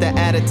data with the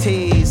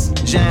addities.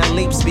 Giant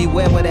leaps,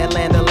 beware where that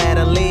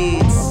ladder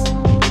leads.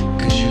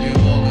 Cause you can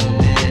walk up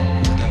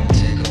there, don't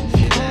take off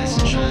your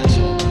mask and try and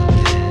talk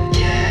up there.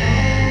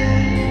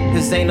 Yeah.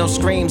 Cause Cause ain't no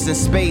screams in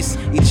space.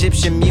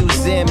 Egyptian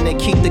museum, they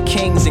keep the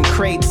kings in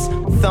crates.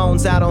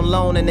 Thrones out on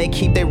loan and they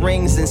keep their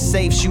rings in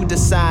safes. You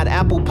decide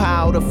apple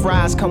pie or the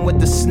fries come with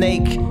the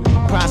snake.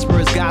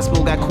 Prosperous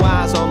gospel got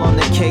choirs all on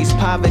the case.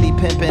 Poverty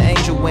pimping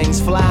angel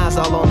wings, flies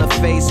all on the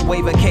face.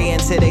 Wave a K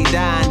until they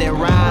die and then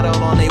ride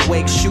all on their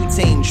wake.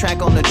 Shooting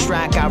track on the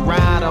track, I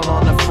ride all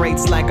on the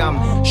freights like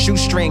I'm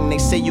shoestring. They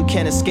say you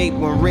can't escape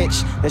when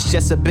rich. That's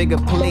just a bigger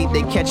plate.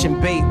 They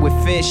catching bait with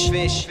fish.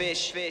 Fish,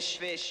 fish, fish,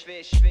 fish, fish,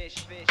 fish,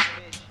 fish, fish, fish,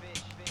 fish.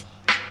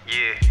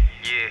 Yeah,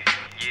 yeah,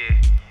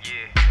 yeah,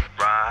 yeah.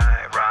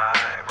 Right,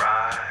 right,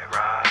 right,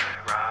 right,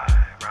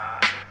 right, right,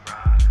 right.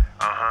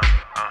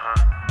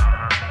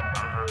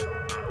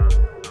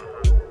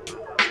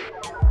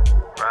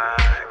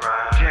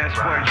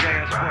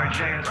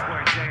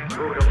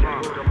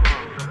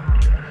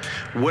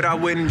 What I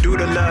wouldn't do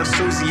to love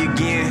Susie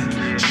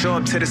again. Show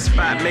up to the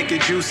spot, make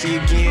it juicy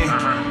again.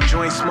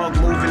 Joint smoke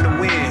moving the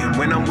wind.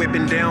 When I'm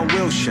whipping down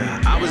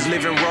Wilshire, I was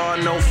living raw,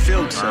 no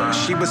filter.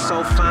 She was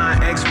so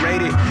fine,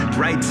 X-rated.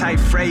 Right type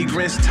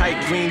fragrance,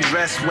 tight green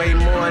dress. Way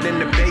more than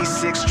the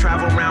basics.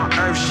 Travel around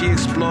Earth, she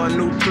explore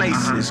new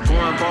places.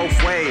 Going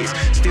both ways,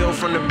 steal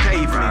from the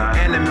pavement.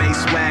 Anime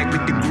swag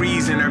with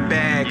degrees in her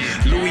bag.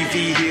 Louis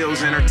V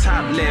heels in her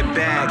top lid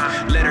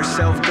bag. Let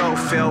herself go,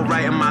 fell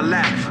right in my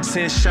lap.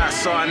 Send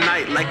shots all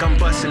night like I'm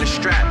busting a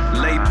strap.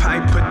 Lay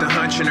pipe, put the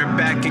hunch in her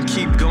back and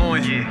keep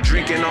going.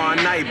 Drinking all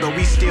night, but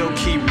we still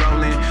keep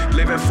rolling.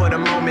 Living for the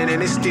moment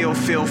and it still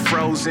feel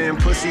frozen.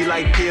 Pussy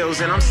like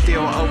pills and I'm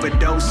still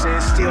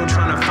overdosing. Still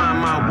trying to find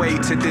my way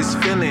to this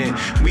feeling.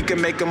 We can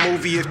make a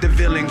movie if the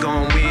villain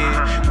gon'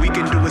 win. We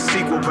can do a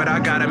sequel, but I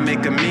gotta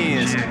make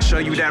amends. Show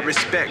you that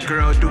respect,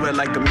 girl, do it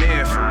like a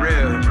man for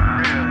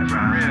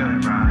real.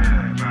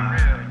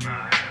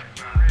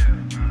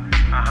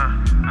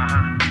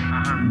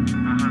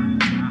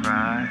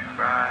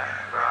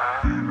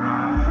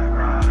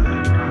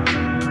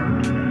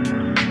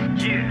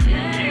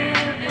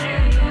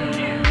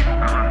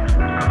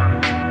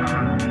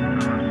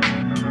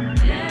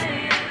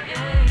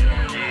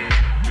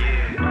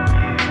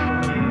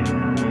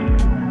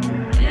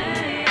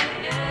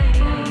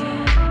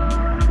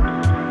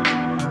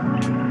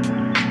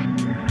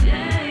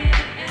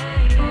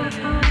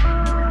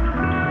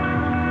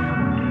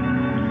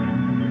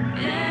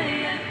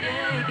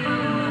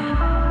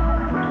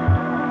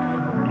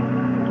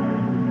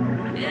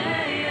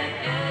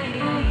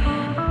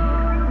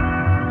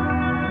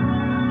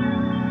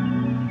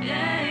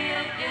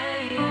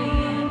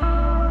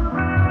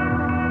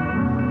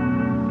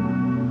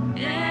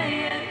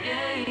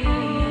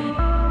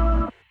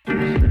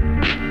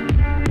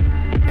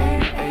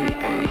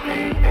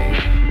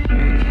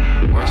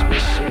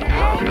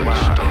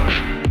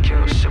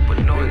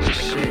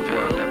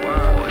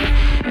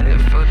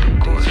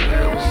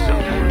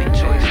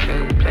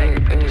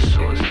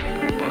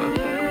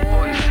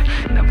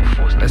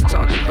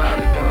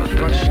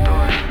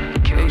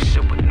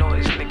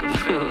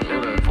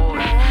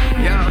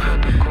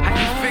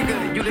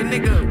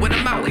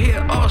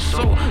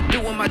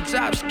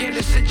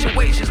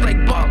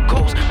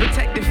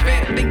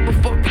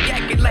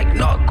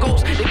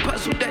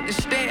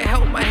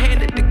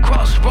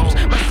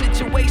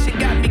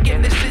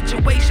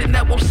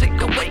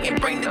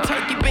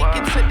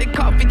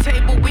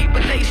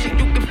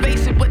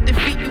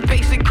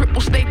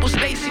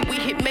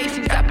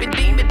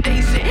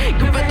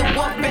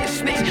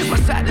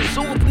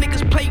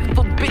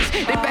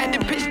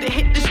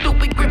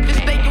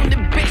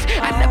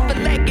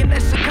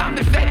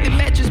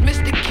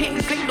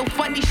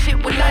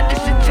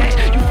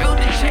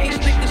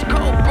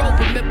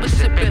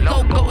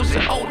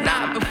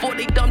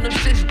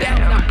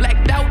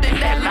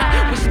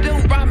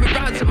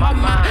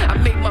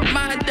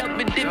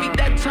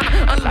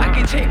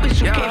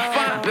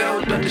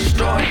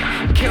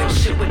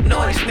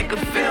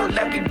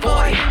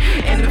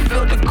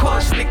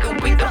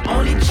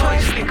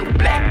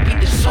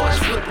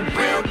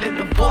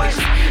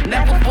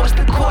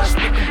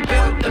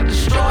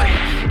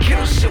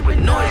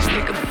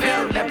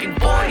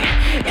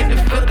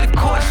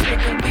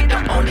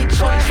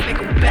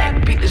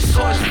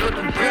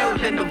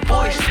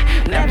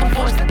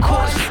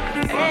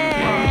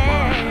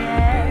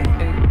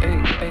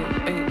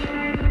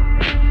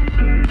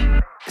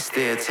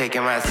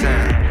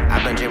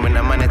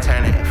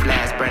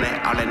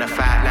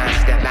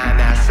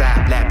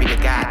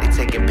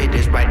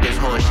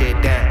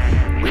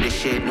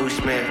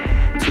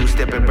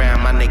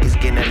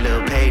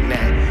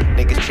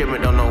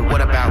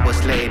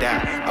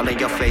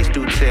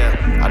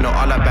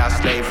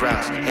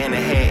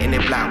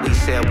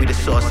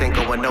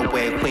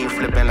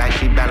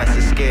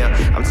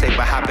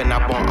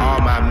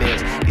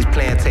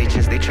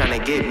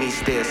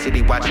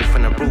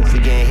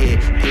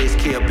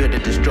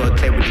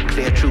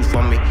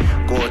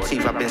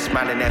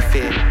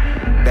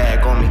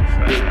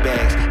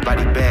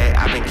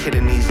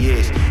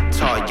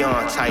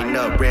 Yaahn, tighten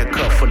up, red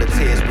cup full of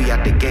tears, we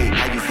out the gate.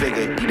 How you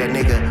figure? You that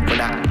nigga, when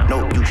I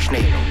know you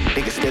snake.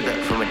 Niggas still up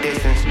from a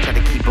distance, try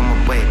to keep them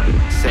away.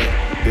 Say,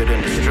 build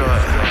and destroy,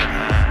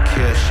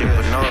 kill shit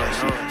with noise.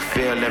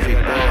 Feel every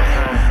boy,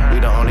 we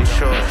the only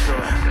choice.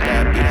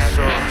 That be the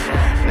source,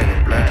 nigga,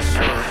 blood the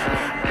source.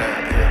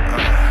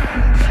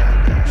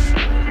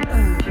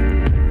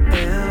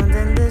 Build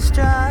and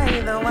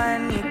destroy, the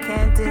one you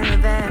can't do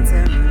that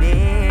to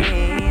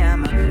me.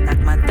 I'ma knock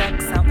my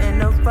ducks out in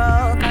a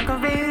row,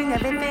 conquering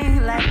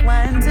everything like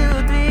 1, 2,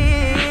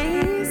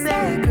 3.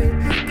 Sacred,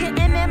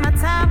 getting in my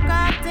top,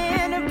 got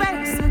in a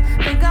racing.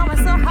 Been going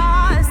so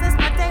hard since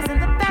my days in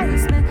the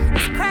basement.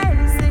 It's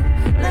crazy.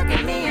 Look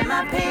at me and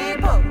my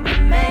people,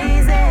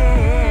 amazing.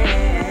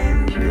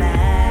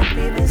 Black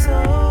baby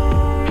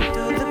soul,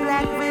 through the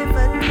black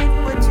river, get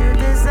what you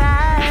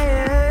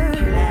desire.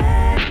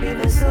 Black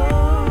baby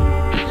soul,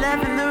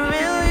 loving the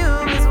real you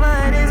is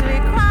what is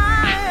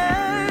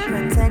required.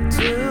 Protect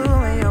you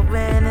and your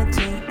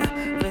energy,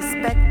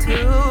 respect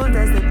who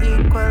does it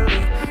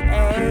equally.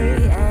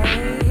 Ay,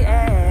 ay,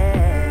 ay,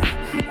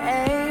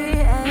 ay,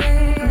 ay,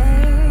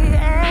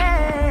 ay.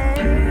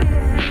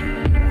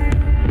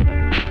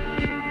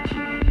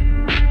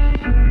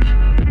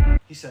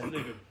 He said,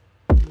 nigga.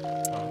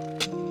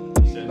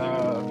 He said, no.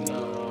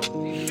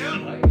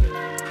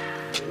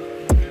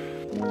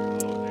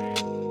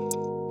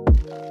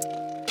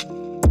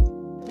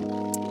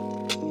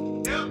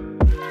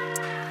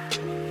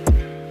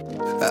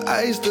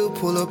 I used to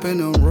pull up in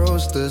them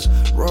roasters,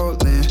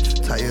 rolling.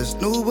 Tires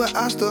new, but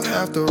I still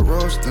have to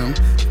roast them.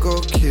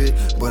 Go kid,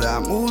 but I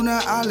move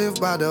now, I live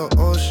by the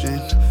ocean.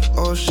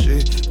 Oh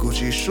shit,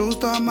 Gucci shoes,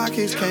 thought my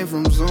kicks came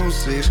from Zone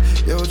 6.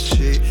 Yo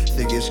chick,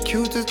 think it's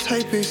cute to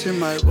take pics in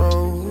my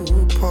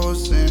road,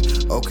 posting.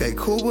 Okay,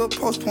 cool, but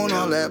postpone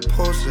all that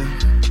posting.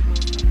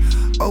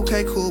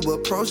 Okay, cool,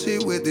 but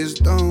proceed with this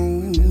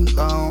dome.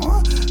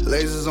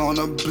 Lasers on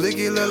the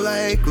blicky look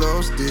like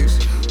glow sticks.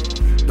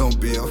 Don't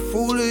be a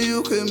fool if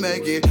you can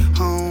make it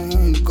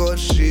home. Good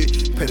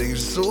shit, petting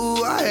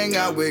zoo, I hang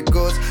out with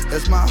ghosts.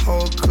 That's my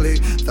whole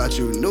clique. Thought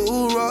you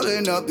knew,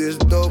 rolling up this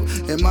dope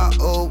in my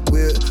old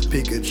whip.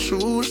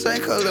 Pikachu,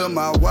 same color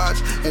my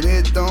watch, and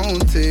it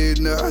don't tick.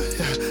 Yeah.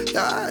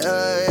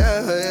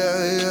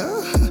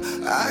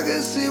 I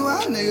can see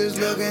why niggas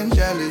looking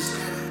jealous.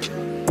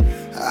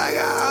 I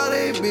got all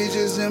they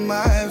bitches in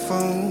my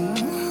phone.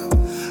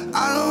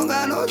 I don't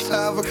got no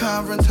time for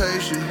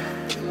confrontation.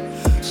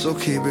 So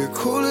keep it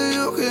cool if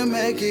you can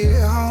make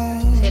it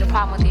home. See, the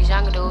problem with these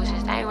younger dudes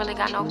is they ain't really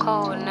got no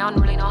code and they don't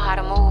really know how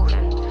to move.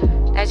 And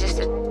that's just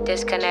a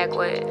disconnect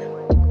with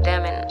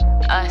them and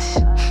us.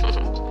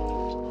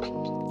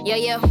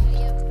 Yeah.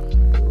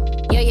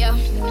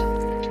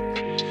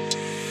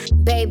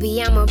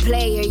 Baby, I'm a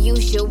player, you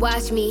should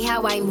watch me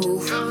how I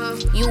move.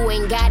 You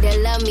ain't gotta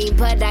love me,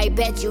 but I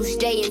bet you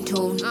stay in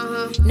tune.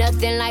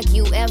 Nothing like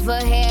you ever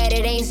had,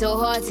 it ain't so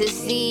hard to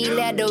see.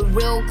 Let a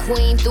real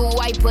queen through,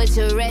 I put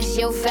to rest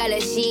your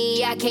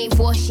fallacy. I can't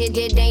force shit,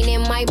 it ain't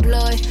in my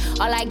blood.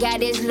 All I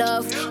got is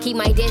love. Keep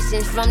my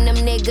distance from them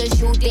niggas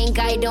who think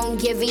I don't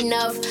give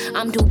enough.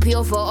 I'm too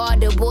pure for all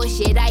the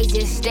bullshit, I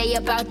just stay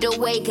up out the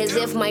way. Cause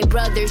if my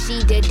brother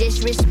see the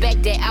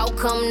disrespect, the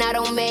outcome not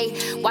on me.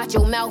 Watch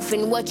your mouth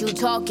and what you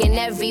talking,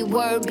 every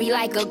word be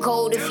like a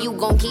code. If you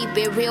gon' keep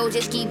it real,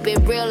 just keep it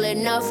real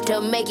enough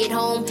to make it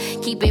home.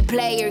 Keep it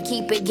player,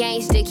 keep it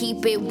gangster,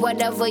 keep it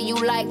whatever you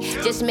like.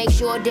 Just make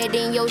sure that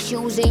in your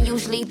shoes and you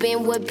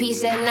sleeping with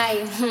peace at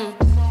night.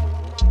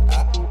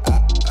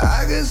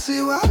 I can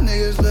see why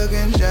niggas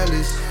looking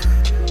jealous.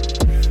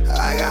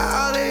 I got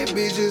all they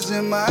bitches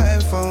in my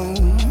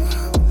phone.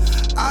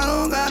 I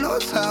don't got no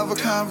time for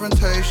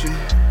confrontation.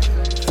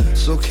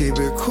 So keep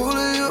it cool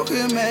if you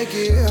can make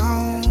it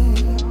home.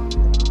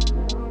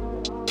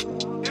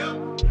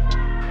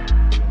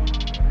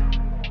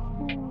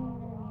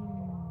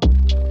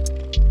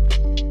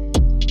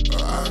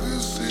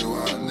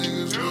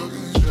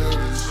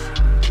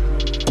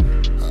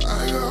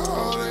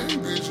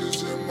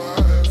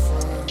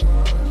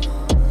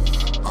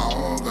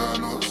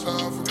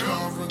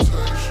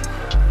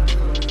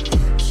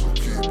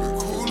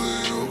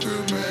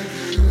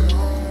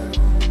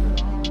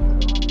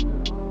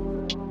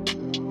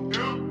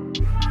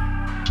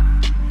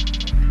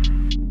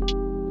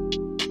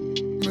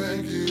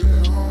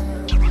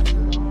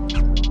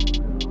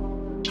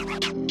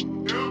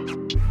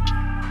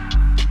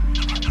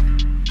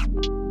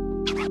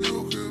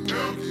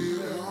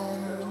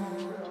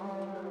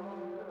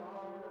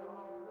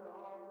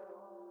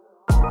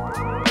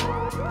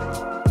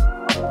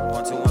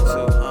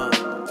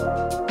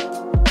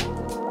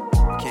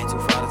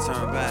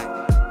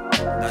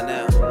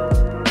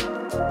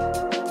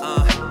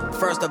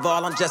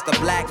 I'm just a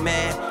black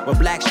man with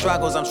black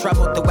struggles. I'm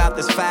troubled throughout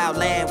this foul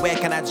land. Where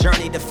can I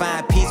journey to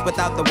find peace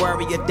without the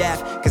worry of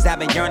death? Cause I've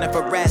been yearning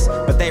for rest,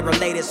 but they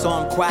related, so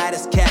I'm quiet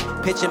as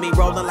kept. Picture me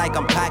rolling like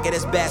I'm pocket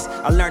as best.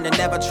 I learned to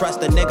never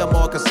trust a nigga,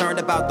 more concerned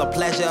about the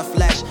pleasure of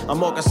flesh. I'm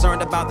more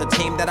concerned about the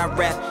team that I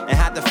rep and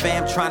how got the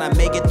fam trying to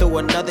make it through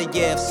another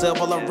year of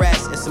civil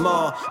arrest. It's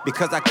more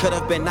because I could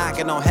have been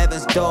knocking on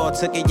heaven's door.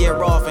 Took a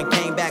year off and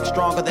came back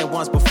stronger than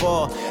once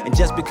before. And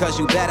just because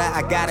you better,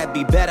 I gotta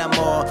be better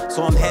more.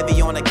 So I'm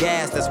heavy on the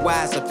gas, that's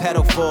why it's a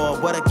pedal for.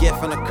 What a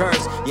gift and a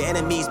curse. Your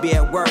enemies be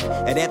at work.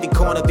 At every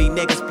corner be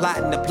niggas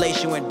plotting to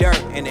place you in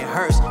dirt. And it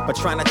hurts, but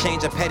trying to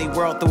change a petty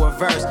world through a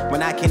verse.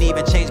 When I can't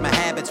even change my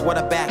habits, what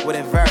a backward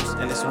verse.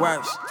 And it's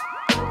worse.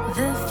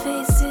 The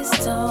faces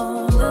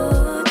don't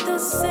look the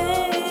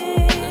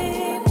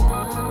same.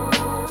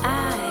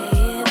 I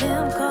hear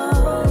them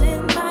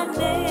calling my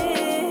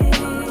name,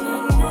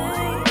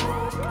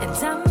 and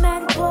I'm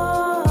at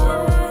war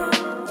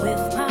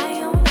with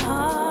my own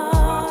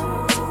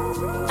heart.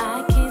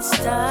 I can't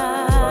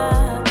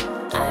stop,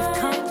 I've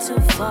come too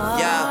far.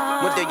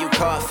 Yeah, what do you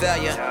call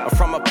failure? Or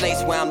from a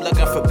place where I'm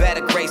looking for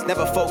better grace.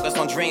 Never focus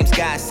on dreams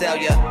God sell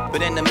ya.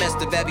 But in the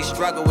midst of every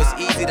struggle, it's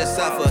easy to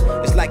suffer.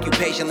 It's like you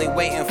patiently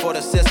waiting for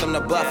the system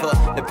to buffer.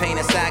 The pain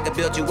inside could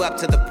build you up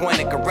to the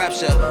point of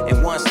corruption.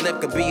 And one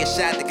slip could be a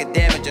shot that could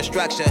damage your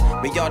structure.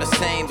 We all the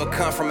same, but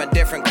come from a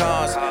different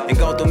cause. And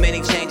go through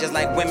many changes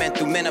like women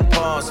through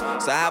menopause.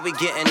 So how we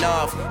getting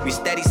off? We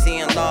steady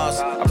seeing loss.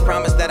 I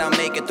promise that I'll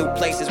make it through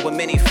places where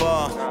many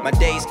fall. My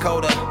days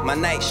colder, my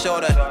nights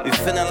shorter. We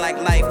feeling like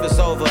life is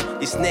over.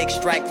 These snakes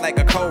strike like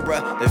a cobra.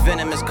 The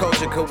venomous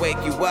culture could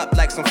wake you up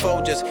like some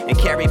Folgers. And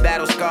carry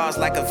battle scars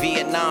like a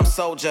Vietnam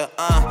soldier.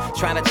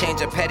 Trying to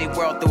change a petty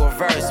world through a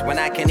verse. When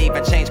I can't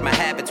even change my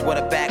habits, what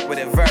a backward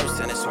verse.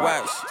 And it's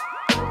worse.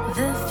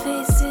 The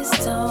faces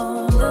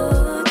don't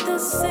look the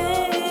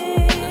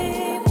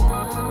same.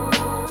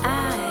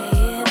 I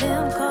hear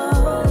them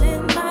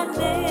calling my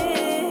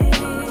name,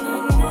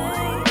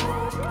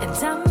 and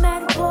I'm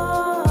at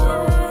war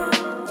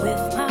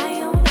with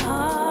my own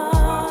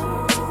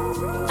heart.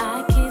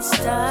 I can't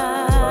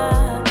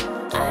stop,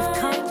 I've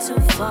come too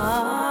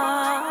far.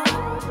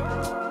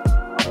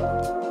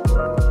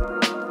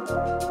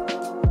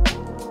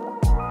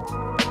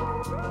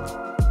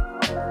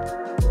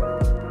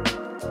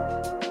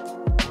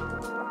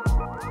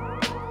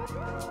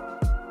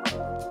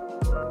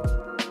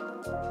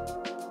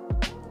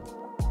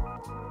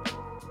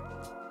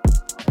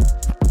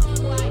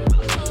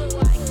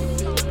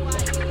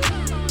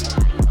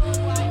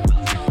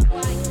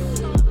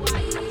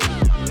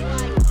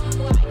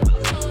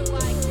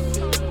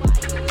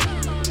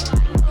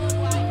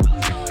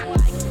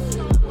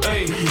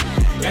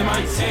 It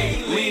might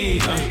take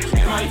lead,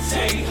 it might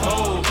take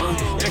hold,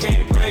 they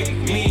can't break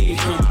me,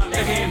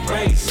 they can't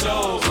break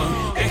soul,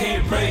 they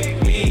can't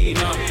break me,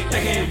 no,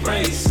 they can't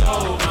break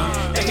soul,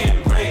 they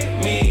can't break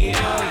me,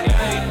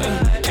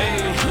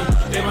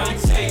 they might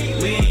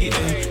take lead,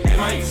 they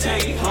might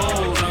take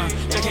hold,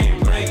 they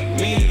can't break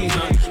me,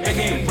 they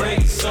can't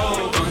break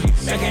soul,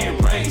 they can't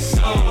break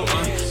soul,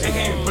 they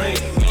can't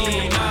break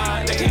me,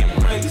 nah, they can't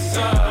break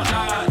soul,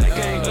 nah, they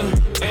can't,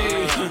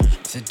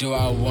 So do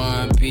I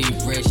wanna be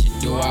rich or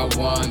do I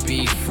wanna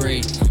be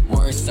free?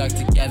 Words stuck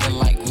together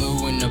like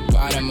glue in the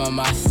bottom of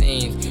my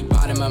seams,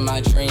 bottom of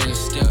my dreams.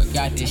 Still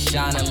got this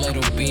shining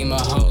little beam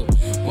of hope.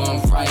 One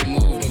right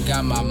move and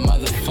got my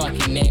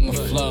motherfucking name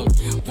afloat.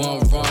 One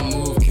wrong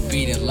move could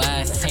be the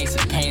last taste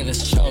of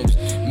painless chokes.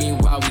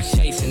 Meanwhile we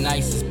chasing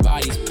ISIS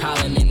bodies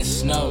piling in the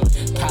snow,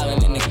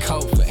 piling in the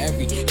coat for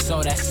every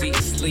soul that seek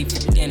to sleep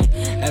for dinner.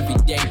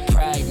 Everyday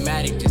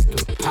pragmatic, just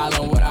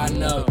compiling what I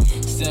know.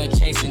 Still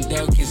chasing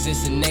dough cause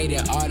it's innate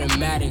and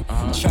automatic.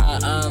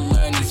 Trying to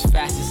unlearn these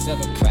facets of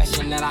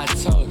oppression that I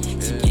told.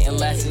 To getting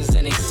lessons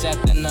and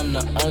accepting them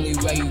the only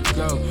way you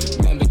grow.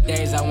 Remember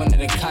days I went to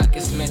the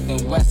Smith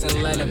and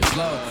Wesson let it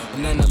blow.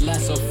 And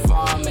nonetheless so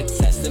far I'm a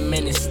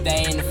testament and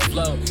stay in the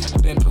flow.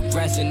 I've been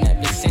progressing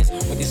ever since.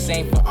 With the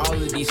same for all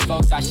of these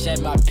folks I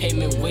shed my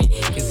payment with.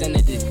 Cause end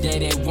of the day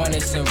they want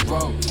us in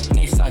row. And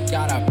they suck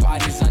out our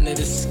bodies under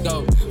the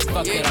scope.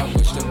 Fuck it, I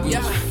wish that we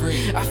was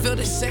free. I feel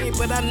the same,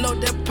 but I know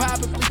that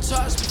probably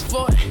taught us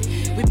before.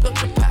 We built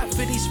the pot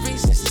for these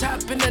reasons,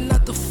 topping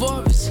another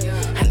forest.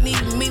 I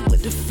need me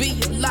with the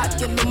feet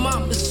locked in the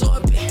mama's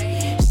orbit.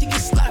 She get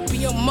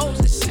sloppy on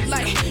Moses, she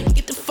like,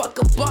 get the fuck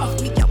up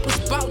off me. I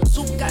was about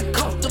to, got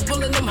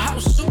comfortable in them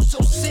house suits,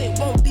 so sit,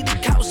 won't leave the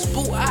couch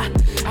spool. I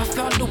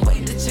found a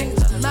way to change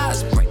our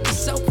lives, break the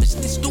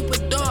selfishness, do a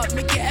dog,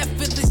 make it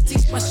effortless,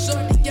 teach my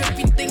shorty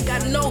everything I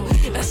know.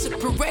 That's a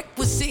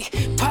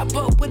prerequisite, pop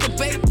up with a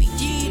baby,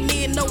 yeah,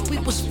 didn't know we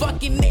was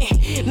fucking in.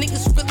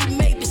 Niggas really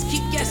made this,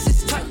 keep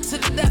guesses tucked to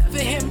the left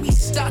of him, he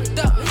stocked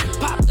up.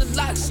 Pop the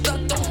lock, stuck,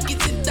 don't get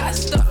to that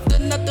stuff.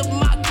 Another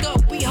mock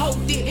up, we hold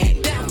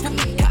it down for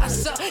me,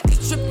 casa.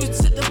 Contribute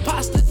to the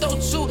pasta,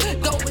 don't you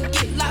go and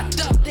get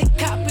locked up. They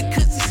copy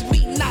cause it's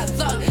me, not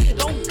luck.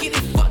 Don't get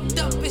it fucked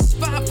up, it's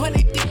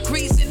 500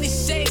 degrees in the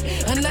shade.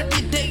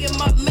 Another day in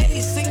my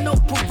maze, ain't no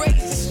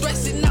parades.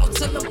 Stressing out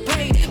till I'm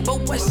paid, but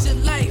what's your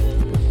life?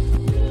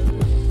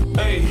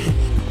 Hey,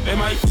 they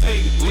might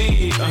take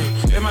lead,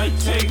 they might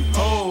take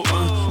hold,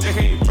 they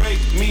can't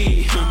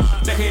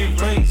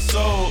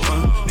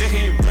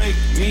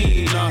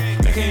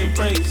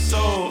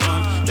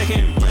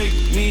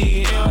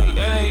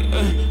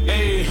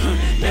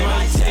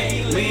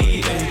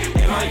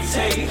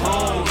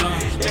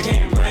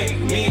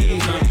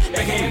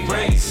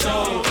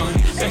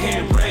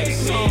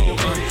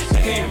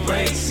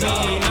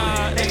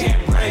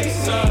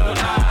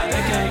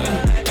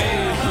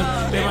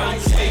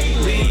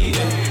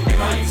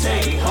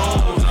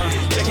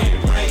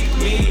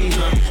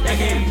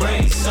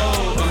break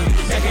soul.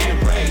 They can't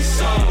break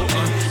soul.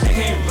 They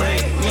can't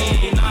break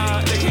me.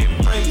 Nah, they can't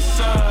break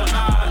soul.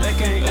 Nah, they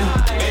can't.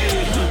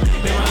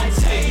 They might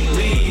take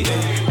lead.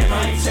 They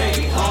might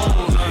take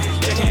home.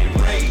 They can't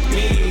break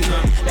me.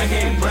 They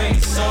can't break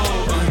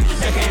soul.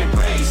 They can't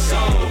break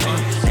soul.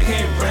 They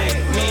can't break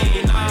me.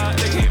 Nah,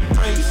 they can't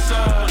break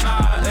soul.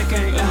 Nah, they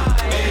can't.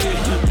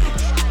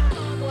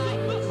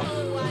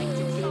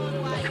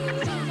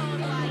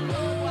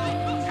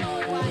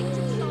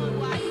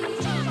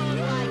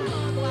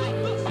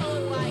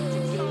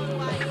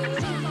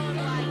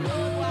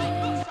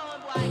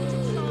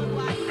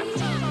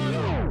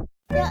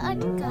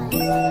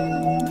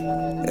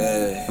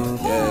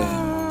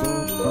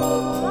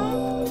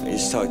 Let me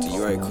just talk to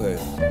you right quick.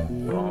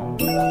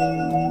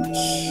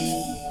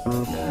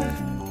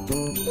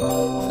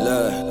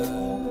 Look,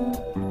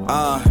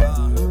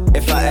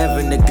 if I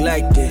ever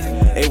neglected,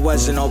 it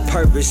wasn't on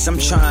purpose. I'm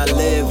trying to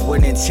live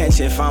with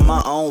intention, find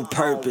my own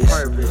purpose.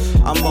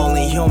 I'm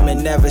only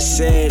human, never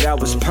said I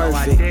was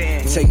perfect.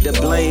 Take the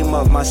blame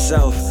of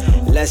myself,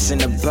 lessen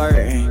the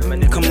burden.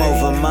 Come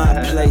over my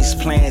place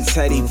playing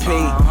Teddy P.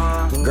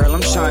 Girl,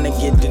 I'm trying to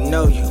get to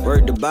know you,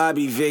 word to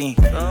Bobby V.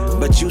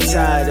 But you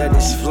tired of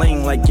this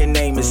fling like your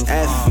name is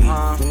Effie.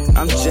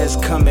 I'm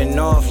just coming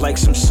off like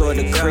some sort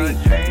of creep.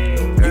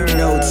 You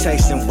know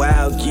texting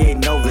wild, get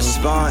no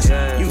response.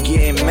 You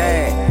getting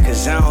mad,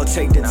 cause I don't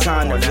take the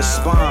time to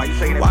respond.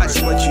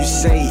 Watch what you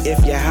say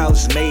if your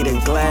house made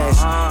of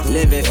glass.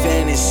 Living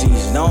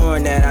fantasies,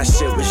 knowing that our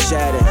shit was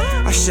shattered.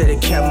 I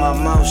should've kept my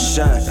mouth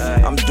shut.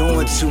 I'm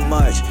doing too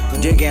much,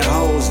 digging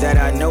holes that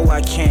I know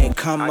I can't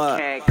come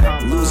up.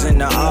 Losing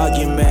the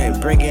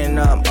argument, bringing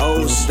up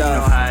old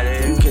stuff.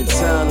 You can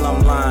tell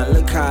I'm lying,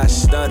 look how I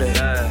stutter.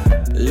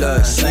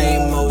 Look,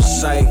 same old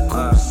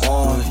cycle,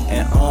 on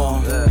and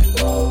on.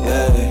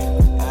 Yeah.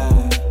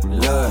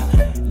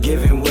 Look,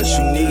 giving what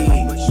you need,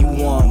 you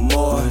want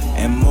more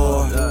and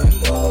more.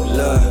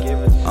 Look,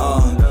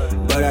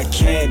 but I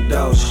can't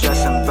though.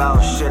 Stressing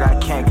about shit I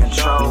can't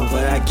control,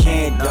 but I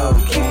can't though.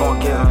 Keep on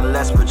giving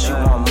less, but you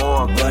want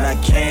more, but I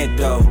can't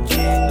though.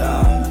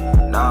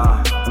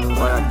 Nah,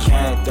 but I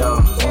can't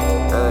though.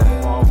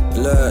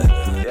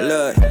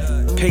 Look,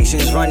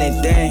 patience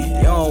running thin.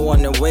 You don't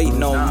wanna wait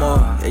no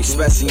more.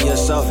 Expressing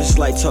yourself is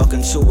like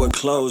talking to a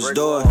closed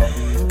door.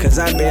 Cause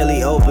I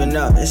barely open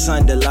up, it's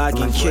under lock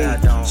and key.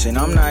 Shit,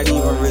 I'm not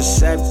even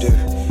receptive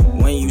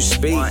when you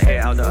speak.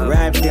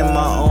 Wrapped in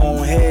my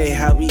own head,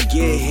 how we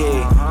get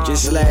here.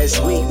 Just last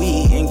week we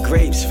eating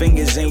grapes,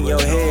 fingers in your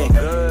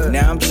head.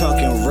 Now I'm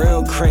talking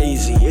real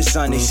crazy, it's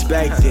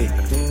unexpected.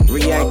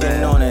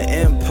 Reacting on an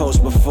impulse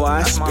before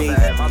I speak.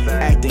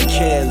 Acting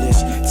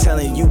careless,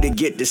 telling you to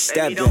get to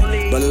stepping.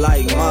 But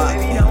like Mark,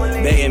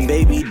 begging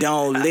baby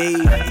don't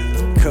leave.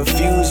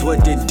 Confused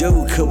what to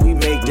do, could we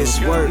make this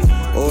work?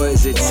 Or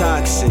is it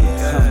toxic?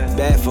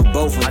 Bad for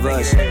both of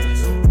us.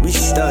 We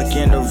stuck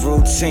in a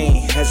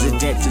routine,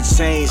 hesitant to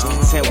change,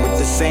 content with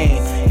the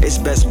same. It's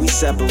best we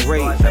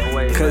separate,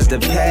 cause the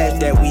path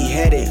that we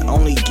headed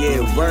only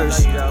get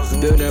worse.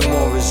 Building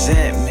more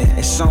resentment,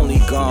 it's only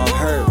gonna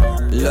hurt.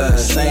 Look,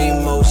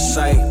 same old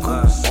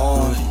cycle,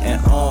 on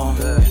and on.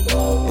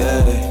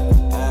 Yeah.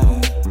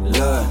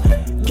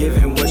 Look,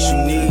 giving what you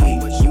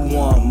need, you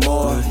want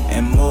more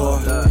and more.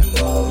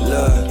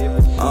 Look,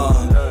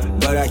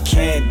 but I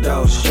can't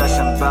though.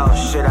 Stressing about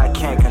shit I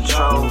can't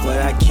control,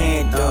 but I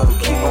can't though.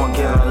 Keep on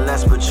giving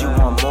less, but you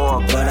want more,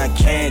 but I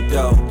can't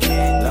though.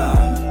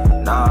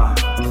 Nah,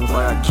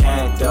 but I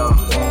can't though.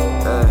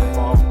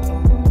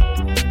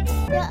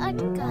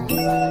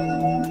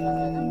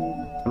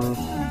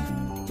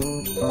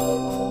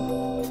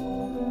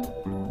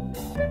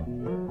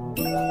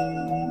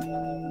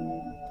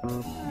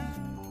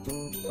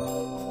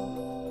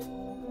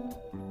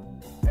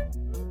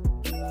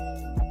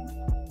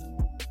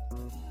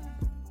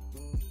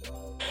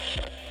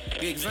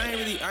 Yeah, cause I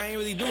ain't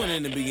really doing it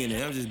in the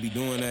beginning. I'll just be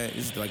doing that.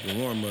 It's like a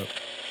warm up.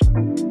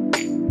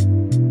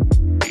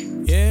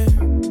 Yeah.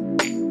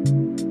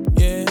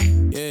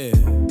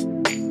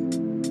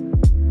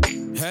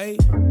 Hey.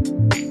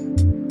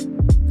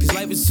 Cause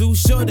life is too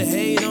short to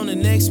hate on the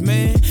next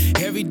man.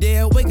 Every day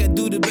I wake, I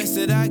do the best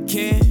that I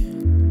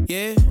can.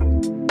 Yeah.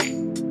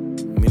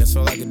 I mean, that's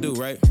all I can do,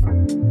 right?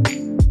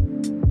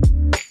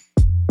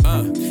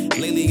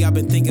 Lately I've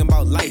been thinking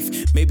about life.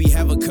 Maybe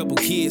have a couple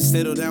kids,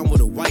 settle down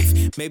with a wife.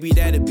 Maybe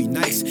that'd be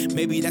nice,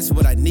 maybe that's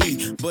what I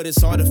need. But it's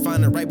hard to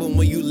find the right one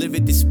when you live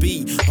at this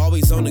speed.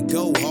 Always on the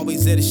go,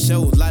 always at a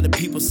show. A lot of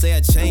people say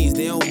I changed,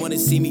 they don't wanna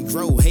see me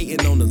grow.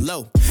 Hating on the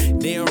low,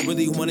 they don't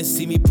really wanna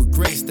see me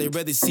progress. They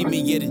rather see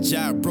me get a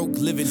job, broke,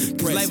 living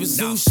depressed. Life is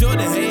too short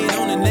to hate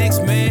on the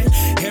next man.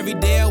 Every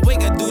day I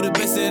wake, I do the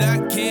best that I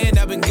can.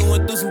 I've been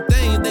going through some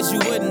things that you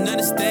wouldn't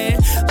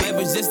understand. Life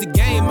is just a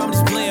game, I'm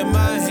just playing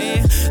my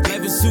hand.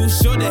 Life is too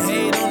short to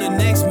hate on the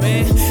next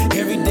man.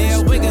 Every day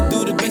I wake, I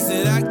do the best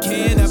that I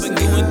can. I've been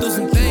going through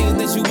some things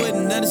that you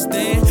wouldn't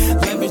understand.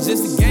 Life is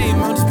just a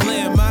game, I'm just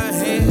playing my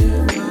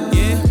hand.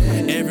 Yeah.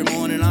 Every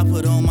morning I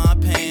put on my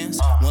pants.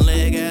 One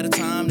leg at a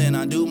time, then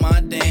I do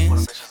my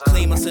dance.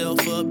 Clean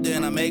myself up,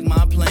 then I make make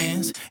my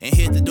plans and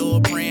hit the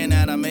door praying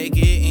that I make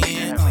it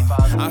in.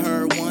 I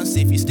heard once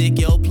if you stick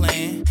your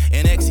plan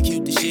and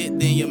execute the shit,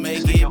 then you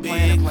make it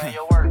big.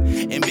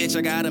 And bitch,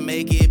 I gotta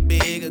make it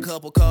big. A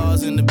couple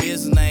cars in the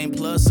business name,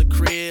 plus a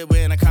crib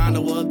and a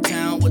condo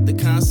uptown with the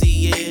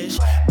concierge.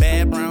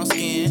 Bad brown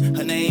skin,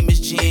 her name is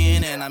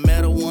Jen. And I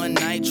met her one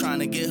night trying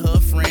to get her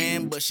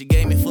friend, but she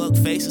gave me fuck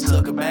faces,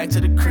 took her back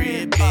to the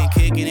crib. Been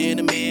kicking in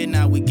the mid,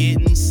 now we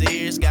getting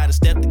serious. Gotta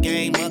step the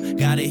game up,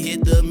 gotta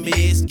hit the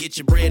mids. Get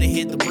your bread and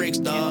hit the bricks,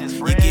 dog.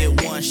 You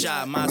get one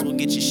shot, might as well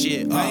get your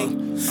shit.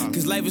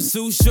 Cause life is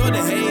too short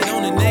to hate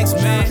on the next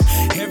man.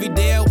 Every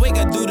day I wake,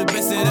 I do the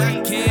best that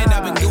I can.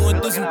 I've been going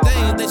through some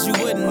things that you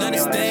wouldn't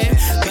understand.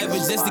 Life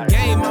is just a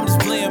game, I'm just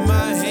playing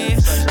my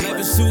hand. Life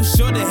is too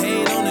short to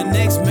hate on the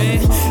next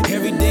man.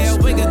 Every day I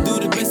wake, I do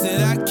the best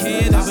that I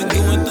can. I've been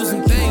going through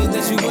some things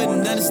that you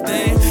wouldn't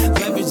understand.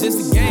 Life is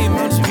just a game,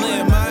 I'm just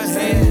playing my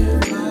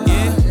hand.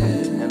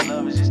 Yeah. And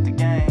love is just a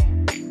game.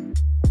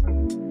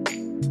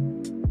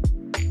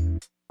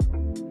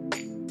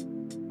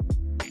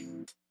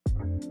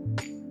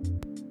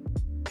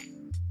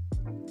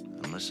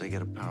 Unless I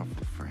get a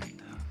powerful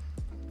friend.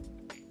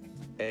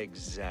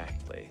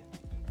 Exactly.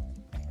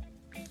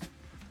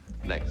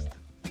 Next.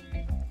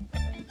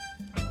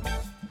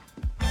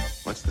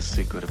 What's the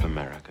secret of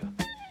America?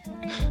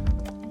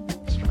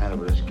 What's the matter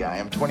with this guy?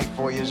 I'm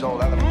 24 years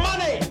old. I'm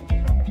money!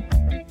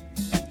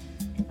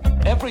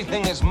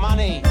 Everything is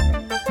money,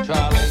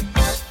 Charlie.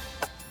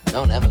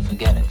 Don't ever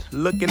forget it.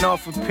 Looking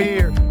off a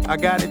pier, I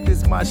got it,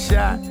 this my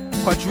shot.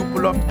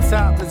 Quadruple off the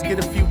top, let's get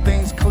a few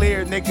things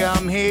clear. Nigga,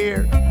 I'm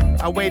here.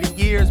 I waited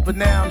years, but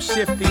now I'm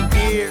shifting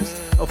gears.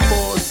 A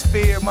full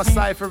sphere, my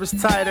cipher is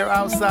tighter.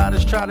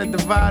 Outsiders try to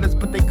divide us,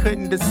 but they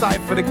couldn't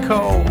decipher the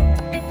code.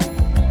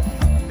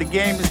 The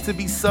game is to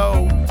be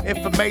sold.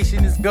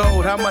 Information is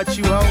gold. How much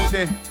you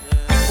holding?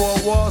 Four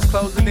walls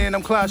closing in,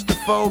 I'm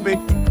claustrophobic.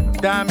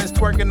 Diamonds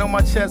twerking on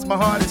my chest, my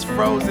heart is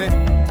frozen.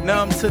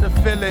 Numb to the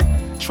feeling,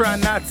 try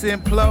not to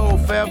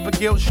implode. Forever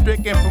guilt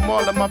stricken from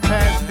all of my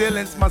past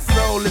dealings. My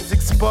soul is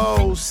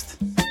exposed.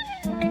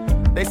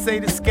 They say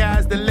the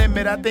sky's the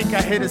limit, I think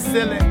I hit a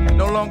ceiling.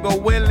 No longer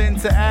willing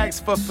to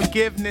ask for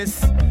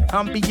forgiveness.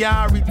 I'm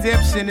beyond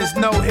redemption, it's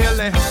no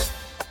healing.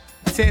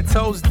 10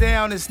 toes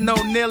down, it's no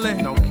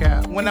kneeling. No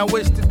cap. When I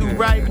wish to do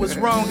right, what's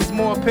wrong is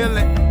more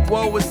appealing.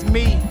 Woe is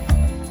me,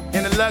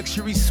 in a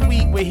luxury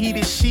suite with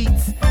heated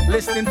sheets.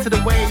 Listening to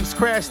the waves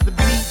crash the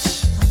beach.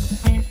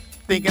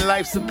 Thinking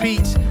life's a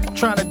peach,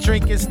 trying to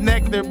drink its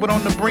nectar, but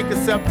on the brink of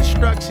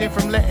self-destruction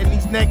from letting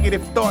these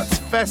negative thoughts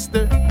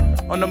fester.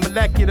 On a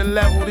molecular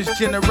level, this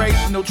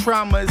generational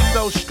trauma is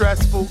so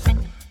stressful.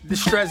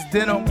 Distressed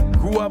denim,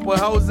 grew up with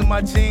holes in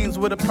my jeans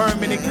with a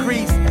permanent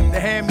crease. The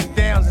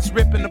hand-me-downs, it's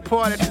ripping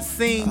apart at the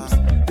seams.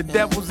 The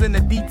devil's in the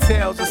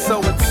details, or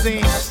so it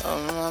seems.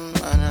 I'm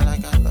running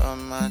like I love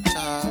my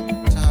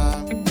time.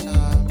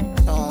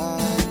 Don't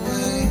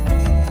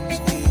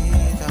waste me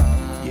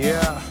time.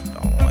 Yeah.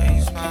 Don't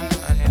waste my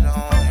money,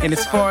 don't. And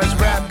as far as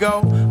rap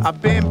go,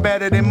 I've been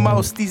better than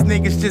most. These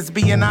niggas just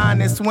being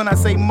honest. When I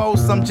say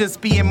most, I'm just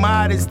being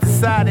modest.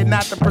 Decided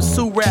not to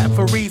pursue rap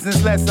for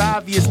reasons less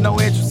obvious. No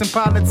interest in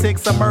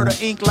politics. I murder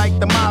ink like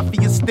the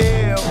mafia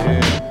still.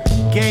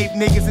 Gave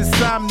niggas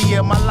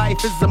insomnia. My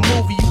life is a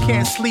movie. You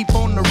can't sleep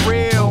on the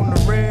real.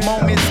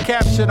 Moments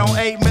captured on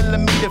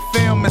 8mm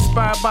film.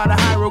 Inspired by the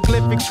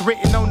hieroglyphics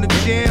written on the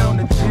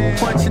gym.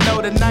 Punching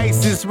out the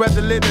nicest.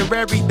 Whether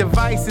literary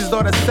devices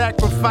or the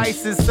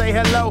sacrifices. Say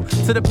hello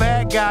to the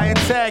bad guy.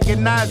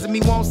 Antagonizing me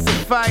won't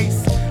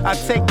suffice. I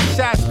take the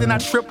shots, then I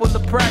triple the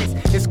price.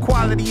 It's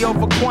quality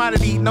over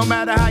quantity, no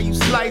matter how you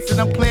slice it.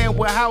 I'm playing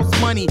with house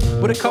money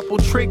with a couple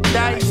trick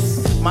dice.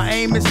 My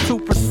aim is too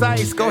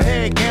precise. Go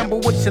ahead, gamble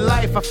with your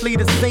life. I flee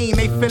the scene,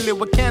 they fill it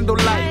with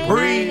candlelight.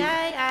 Breathe.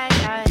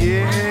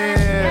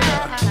 Yeah.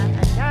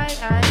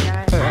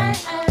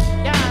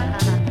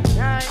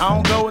 I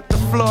don't go with the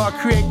flow, I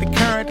create the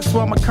current. That's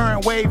why my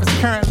current wave is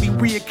currently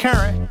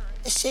reoccurring.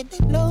 They said they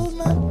blow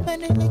my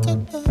money like I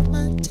love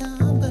my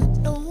time,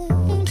 but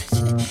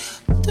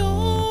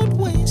don't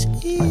waste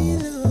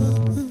either.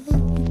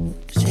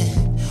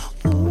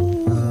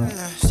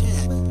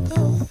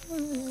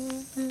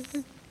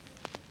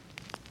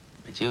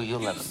 But you'll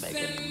never make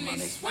any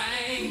money. Won't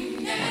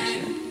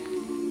you?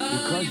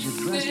 Because you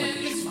dress like a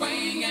schmuck.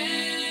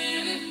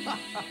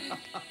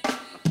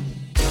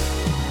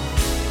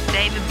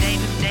 David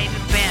Banner.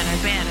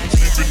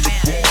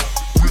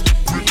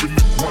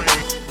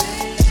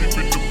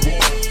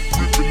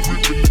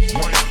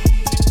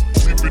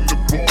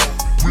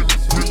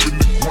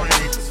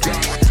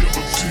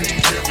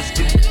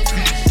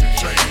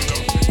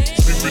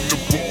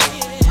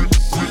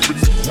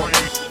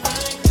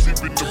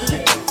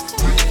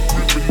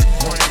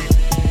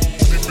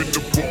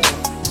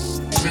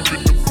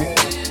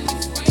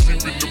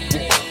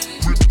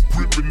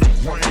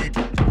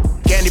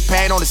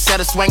 on the set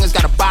of swingers,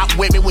 got a bop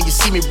with me when you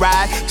see me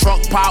ride.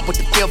 Trunk pop with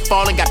the fifth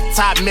falling, got the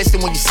top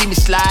missing when you see me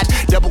slide.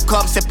 Double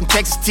cup, sipping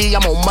Texas tea,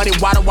 I'm on muddy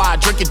water while I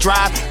drink and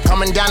drive.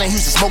 Coming down in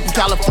Houston, smoking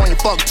California,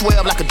 fuck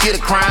 12 like I did a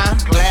crime.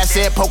 Glass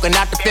head poking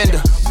out the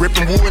fender,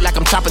 ripping wood like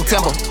I'm chopping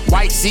timber.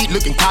 White seat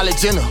looking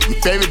college in her, your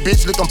favorite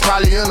bitch looking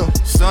probably in her.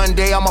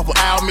 Sunday, I'm off of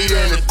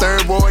Alameda in the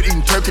third ward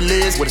eating turkey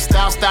legs. With a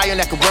style stallion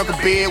that can work a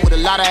bed, with a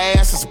lot of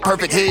ass, it's a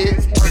perfect head.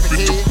 Perfect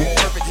head,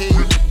 perfect head,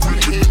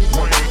 perfect head.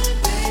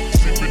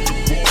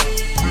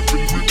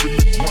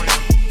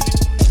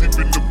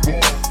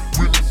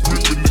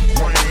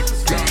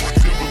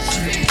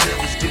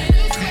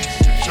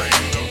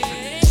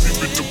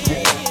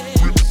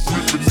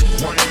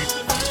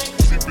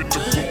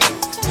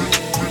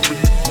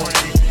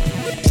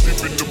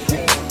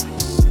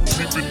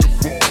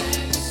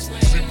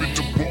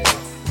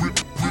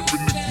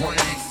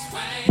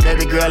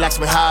 Baby girl asks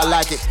me how I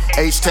like it.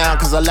 H-Town,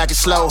 cause I like it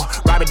slow.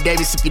 Robert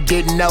Davis, if you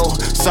didn't know.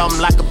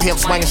 Something like a pimp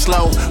swinging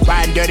slow.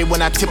 Riding dirty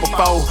when I tip a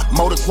foe.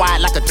 Motor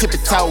quiet like a tippy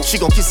toe. She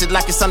gon' kiss it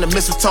like it's under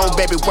mistletoe.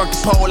 Baby, work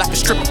the pole like a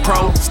stripper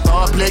pro.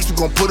 Star place, you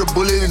gon' put a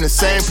bullet in the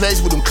same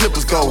place where them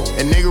clippers go.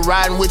 And nigga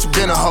riding with you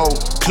been a hoe.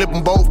 Clip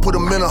them both, put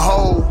them in a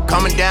hole.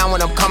 Coming down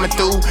when I'm coming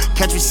through.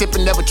 Catch me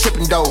sipping, never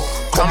tripping though.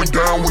 Coming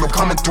down when I'm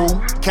coming through.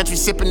 Catch me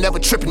sipping, never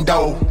tripping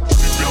though.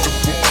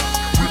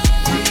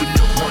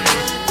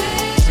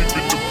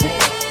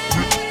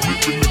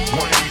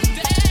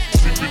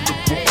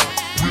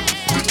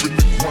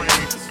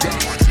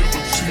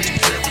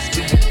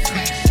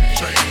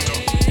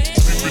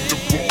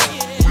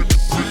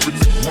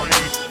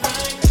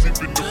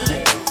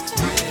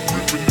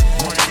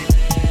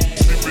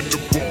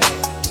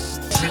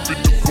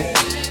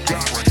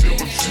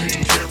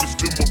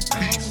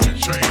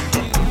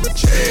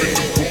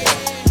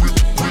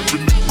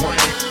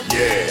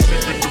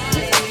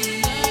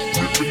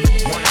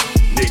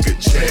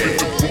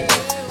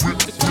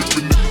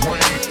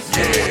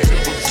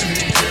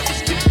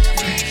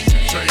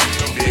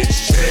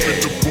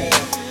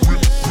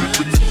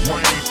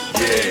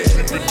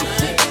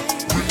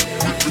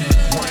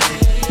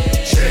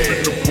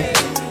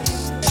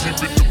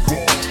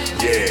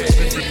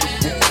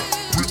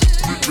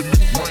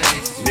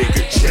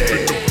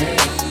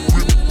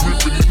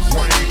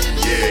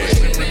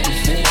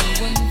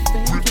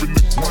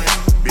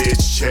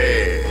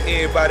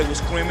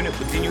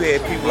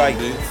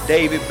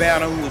 David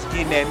Banner, who was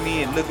getting at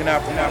me and looking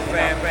out for my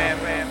fan.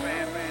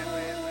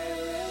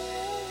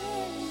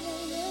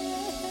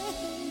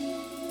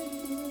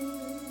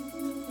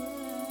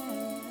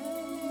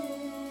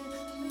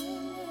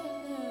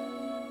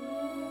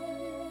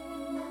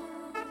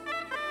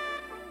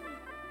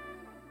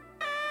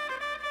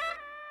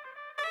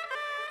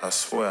 I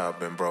swear I've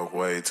been broke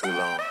way too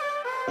long.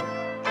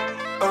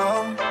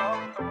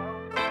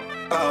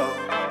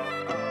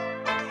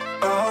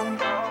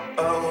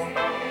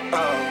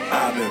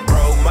 I've been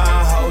broke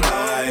my whole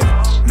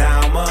life,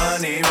 now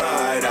money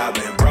right. I've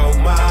been broke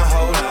my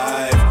whole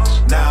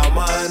life, now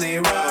money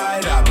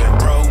right. I've been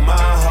broke my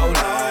whole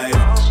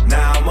life,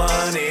 now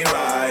money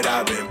right.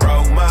 I've been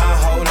broke my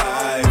whole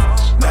life,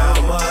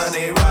 now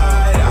money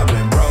right. I've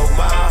been broke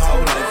my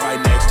whole life,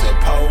 right next to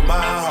pole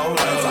my whole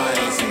life. I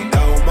ain't seen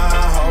dough my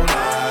whole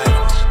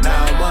life,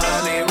 now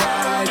money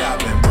right. I've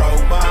been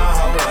broke my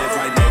whole life,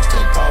 right next to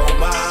pole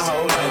my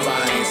whole life. I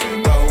ain't seen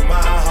dough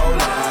my whole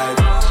life,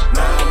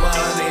 now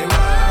money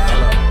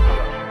right.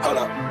 Hold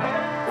up,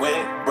 we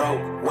ain't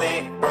broke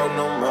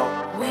no more.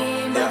 Yeah,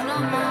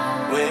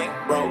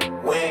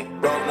 we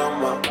ain't broke no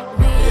more.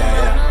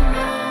 Yeah,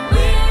 we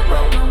ain't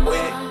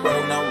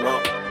broke no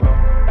more.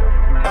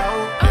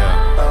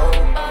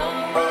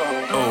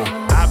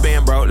 I've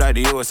been broke like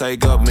the USA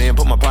government.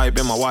 Put my pipe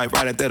in my wife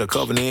right after the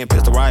covenant.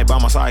 Pistol right by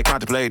my side,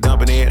 contemplate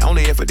dumping it.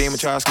 Only if a demon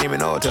try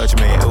scheming or touching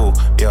me. Ooh,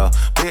 yeah.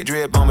 Big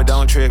drip on me,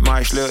 don't trip.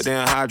 Might slip,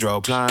 then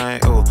hydroplane.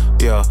 Ooh,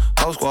 yeah.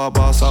 Whole squad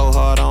ball so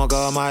hard on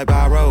God, might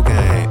buy road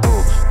game.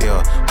 Ooh,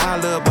 yeah. How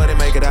little buddy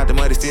make it out the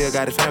mud, he still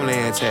got his family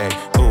intact.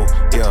 Ooh,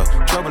 yeah.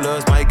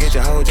 Troublers might get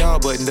your whole jaw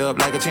buttoned up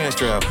like a chin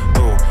strap.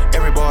 Ooh,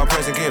 every bar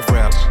present get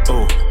wrapped.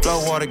 Ooh,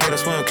 flow water get a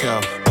swim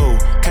cap. Ooh,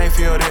 can't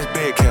feel this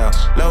big cap.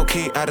 Low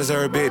key, I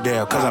deserve a big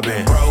deal, cause I've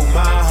been broke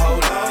my whole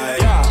life,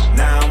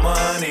 now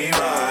money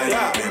right.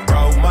 I've been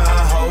broke my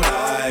whole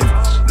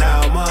life,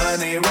 now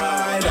money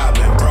right. I've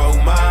been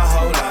broke my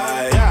whole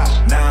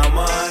life, now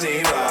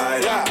money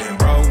right. I've been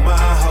broke my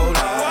whole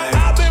life,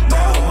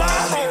 now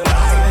money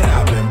right.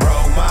 I've been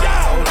broke my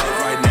whole life,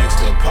 right next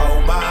to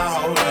pole my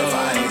whole life.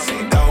 I ain't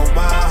seen dough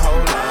my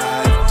whole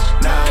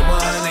life, now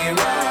money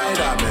right.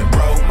 I've been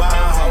broke my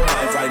whole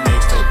life, right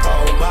next to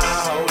pole my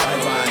whole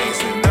life. I ain't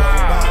seen dough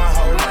my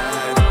whole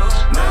life,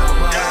 now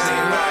money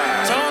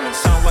right.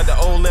 Sounds like the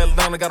old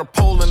Atlanta, got a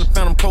pole in the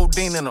phantom,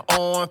 codeine in the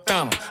orange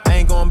phantom. I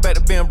ain't going back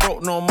to being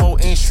broke no more.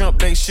 In shrimp,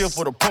 they shift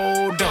with a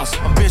pole dance.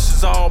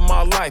 Ambitious all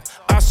my life.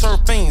 I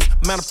serve fiends,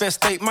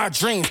 manifestate my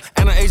dreams.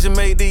 And an Asian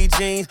made these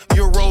jeans.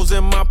 Euros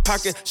in my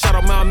pocket. Shout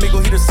out my amigo,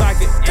 he the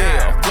psychic.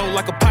 Yeah, flow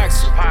like a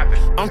Pyxie.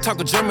 I'm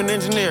talking German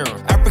engineering.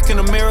 African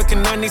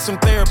American, I need some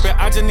therapy.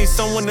 I just need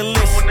someone to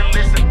listen.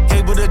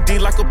 Cable with a D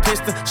like a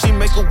piston. She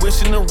make a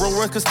wish in the row,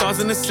 work stars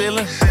in the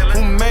ceiling.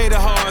 Who made it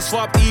hard?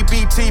 Swap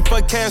EBT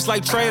for cash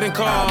like trading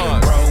cards.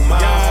 I've been broke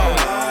my whole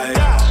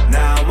life.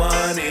 Now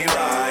money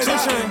right.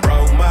 I've been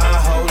broke my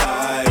whole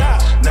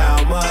life.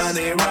 Now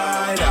money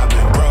right. I've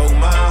been broke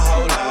my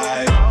whole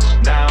life.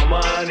 Now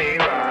money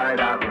right.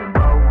 I've been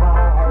broke my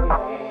whole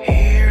life.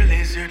 Here,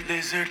 lizard,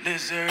 lizard,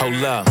 lizard.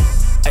 Hold up.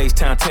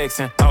 H-Town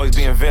texting, always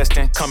be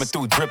investing, coming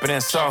through dripping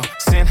and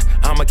saucing.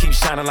 I'ma keep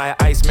shining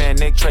like Iceman,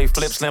 Nick, Trey,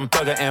 Flip, Slim,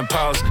 Thugger, and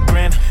Pause.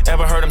 Grin,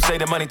 ever heard him say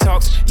that money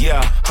talks?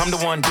 Yeah, I'm the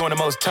one doing the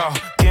most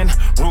talking.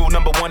 Rule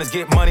number 1 is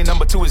get money,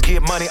 number 2 is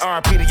get money.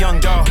 RP the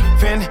young dog,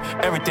 Finn,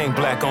 everything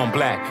black on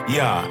black.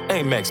 Yeah,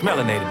 Amex,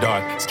 melanated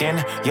dark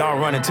skin. Y'all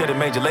running to the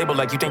major label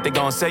like you think they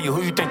gon' sell you.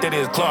 Who you think that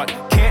is, Clark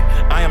Kent?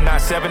 I am not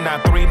 7,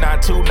 not 3,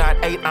 not 2,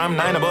 not 8. I'm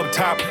 9 above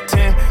top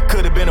 10.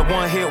 Could've been a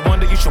one-hit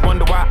wonder. You should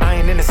wonder why I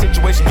ain't in the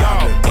situation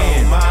y'all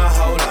in. My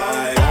whole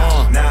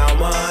life, now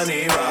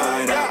money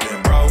right. I've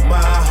been broke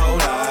my whole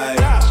life.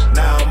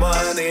 Now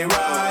money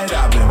right.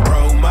 I've been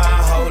broke my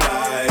whole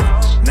life.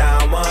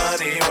 Now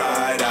money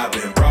right. I've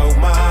been broke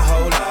my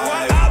whole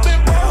life. I've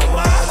been broke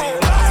my whole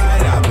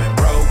life. I've been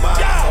broke my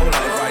whole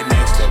life. Right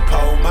next to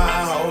pole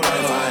my whole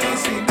life. I ain't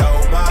seen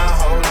dough my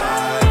whole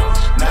life.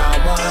 Now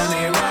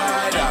money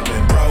right. I've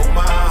been broke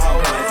my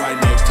whole life. Right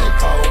next to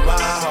pole my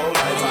whole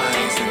life. I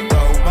ain't seen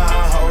dough my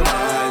whole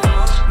life.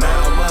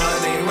 Now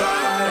money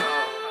right.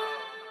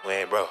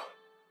 Wait, bro.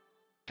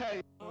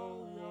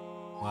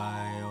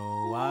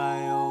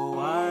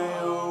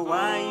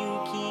 Why you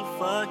keep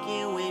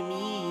fucking with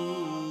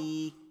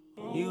me?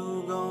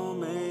 You gon'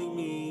 make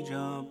me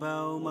jump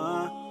out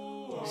my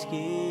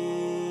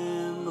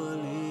skin,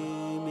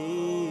 believe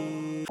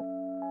me.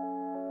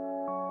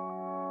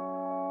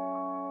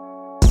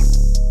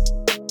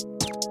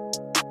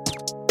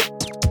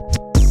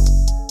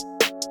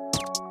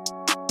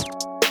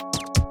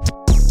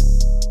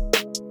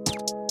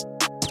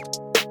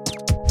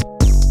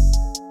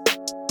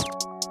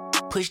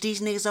 Push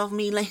these niggas off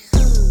me like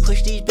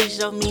push these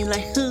bitches off me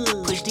like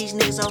push these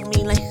niggas off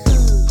me like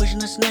pushing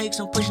the snakes,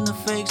 I'm pushing the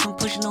fakes, I'm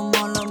pushing them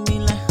all off me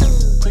like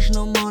pushing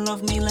them all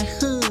off me like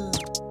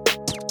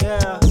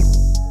yeah.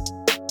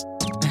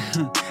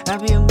 I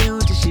be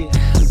immune to shit,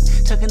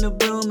 tucking the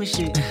broom and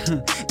shit,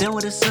 done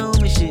with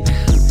assuming shit.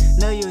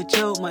 Know you a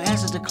joke, my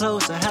answers are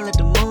close, I holler at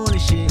the moon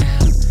and shit.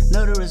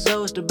 Know the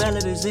results, the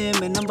ballot is in,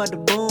 man, I'm about to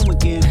boom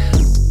again.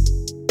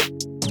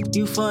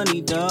 You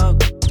funny,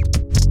 dog.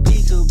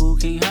 Peekaboo,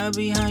 can't hide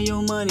behind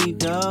your money,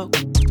 dog.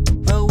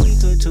 A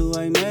week or two,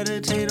 I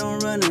meditate on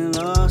running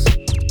lost.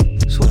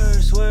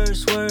 Swerve, swerve,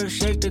 swerve,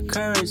 shake the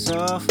currents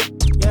off.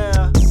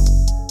 Yeah.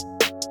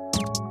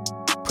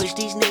 Push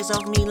these niggas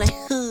off me like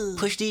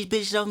push these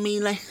bitches off me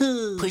like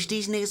push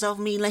these niggas off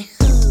me like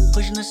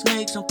pushing the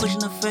snakes, I'm pushing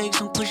the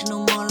fakes, I'm pushing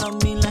them all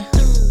off me like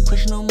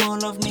pushing them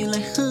all off me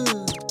like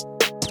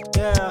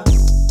yeah.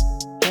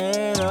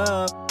 Head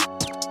up,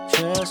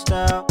 chest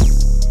out,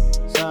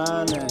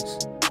 silence.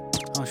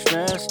 I'm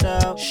stressed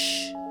out.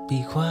 Shh,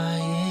 be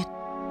quiet.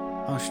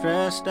 I'm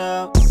stressed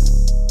out.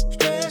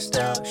 Stressed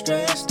out,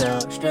 stressed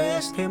out,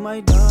 stressed. Hit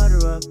my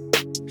daughter up.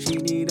 She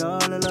need all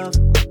the love.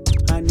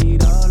 I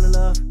need all the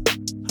love.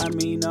 I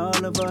mean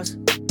all of us.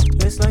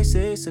 It's like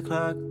 6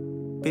 o'clock.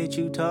 Bitch,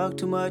 you talk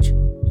too much.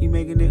 You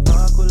making it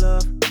awkward,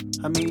 love.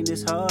 I mean,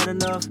 it's hard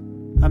enough.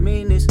 I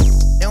mean, it's.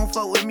 They don't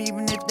fuck with me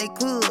even if they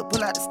could.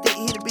 Pull out the stick,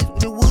 hit a bitch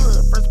with the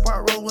wood. First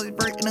part roll was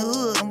break in the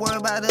hood. Don't worry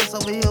about us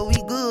over here, we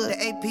good. The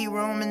AP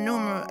Roman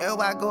numeral.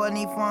 Everybody go and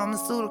need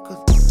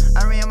pharmaceuticals.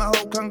 I ran my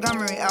whole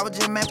conglomerate. I was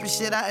just mapping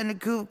shit out in the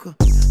cubicle.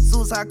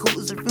 Suicide coat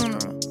is a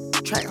funeral.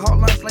 Track hard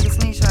lunch like a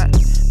slingshot.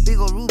 Big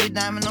ol' ruby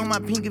diamond on my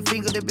pinky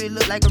finger. That bitch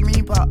look like a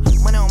ring pop.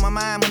 Money on my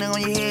mind, money on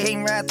your head.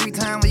 Can't ride 3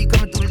 times when you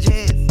coming through the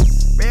jets.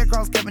 Red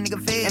Cross kept a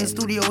nigga fed. In the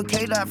studio with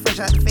K-Dot fresh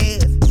out the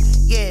feds.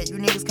 Yeah, you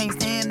niggas can't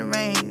stand the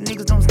rain. You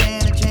niggas don't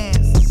stand a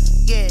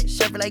chance. Yeah,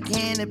 sharp like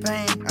candy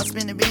paint. I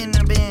spin the bin in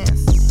the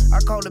bins. I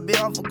call the bill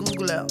off of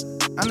Google out.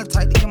 I'm the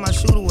type to get my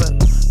shooter wet.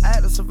 I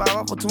had to survive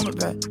off a tuna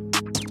pack.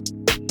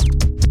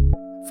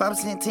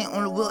 5% tint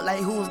on the whip like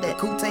who's that?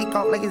 Cool take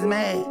off like it's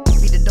mad.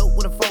 Beat the dope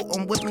with a fork,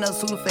 I'm whipping up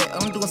Sudafed.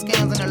 I'm doing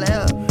scams in the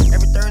lab.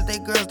 Every Thursday,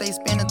 girls, they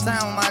spend the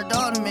time with my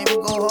daughter, make me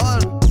go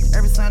harder.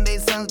 Every Sunday,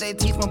 sons, they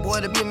teach my boy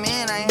to be a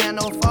man, I ain't had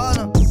no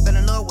father. Fell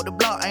in love with the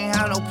block, I ain't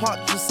had no part,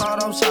 just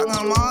sawed off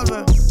shotgun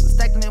Marvin.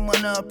 Stacking them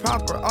on a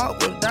proper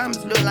art with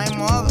diamonds look like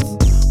marbles.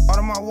 Out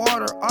of my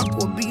water,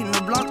 aqua beating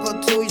the block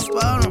up till we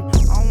spot them.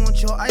 I don't want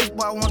your ice,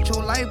 boy, I want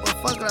your life, but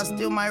fuck it, I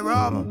still might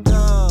rob them.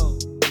 No.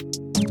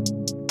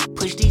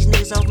 Push these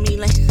niggas off me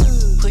like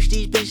push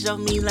these bitches off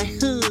me like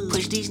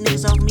push these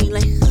niggas off me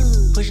like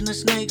pushing the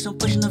snakes, I'm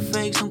pushing the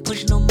fakes, I'm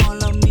pushing them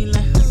all off me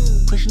like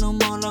pushing them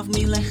all off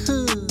me like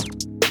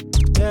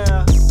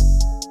yeah.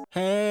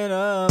 Head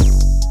up,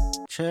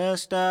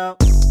 chest out,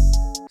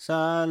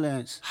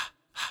 silence.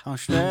 I'm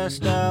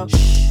stressed out.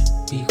 Shh,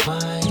 be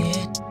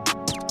quiet.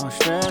 I'm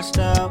stressed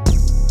out,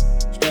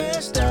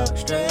 stressed out,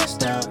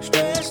 stressed out,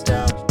 stressed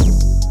out.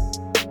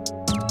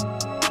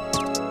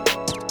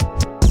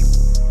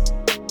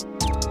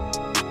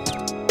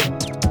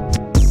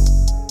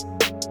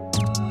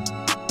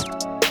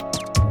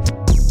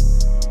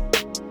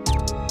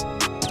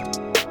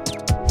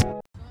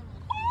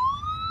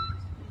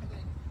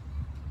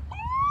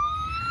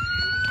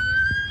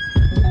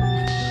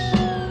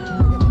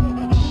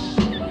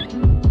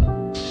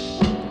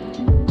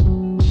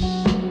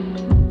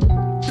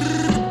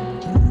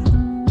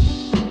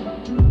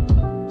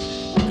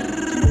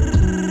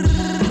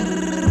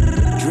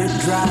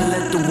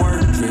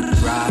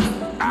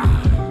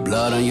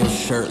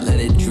 shirt, let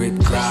it drip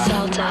dry.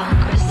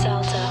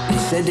 They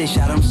said they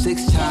shot him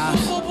 6 times.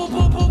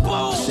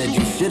 Said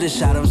you should've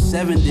shot him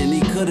 7, then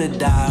he could've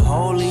died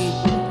holy.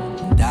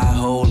 Die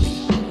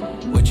holy,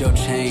 with your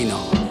chain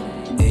on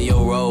and your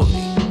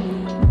rollie.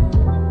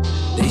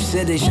 They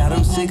said they shot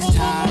him 6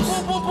 times.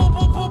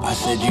 I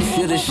said you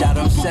should've shot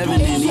him 7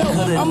 and he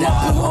could've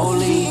died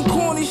holy.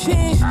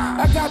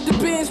 I got the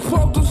Benz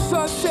parked on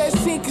Sunset,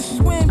 sink and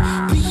swim.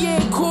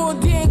 Pierre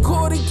caught, then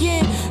caught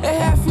again.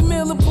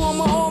 $500,000 upon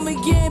my arm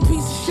again.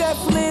 Piece of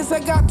chef Liz, I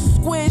got the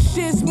square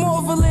shit's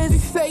marvelous. They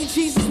say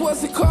Jesus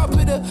was a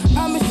carpenter,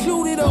 I'm a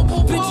shooter though.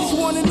 Bitches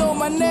wanna know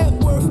my net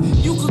worth.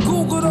 You could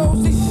Google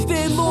those, they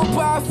still low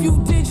by a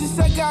few digits.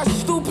 I got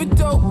stupid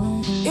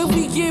though. If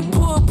we get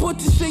put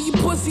this in your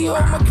pussy hole.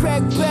 My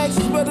crack back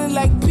smelling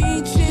like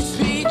peaches.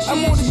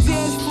 I'm on the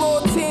dance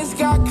floor, tents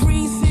got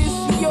creases.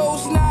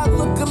 Yo's not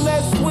looking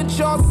less with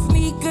y'all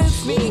sneakers.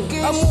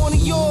 I'm on the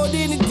yard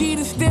in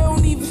Adidas, they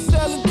don't even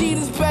sell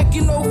Adidas back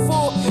in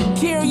 04.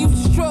 Karen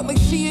used to strut like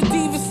she a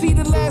diva. See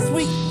the last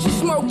week, she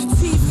smoked the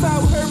teeth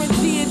out. Her and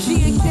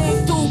G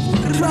came through.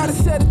 Try to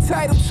set a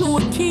title to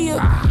a Kia.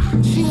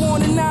 She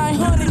wanted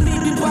 900,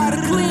 maybe by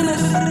the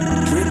cleaners.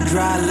 Drip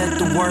dry, let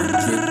the work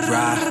drip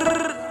dry.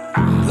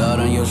 Blood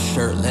on your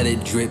shirt, let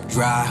it drip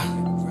dry.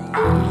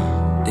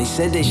 They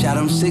said they shot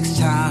him 6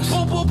 times.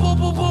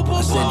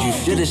 I said you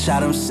should've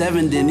shot him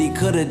 7, then he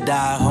could've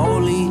died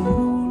holy.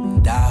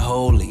 Die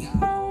holy,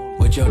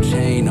 with your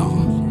chain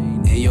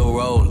on and your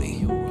rollie.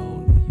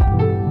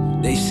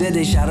 They said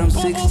they shot him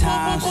 6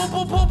 times.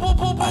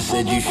 I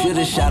said you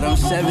should've shot him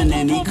 7,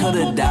 and he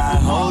could've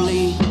died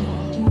holy.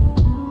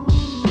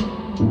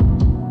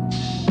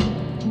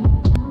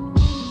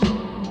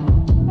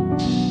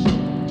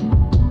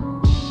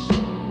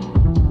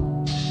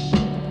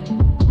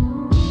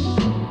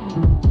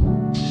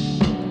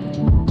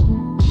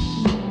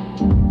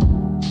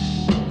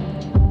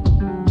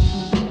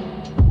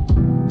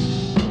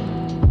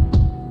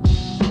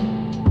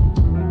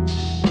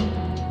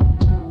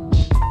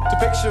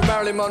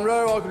 Marilyn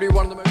Monroe, arguably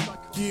one of the most...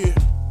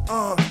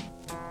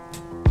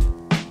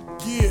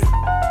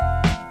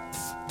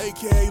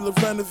 AKA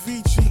Lorena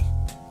Vici.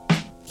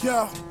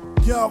 Yo.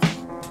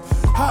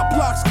 Hot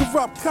blocks,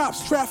 corrupt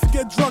cops, traffic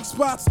at drug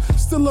spots.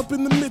 Still up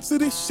in the midst of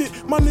this shit.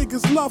 My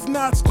niggas love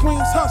knots,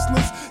 Queens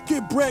hustlers.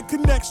 Get bread,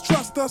 connects,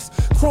 trust us.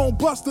 Chrome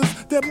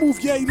busters that move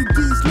your A to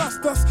D's,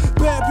 lust us.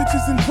 Bad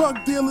bitches and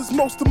drug dealers,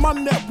 most of my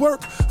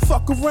network.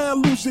 Fuck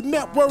around, lose your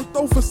net worth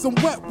over some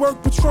wet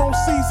work. Patron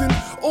season,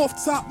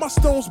 off top, my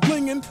stones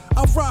blingin'.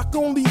 I rock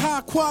only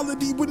high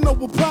quality with no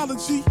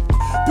apology.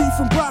 Beef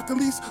and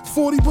broccolis,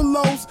 40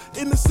 belows.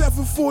 In the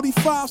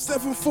 745,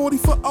 740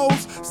 for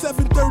O's.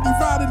 730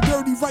 riding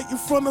dirty right in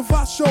front of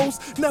our shows.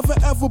 Never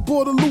ever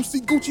bought a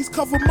Lucy, Gucci's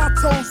cover my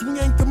toes. We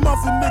ain't the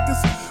mother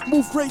niggas.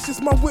 Move gracious,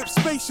 my whip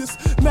spacious.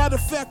 Matter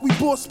of fact, we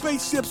bought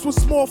spaceships with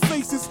small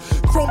faces.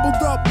 Crumbled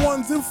up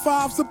 1s and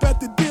 5s up at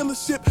the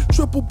dealership.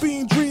 Triple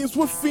beam dreams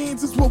with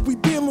fiends is what we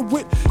dealing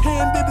with.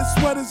 Hand-knitted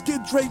sweaters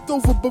get draped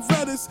over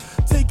Berettas.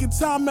 Taking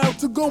time out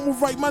to go and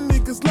write my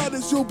niggas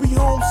letters. You'll be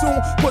home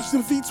soon,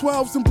 pushing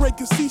V12s and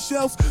breaking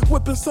seashells.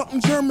 Whipping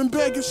something German,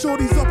 bagging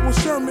shorties up with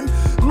Sherman.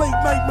 Late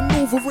night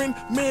maneuvering,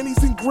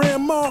 Manny's and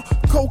Grandma.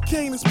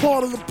 Cocaine is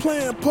part of the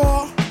plan,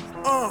 Pa.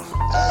 That's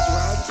what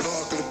I'm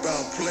talking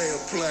about,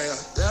 player.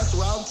 That's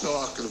what I'm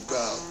talking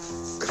about.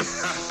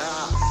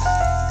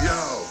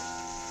 Yo,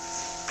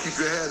 keep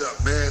your head up,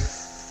 man.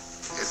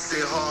 And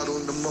stay hard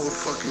on the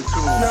motherfucking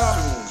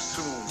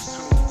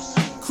tunes.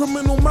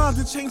 Criminal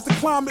minded, change the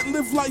climate,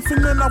 live life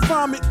and then I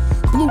vomit.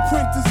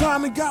 Blueprint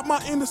designing, got my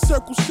inner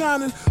circle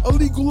shining.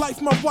 Illegal life,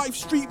 my wife,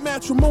 street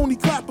matrimony,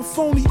 clapper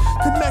phony.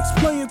 Connects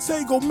playing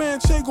Tego,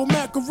 Manchego,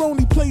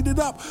 macaroni, played it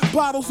up.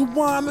 Bottles of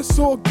wine, that's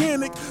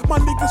organic. My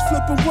niggas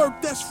flipping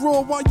work, that's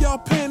raw while y'all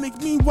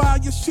panic. Meanwhile,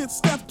 your shit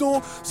stepped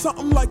on,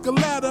 something like a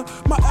ladder.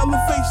 My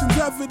elevation's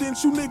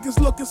evidence, you niggas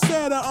looking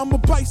sadder. I'm a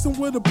bison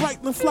with a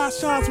Breitling, fly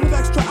shines with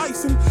extra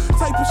icing.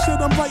 Type of shit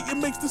I'm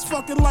writing makes this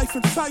fucking life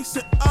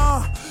enticing.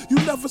 You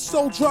never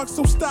sold drugs,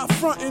 so stop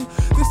fronting.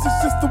 This is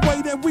just the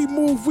way that we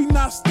move. We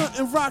not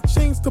stunting, rock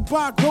chains to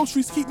buy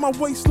groceries, keep my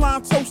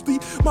waistline toasty.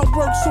 My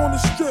work's on the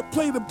strip,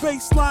 play the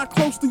bass line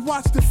closely.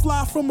 Watched it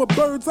fly from a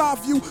bird's eye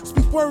view.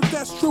 Speak word,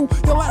 that's true.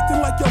 Y'all acting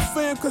like your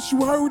fam cause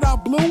you heard I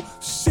blew.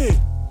 Shit,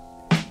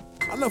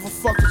 I never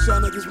fuck with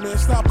y'all niggas, man,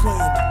 stop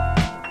playing.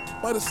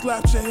 Might have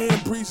slapped your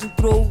hand breezing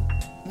through,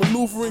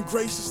 maneuvering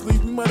graciously.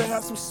 We might have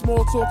had some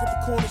small talk at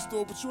the corner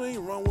store, but you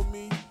ain't run with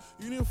me.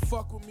 You didn't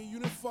fuck with me, you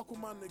didn't fuck with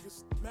my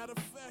niggas. Matter of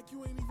fact,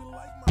 you ain't even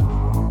like my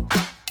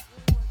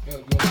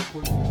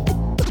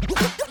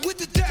with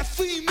the deaf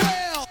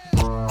female.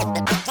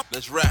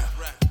 Let's rap.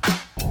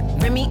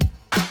 Remy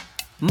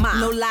Ma.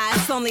 No lie,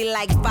 it's only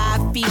like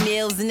 5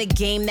 females in the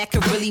game that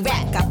could really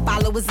rap. Got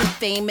followers and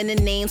fame in the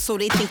name, so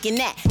they thinking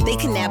that they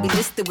can now be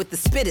listed with the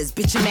spitters.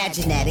 Bitch,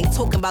 imagine that. Ain't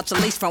talking about your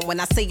lace front when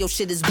I say your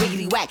shit is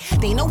wiggity whack.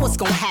 They know what's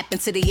gonna happen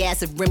to the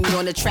ass if Remy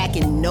on the track.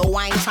 And no,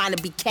 I ain't trying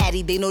to be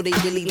catty. They know they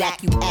really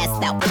lack you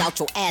assed out without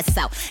your ass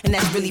out. And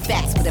that's really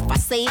facts. But if I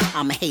say it,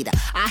 I'm a hater.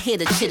 I hear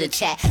the chitter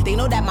chat. They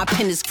know that my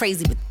pen is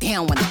crazy, but they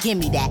don't wanna give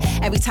me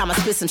that. Every time I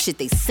spit some shit,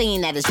 they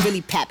saying that it's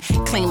really pap.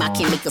 Claim I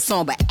can't make a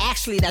song, but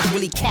actually that's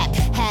really cap.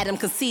 Had them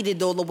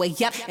conceited all the way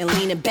up and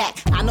leaning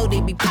back. I know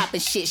they be popping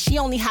shit. She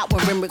only hot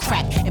when rim with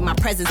crack. In my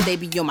presence, they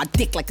be on my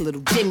dick like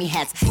little Jimmy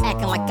hats.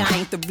 Acting like I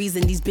ain't the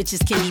reason these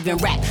bitches can't even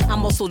rap.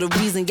 I'm also the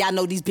reason y'all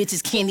know these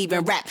bitches can't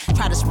even rap.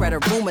 Try to spread a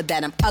rumor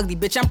that I'm ugly,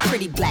 bitch, I'm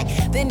pretty black.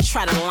 Then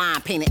try to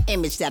line paint an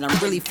image that I'm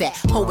really fat.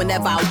 Ho,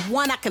 whenever I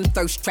want, I can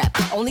thirst trap.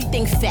 Only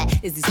thing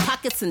fat is these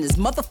pockets and this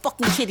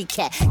motherfucking kitty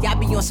cat. Y'all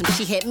be on some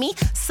she hit me,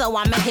 so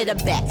I'ma hit her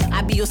back.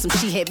 I be on some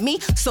she hit me,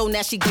 so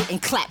now she getting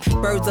clapped.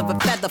 Birds of a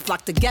feather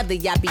flock together,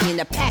 y'all be in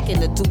a pack.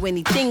 And to do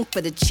anything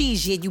for the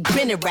cheese, yeah, you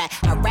been a rat.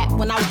 I rap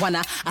when I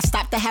wanna. I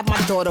stopped to have my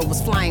daughter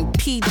was flying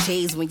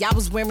PJs when y'all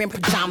was wearing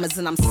pajamas.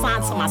 And I'm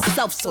signed to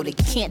myself so they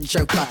can't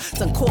jerk her.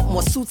 Done caught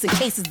more suits and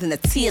cases than a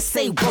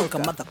TSA worker,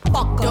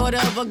 motherfucker. Daughter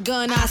of a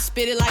gun, I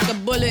spit it like a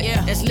bullet.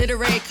 Yeah. That's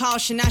literary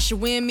caution, I should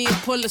win me a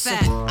Pulitzer.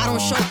 I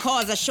don't show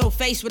cards, I show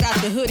face without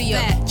the hoodie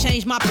up.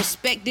 Change my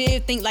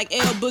perspective, think like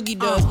L Boogie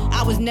does.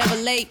 I was never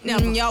late,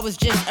 y'all was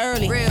just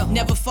early. Real.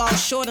 Never fall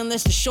short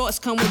unless the shorts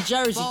come with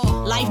jersey.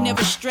 Life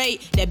never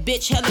straight, that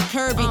bitch hella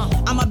curvy.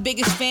 I'm my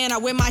biggest fan, I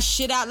wear my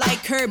shit out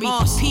like Kirby.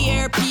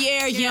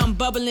 Pierre, yeah, I'm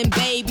bubbling,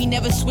 baby.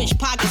 Never switch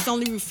pockets,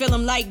 only refill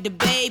them like the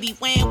baby.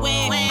 When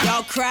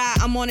y'all cry,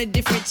 I'm on a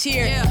different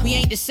tier. We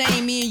ain't the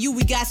same, me and you,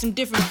 we got some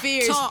different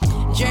fears.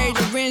 Jerry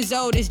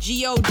Lorenzo, this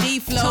G.O.D.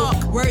 flow.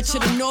 Word to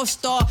the North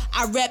Star,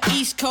 I rep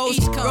East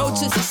Coast. Road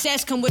to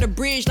success come with a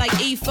bridge like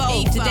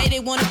E4. Today they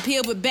wanna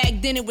peel, but back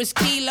then it was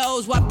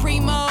kilos. Why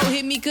Primo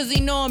hit me cause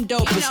he know I'm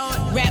dope.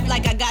 Rap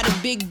like I got a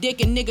big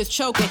dick and niggas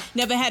choking.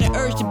 Never had an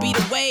urge to be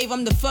the wave,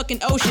 I'm the fucking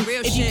ocean.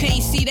 If you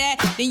can't see that,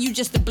 then you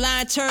just a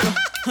blind turtle.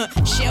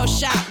 Shell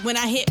shot when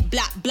I hit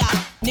block.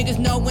 Niggas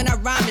know when I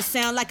rhyme it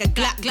sound like a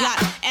glock.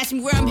 Ask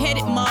me where I'm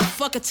headed,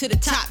 motherfucker, to the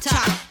top.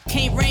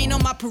 Can't rain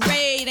on my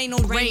parade, ain't no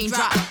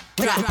raindrop.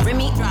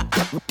 Remy,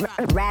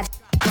 rap.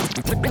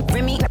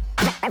 Remy,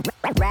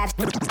 rap.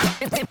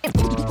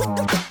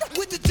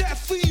 With the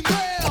deaf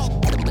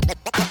female.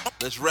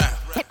 Let's rap.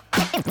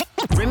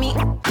 Remy,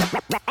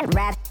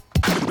 rap.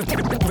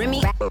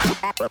 Remy,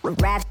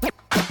 rap.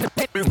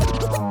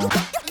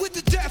 With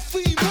the deaf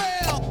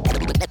female.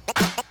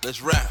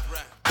 Let's rap.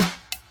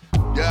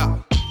 Yeah.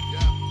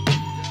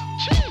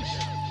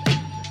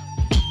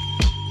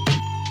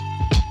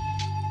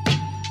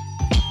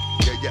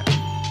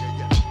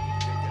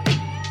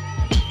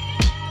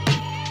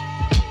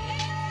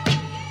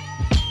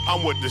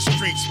 I'm what the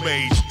streets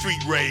made,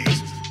 street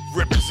raised.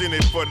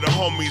 Represented for the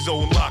homies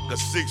on lock, a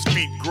 6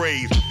 feet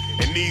grave.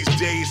 And these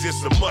days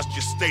it's a must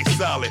you stay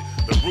solid.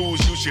 The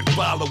rules you should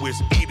follow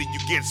is either you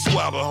get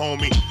swallowed,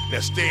 homie. Now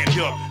stand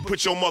up,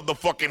 put your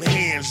motherfucking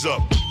hands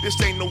up. This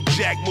ain't no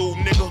jack move,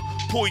 nigga.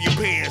 Pull your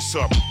pants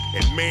up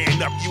and man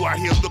up. You out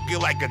here looking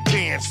like a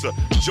dancer.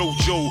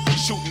 JoJo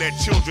shooting at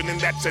children and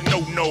that's a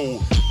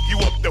no-no. You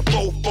up the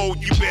fofo,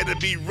 you better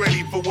be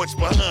ready for what's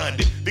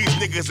behind it. These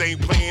niggas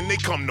ain't playing, they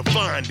come to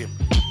find him.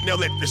 Now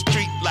let the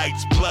street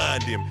lights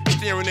blind him.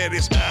 Staring at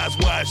his eyes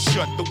wide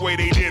shut, the way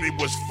they did it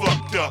was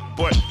fucked up.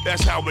 But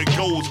that's how it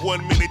goes.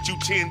 1 minute you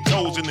 10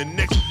 toes and the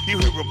next you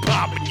hear a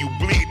pop and you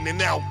bleeding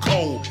and out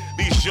cold.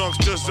 These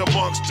youngsters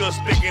amongst us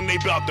thinking they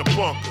bout to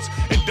punk us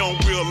and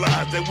don't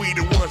realize that we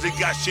the ones that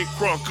got shit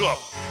crunk up.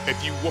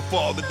 If you a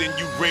father, then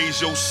you raise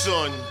your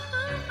son.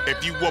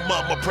 If you a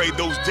mama, pray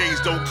those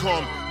days don't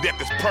come. Death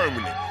is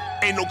permanent.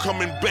 Ain't no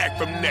coming back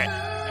from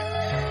that.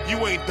 You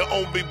ain't the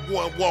only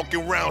one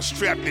walking around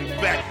strapped. In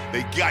fact,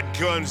 they got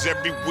guns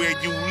everywhere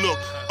you look.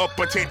 A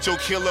potential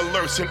killer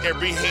lurks in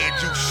every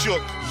hand you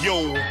shook.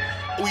 Yo,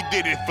 we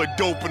did it for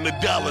dope and the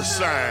dollar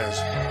signs.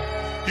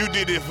 You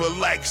did it for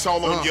likes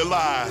all on your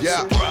lives.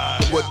 Yeah,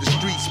 surprise. What the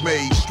streets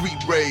made, street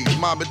raised.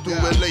 Mama through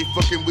LA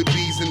fucking with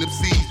B's and them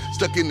C's.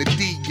 Stuck in the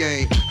D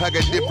game. I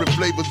got different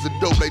flavors of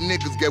dope like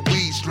niggas got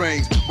weed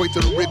strains. Wait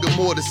till the rigor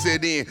mortar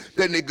set in.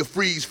 That nigga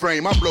freeze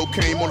frame. My blow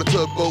came on a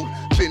tugboat.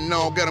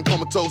 Fentanyl got him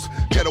comatose.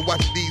 Gotta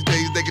watch it these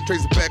days. They can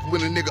trace it back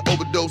when a nigga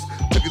overdose.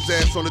 Took his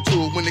ass on the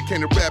tour when it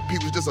came to rap. He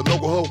was just a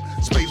local hoe.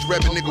 Space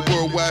rapping nigga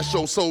worldwide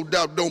show sold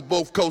out. Don't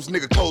both coast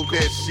nigga cold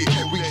that shit.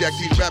 We jack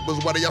these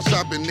rappers while they y'all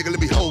shopping. Nigga let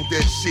me hold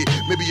that shit.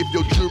 Maybe if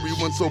your jewelry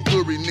wasn't so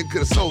blurry, nigga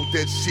could've sold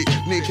that shit.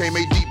 Nigga came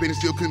 8 deep and it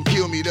still couldn't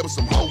kill me. That was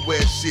some hoe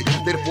ass shit.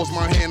 They'd have forced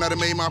my hand, I'd have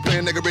made my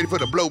plan. Nigga ready for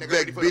the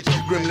blowback, bitch.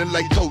 Gremlin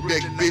like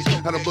Kodak, bitch.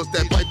 I done bust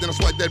that pipe, then I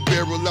swipe that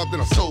barrel out,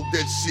 then I sold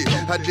that shit.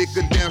 I dick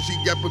her down, she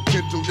got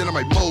potential, then I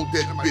might mold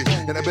that bitch.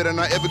 And I better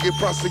not ever get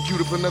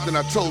prosecuted for nothing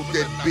I told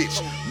that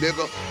bitch,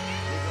 nigga.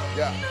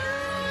 Yeah.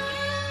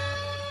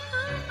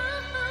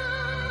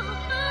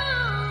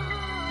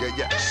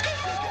 Yeah.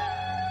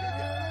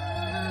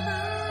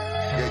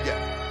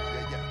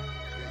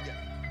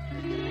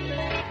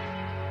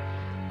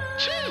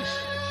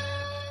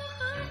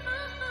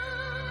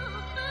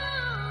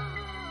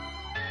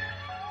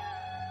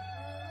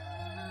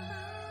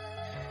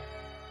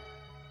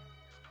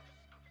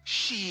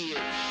 Shit.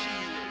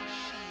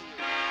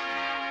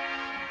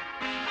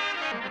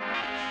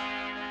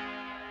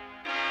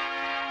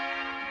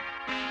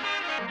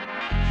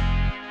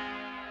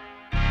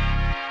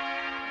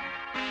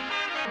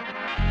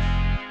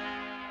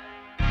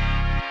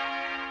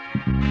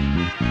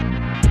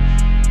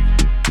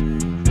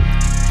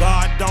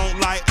 God don't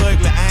like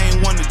ugly, I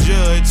ain't one to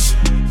judge.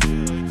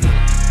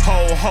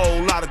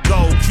 Whole lot of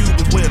gold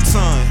Cubans with a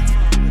ton.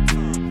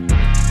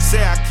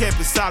 Say I kept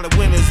it solid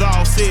when it's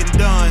all said and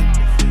done.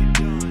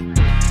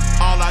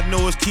 All I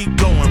know is keep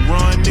going,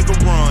 run, nigga,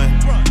 run.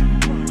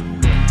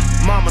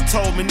 Mama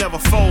told me never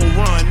fold,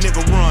 run,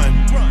 nigga, run.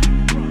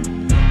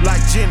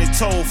 Like Jenny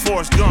told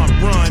Forrest Gump,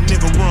 run,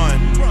 nigga, run.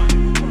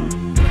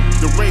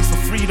 The race for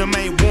freedom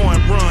ain't won,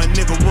 run,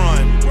 nigga,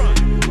 run.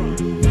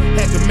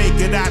 Had to make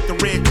it out the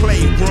red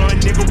clay, run,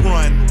 nigga,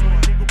 run.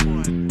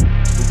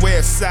 The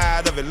west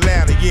side of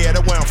Atlanta, yeah,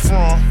 that's where I'm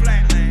from.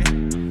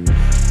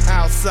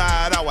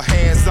 Outside, our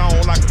hands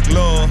on like a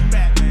glove.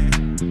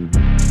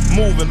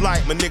 Moving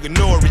like my nigga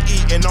Rory,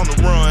 eating on the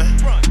run.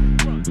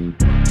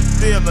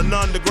 Still an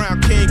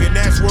underground king, and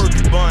that's worth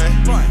it, Bunn.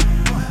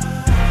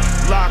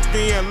 Locked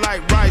in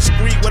like Rice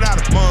Street without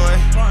a bun.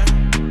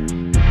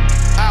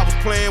 I was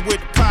playing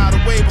with the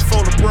powder way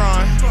before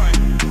LeBron.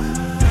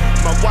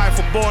 My wife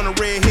was born a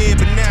redhead,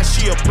 but now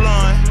she a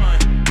blonde.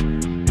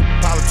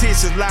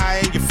 Politicians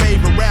lie, and your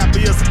favorite rapper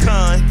is a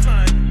con.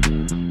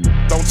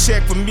 Don't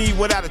check for me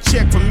without a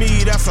check for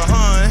me, that's a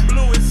hun.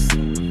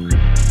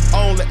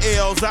 All the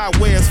L's I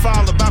wear is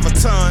followed by a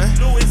ton.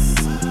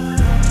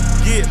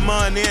 Get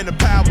money and the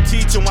power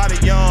teach them while they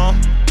young.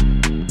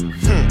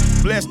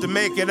 Blessed to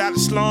make it out the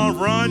slum,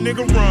 run,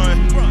 nigga, run.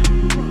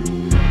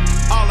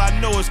 All I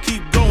know is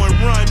keep going,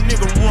 run,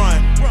 nigga, run.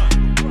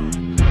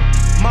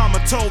 Mama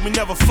told me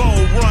never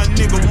fold, run,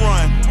 nigga,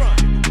 run.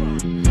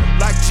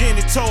 Like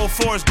Jenny told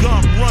Forrest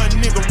Gump, run,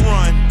 nigga,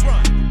 run.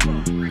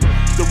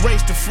 The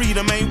race to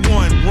freedom ain't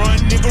won, run,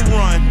 nigga,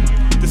 run.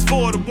 This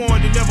for the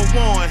one that never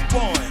won.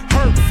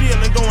 Hurt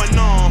feeling going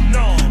on.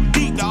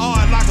 Beat the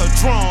art like a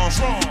drum.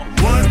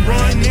 Run,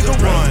 nigga,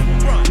 run.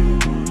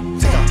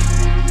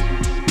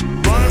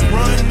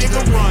 Run,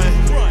 nigga, run.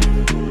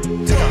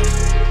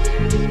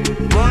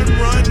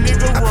 Run,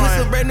 nigga, run. I put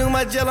some brand new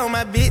my gel on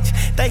my bitch.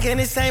 Thinking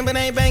the same, but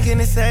ain't banking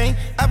the same.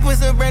 I put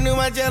some brand new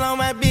my gel on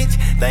my bitch.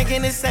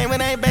 Thinking the same,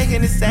 but ain't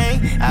banking the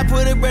same. I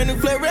put a brand new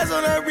Flores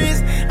on her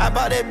wrist. I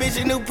bought that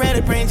bitch a new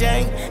Pratt Print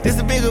Jane. This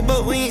a bigger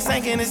boat, we ain't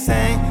sinking the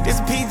same. This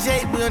a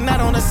PJ, we're not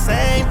on the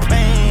same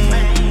plane.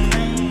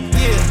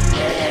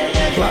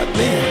 Yeah, locked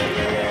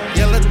in.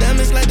 Yellow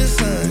diamonds like the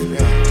sun.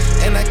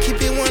 And I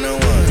keep it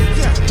one-on-one.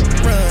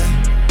 Run.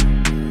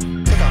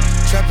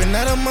 Trapping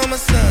out of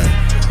mama's son.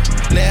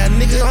 Now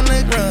nigga on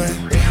the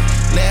run.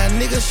 Now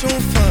nigga shooting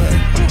fun.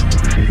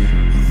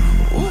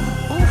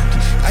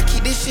 I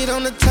keep this shit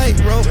on the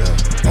tightrope.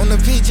 On the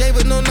PJ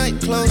with no night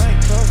clothes.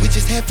 We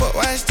just had fuck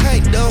why it's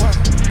tight though.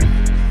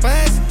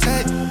 Why it's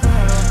tight?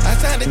 I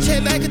signed the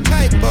check like a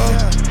typo.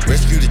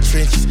 Rescue the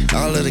trenches,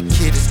 all of the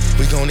kiddies.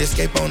 We gon'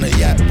 escape on the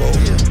yacht boat.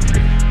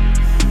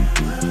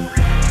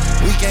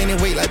 We gaining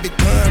weight like Big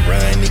Pun.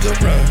 Run, nigga,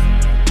 run.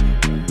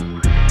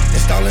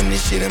 Installing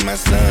this shit in my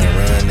son.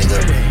 Run,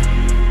 nigga, run.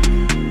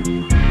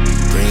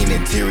 Green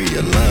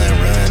interior line,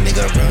 run,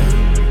 nigga, run.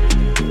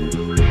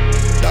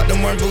 Dr.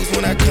 Martin boots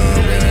when I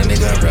come, run,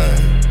 nigga, run.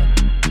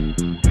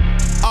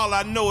 All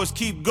I know is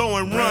keep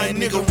going, run,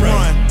 nigga,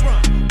 run.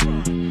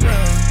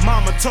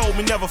 Mama told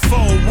me never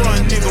fold,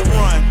 run, nigga,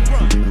 run.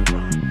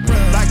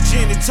 Like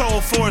Jenny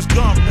told Forrest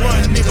Gump,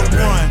 run, nigga,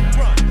 run.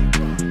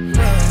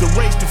 The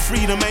race to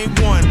freedom ain't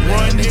won,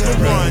 run, nigga,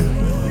 run.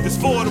 This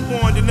for the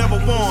one that never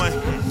won.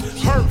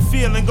 Hurt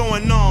feeling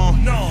going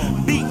on.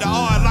 Beat the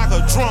art like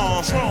a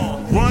drum.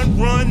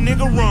 Run,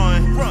 nigga,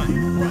 run.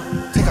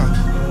 Take off.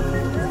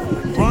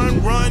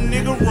 Run,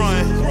 nigga,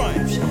 run.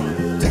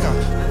 Take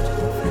off.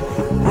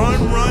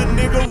 Run,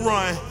 nigga,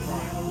 run.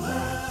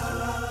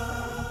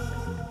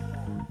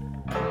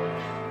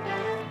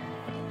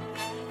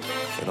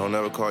 And don't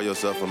ever call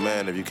yourself a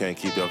man if you can't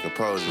keep your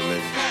composure,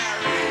 nigga.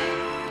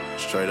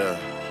 Straight up.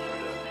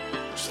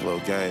 It's a little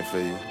game for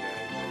you.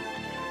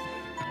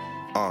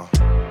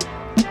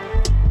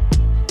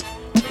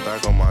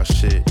 Back on my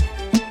shit.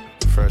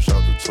 Fresh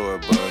off the tour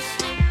bus.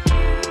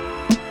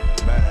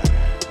 Man.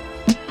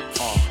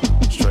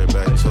 Straight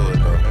back to it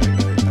though.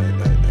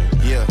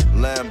 Yeah,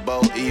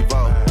 Lambo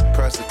Evo.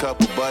 Press a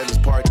couple buttons,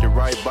 parked it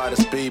right by the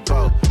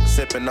speedboat.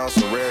 Sipping on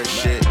some rare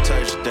shit.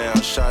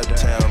 Touchdown, shot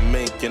town,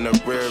 mink in the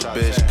rear,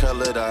 bitch.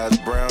 Colored eyes,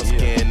 brown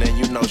skin, and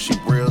you know she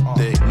real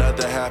thick.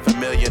 Another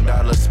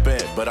 $500,000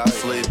 spent, but I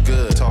sleep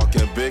good.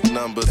 Talking big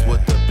numbers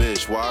with the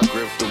bitch while I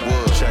grip the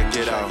wood. Check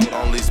it out,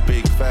 only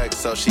speak facts,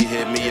 so she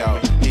hit me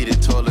out.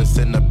 Heated toilets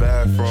in the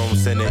bathroom,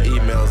 sending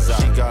emails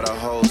out. She got a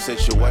whole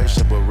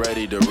situation, but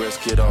ready to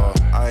risk it all.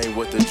 I ain't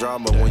with the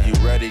drama, when you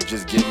ready,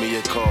 just give me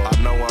a call. I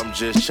know I'm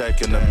just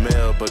checking the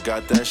mail, but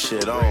got that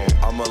shit on.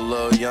 I'm a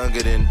little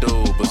younger than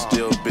dude, but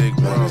still big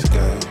bro. This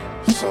game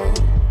so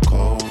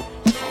cold.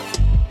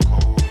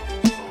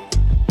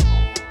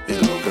 It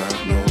don't got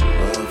no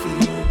love for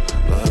you,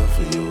 love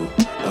for you,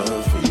 love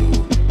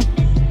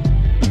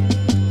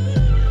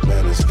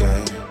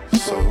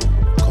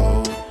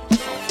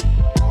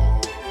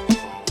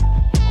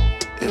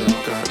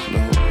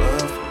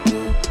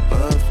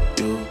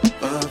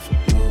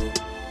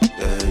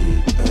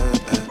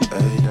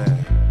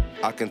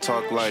I can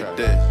talk like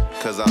this,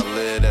 cause I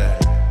live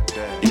that.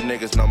 You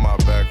niggas know my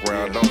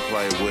background, don't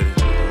play with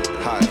it.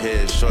 Hot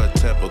head, short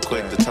temper,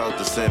 quick to talk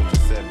to send me.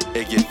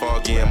 It get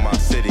foggy in my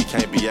city,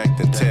 can't be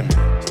acting timid.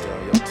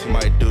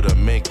 Might do the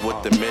mink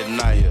with the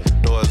midnight.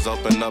 Doors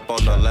open up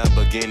on the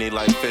Lamborghini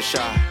like fish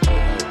eye.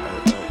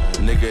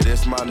 Nigga,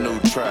 this my new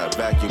trap.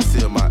 Vacuum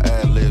seal my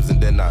ad-libs and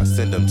then I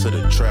send them to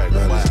the track.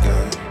 Man, this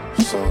game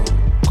so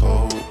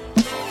cold.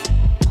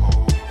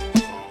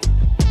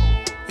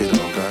 It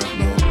don't got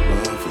no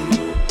love for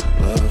you,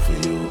 love for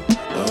you,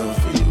 love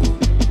for you.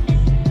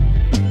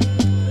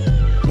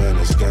 Man,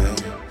 this game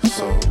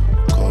so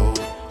cold.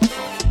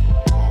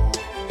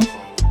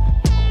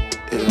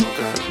 It don't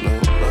got no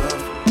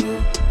love for you,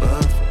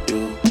 love for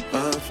you,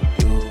 love for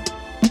you.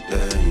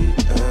 Hey.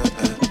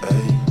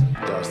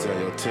 Gotta stay on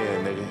your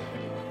 10, nigga.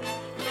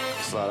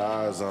 It's a lot of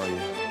eyes on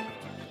you.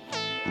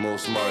 Move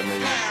smart,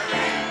 nigga.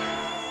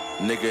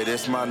 Nigga,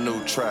 this my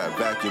new trap.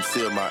 Vacuum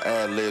seal my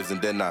ad-libs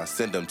and then I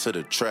send them to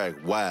the track.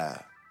 Wow.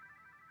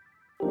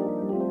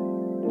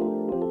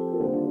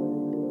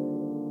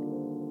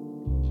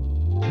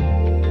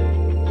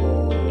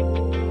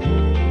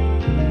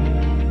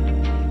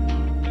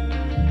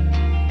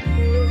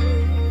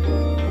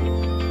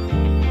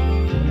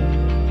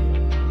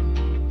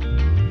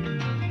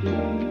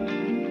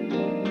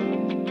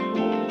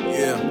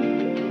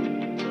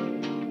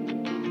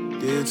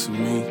 To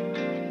me.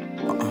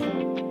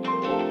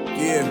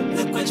 Yeah.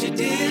 Look what you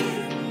did.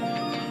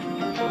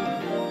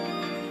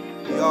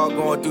 We all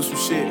going through some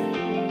shit.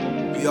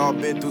 We all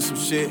been through some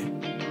shit.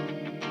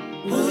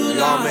 We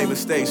all made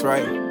mistakes,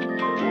 right?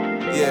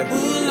 Yeah.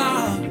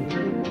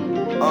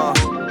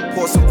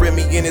 Pour some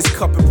Remy in his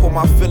cup and pour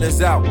my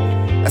feelings out.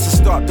 As I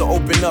start to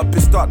open up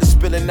and start to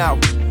spilling out.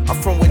 I'm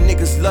from where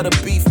niggas love the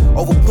beef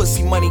over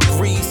pussy, money,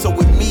 greed. So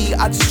with me,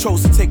 I just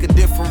chose to take a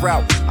different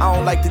route. I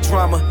don't like the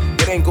drama,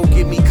 it ain't gon'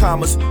 give me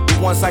commas. The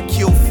ones I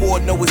kill for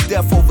know it's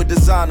death over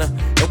designer.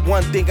 And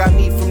one thing I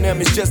need from them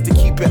is just to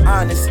keep it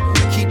honest.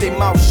 Keep their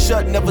mouth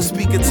shut, never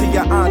speaking to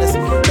your honest.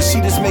 But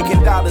she just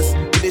making dollars,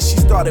 but then she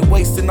started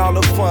wasting all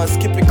her funds.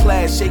 Skipping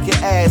class, shaking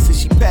ass, and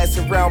she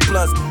passing round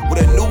blunts with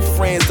her new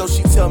friends, though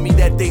she tell me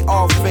that they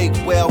all fake.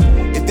 Well,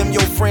 if them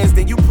your friends,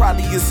 then you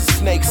probably is a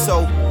snake,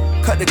 so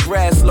cut the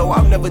grass low,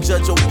 I'll never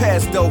judge your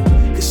past though.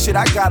 Cause shit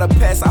I gotta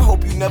pass, I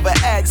hope you never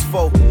ask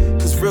for.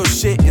 Cause real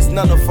shit is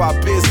none of our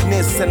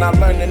business. And I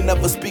learned to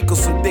never speak on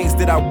some things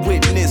that I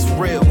witnessed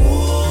real.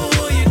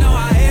 Ooh, you know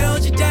I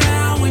held you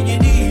down when you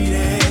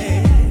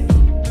needed.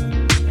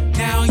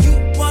 Now you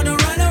wanna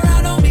run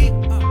around on me.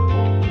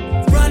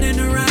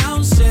 Running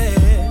around, said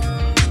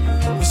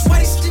was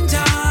wasting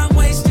time,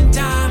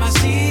 I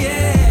see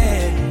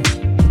it.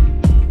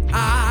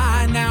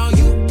 Now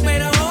you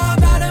made a whole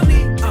about of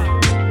me.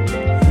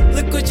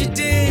 Look what you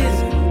did.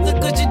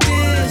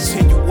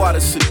 Continue water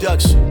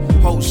seduction.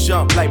 Hoes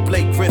jump like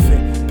Blake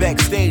Griffin.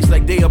 Backstage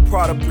like they a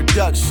part of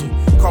production.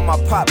 Call my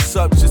pops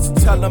up just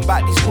to tell them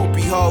about these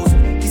groupie hoes.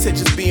 He said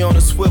just be on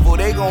the swivel,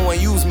 they gon'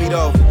 use me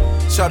though.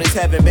 Shorty's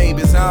having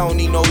babies, I don't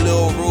need no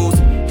little rules.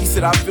 He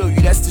said I feel you,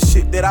 that's the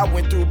shit that I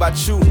went through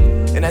about you.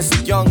 And as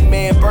a young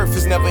man, birth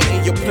is never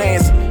in your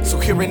plans. So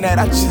hearing that,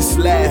 I just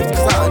laughed,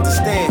 cause I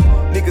understand.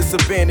 Niggas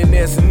abandon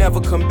theirs and never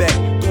come back.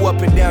 Through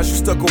up and downs, you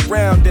stuck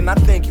around, and I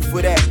thank you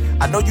for that.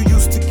 I know you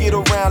used to get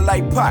around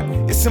like Pac.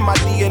 It's in my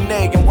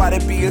DNA, and why they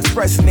be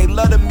expressing. They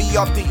loved me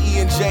off the E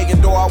and J,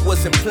 and though I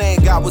wasn't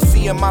playing, God was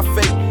seeing my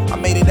fate. I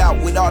made it out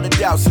with all the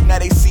doubts, and now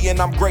they seeing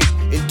I'm great.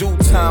 In due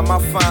time, I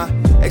find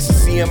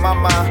ecstasy in my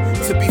mind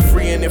to be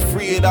free and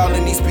free it all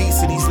in these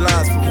beats and these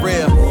lines for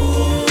real.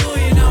 Ooh,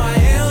 you know I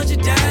held you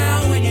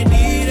down when you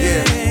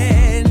needed.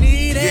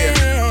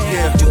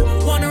 Yeah.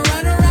 You wanna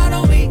run around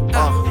on me?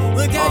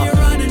 Look how you're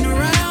running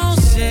around,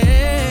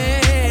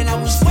 said I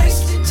was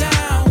wasting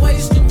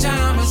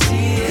time, I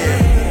see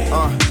it.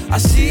 I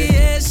see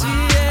it,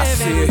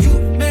 baby. You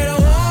made a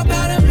war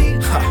out of me.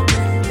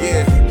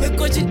 Yeah. Look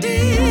what you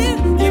did.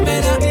 You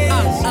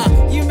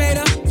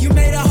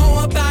made a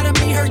hoe up out of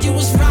me. Heard you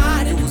was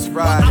riding.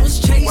 While I was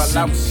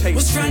chasing.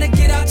 Was trying to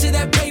get out to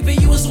that paper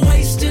you was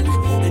wasting.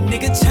 A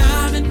nigga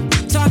timing,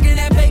 talking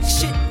that fake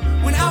shit.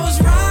 When I was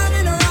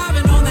arriving on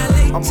that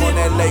late I'm on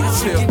that late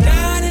tip.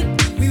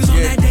 We was on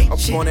that date I'm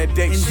shit. on that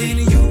date and shit.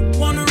 then you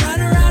wanna run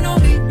around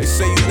on me. They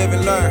say you live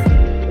and learn.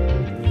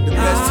 The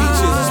best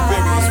teachers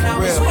experience for I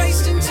was real.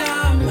 wasting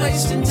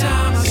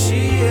time. I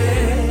see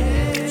it.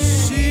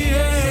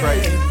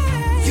 Crazy.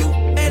 You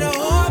made a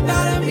whore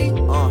out of me.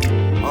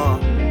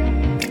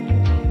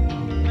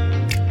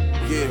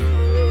 Yeah.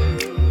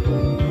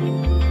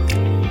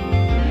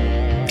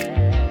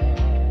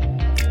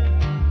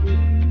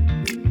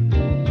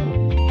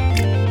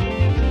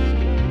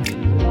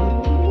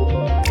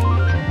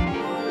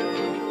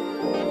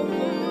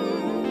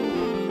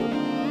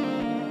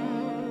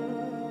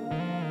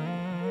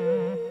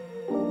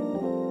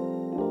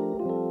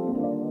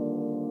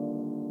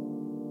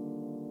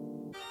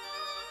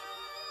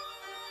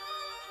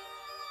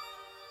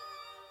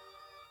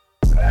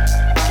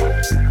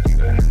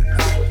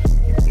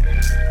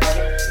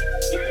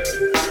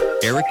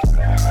 Eric?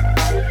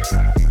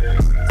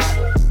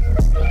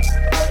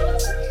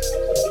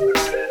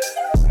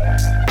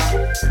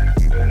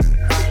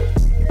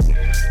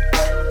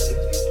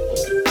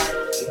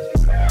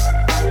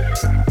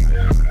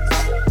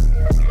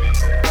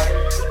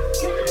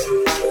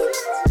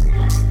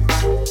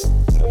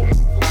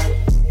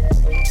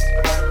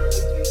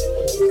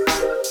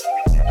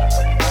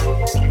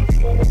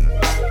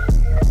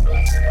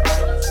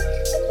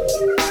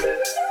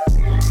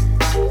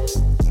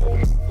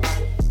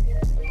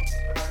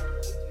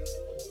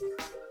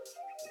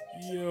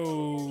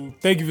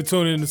 Thank you for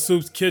tuning in to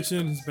Soops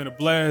Kitchen. It's been a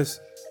blast.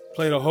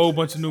 Played a whole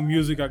bunch of new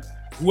music.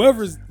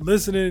 Whoever's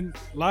listening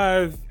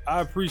live,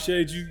 I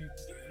appreciate you.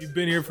 You've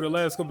been here for the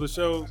last couple of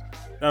shows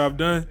that I've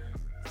done.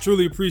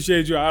 Truly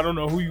appreciate you. I don't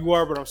know who you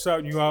are, but I'm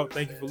shouting you out.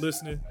 Thank you for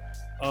listening.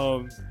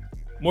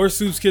 More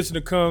Soops Kitchen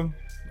to come.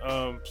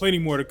 Plenty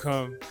more to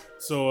come.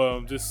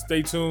 So just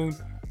stay tuned.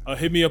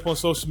 Hit me up on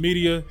social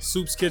media.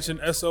 Soops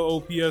Kitchen,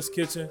 SOOPS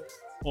Kitchen.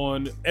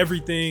 On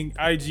everything.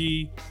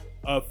 IG,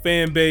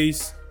 fan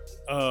base,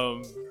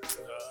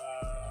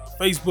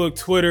 Facebook,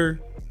 Twitter,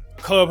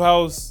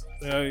 Clubhouse.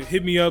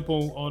 Hit me up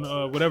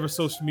on whatever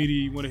social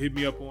media you want to hit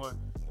me up on.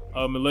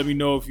 And let me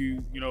know if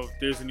if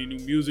there's any new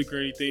music or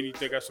anything you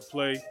think I should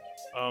play.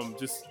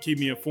 Just keep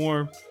me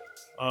informed.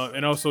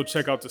 And also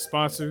check out the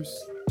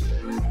sponsors.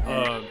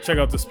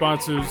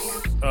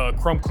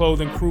 Crumb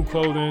Clothing, Crew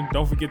Clothing.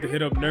 Don't forget to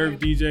hit up Nerve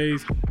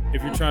DJs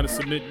if you're trying to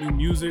submit new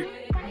music.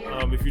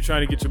 If you're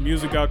trying to get your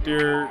music out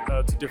there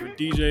to different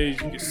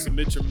DJs, you can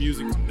submit your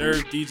music to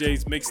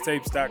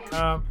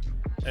nervedjsmixtapes.com.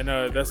 And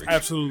that's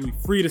absolutely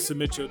free to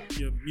submit your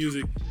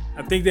music.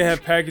 I think they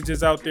have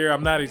packages out there.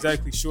 I'm not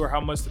exactly sure how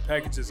much the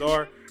packages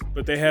are,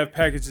 but they have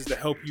packages to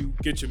help you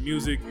get your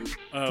music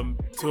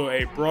to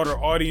a broader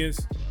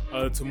audience,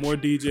 to more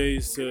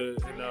DJs,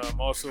 and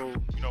also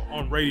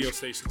on radio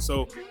stations.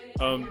 So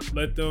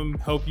let them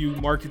help you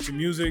market your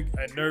music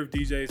at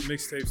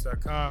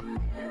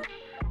nervedjsmixtapes.com.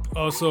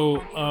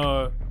 Also,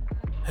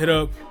 hit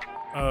up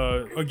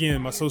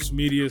again my social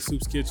media,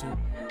 Soops Kitchen.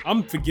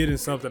 I'm forgetting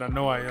something. I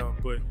know I am,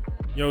 but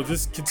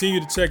just continue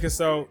to check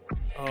us out.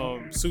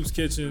 Soops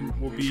Kitchen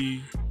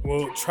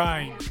will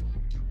trying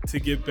to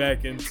get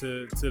back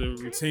into the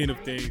routine of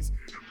things,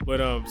 but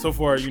so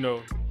far,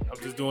 I'm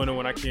just doing it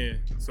when I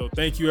can. So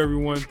thank you,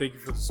 everyone. Thank you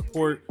for the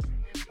support.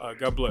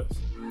 God bless.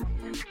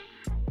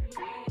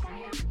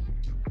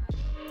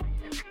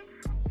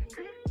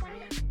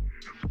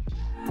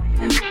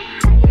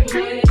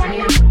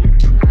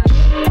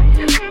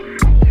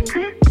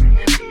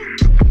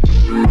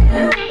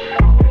 Yeah.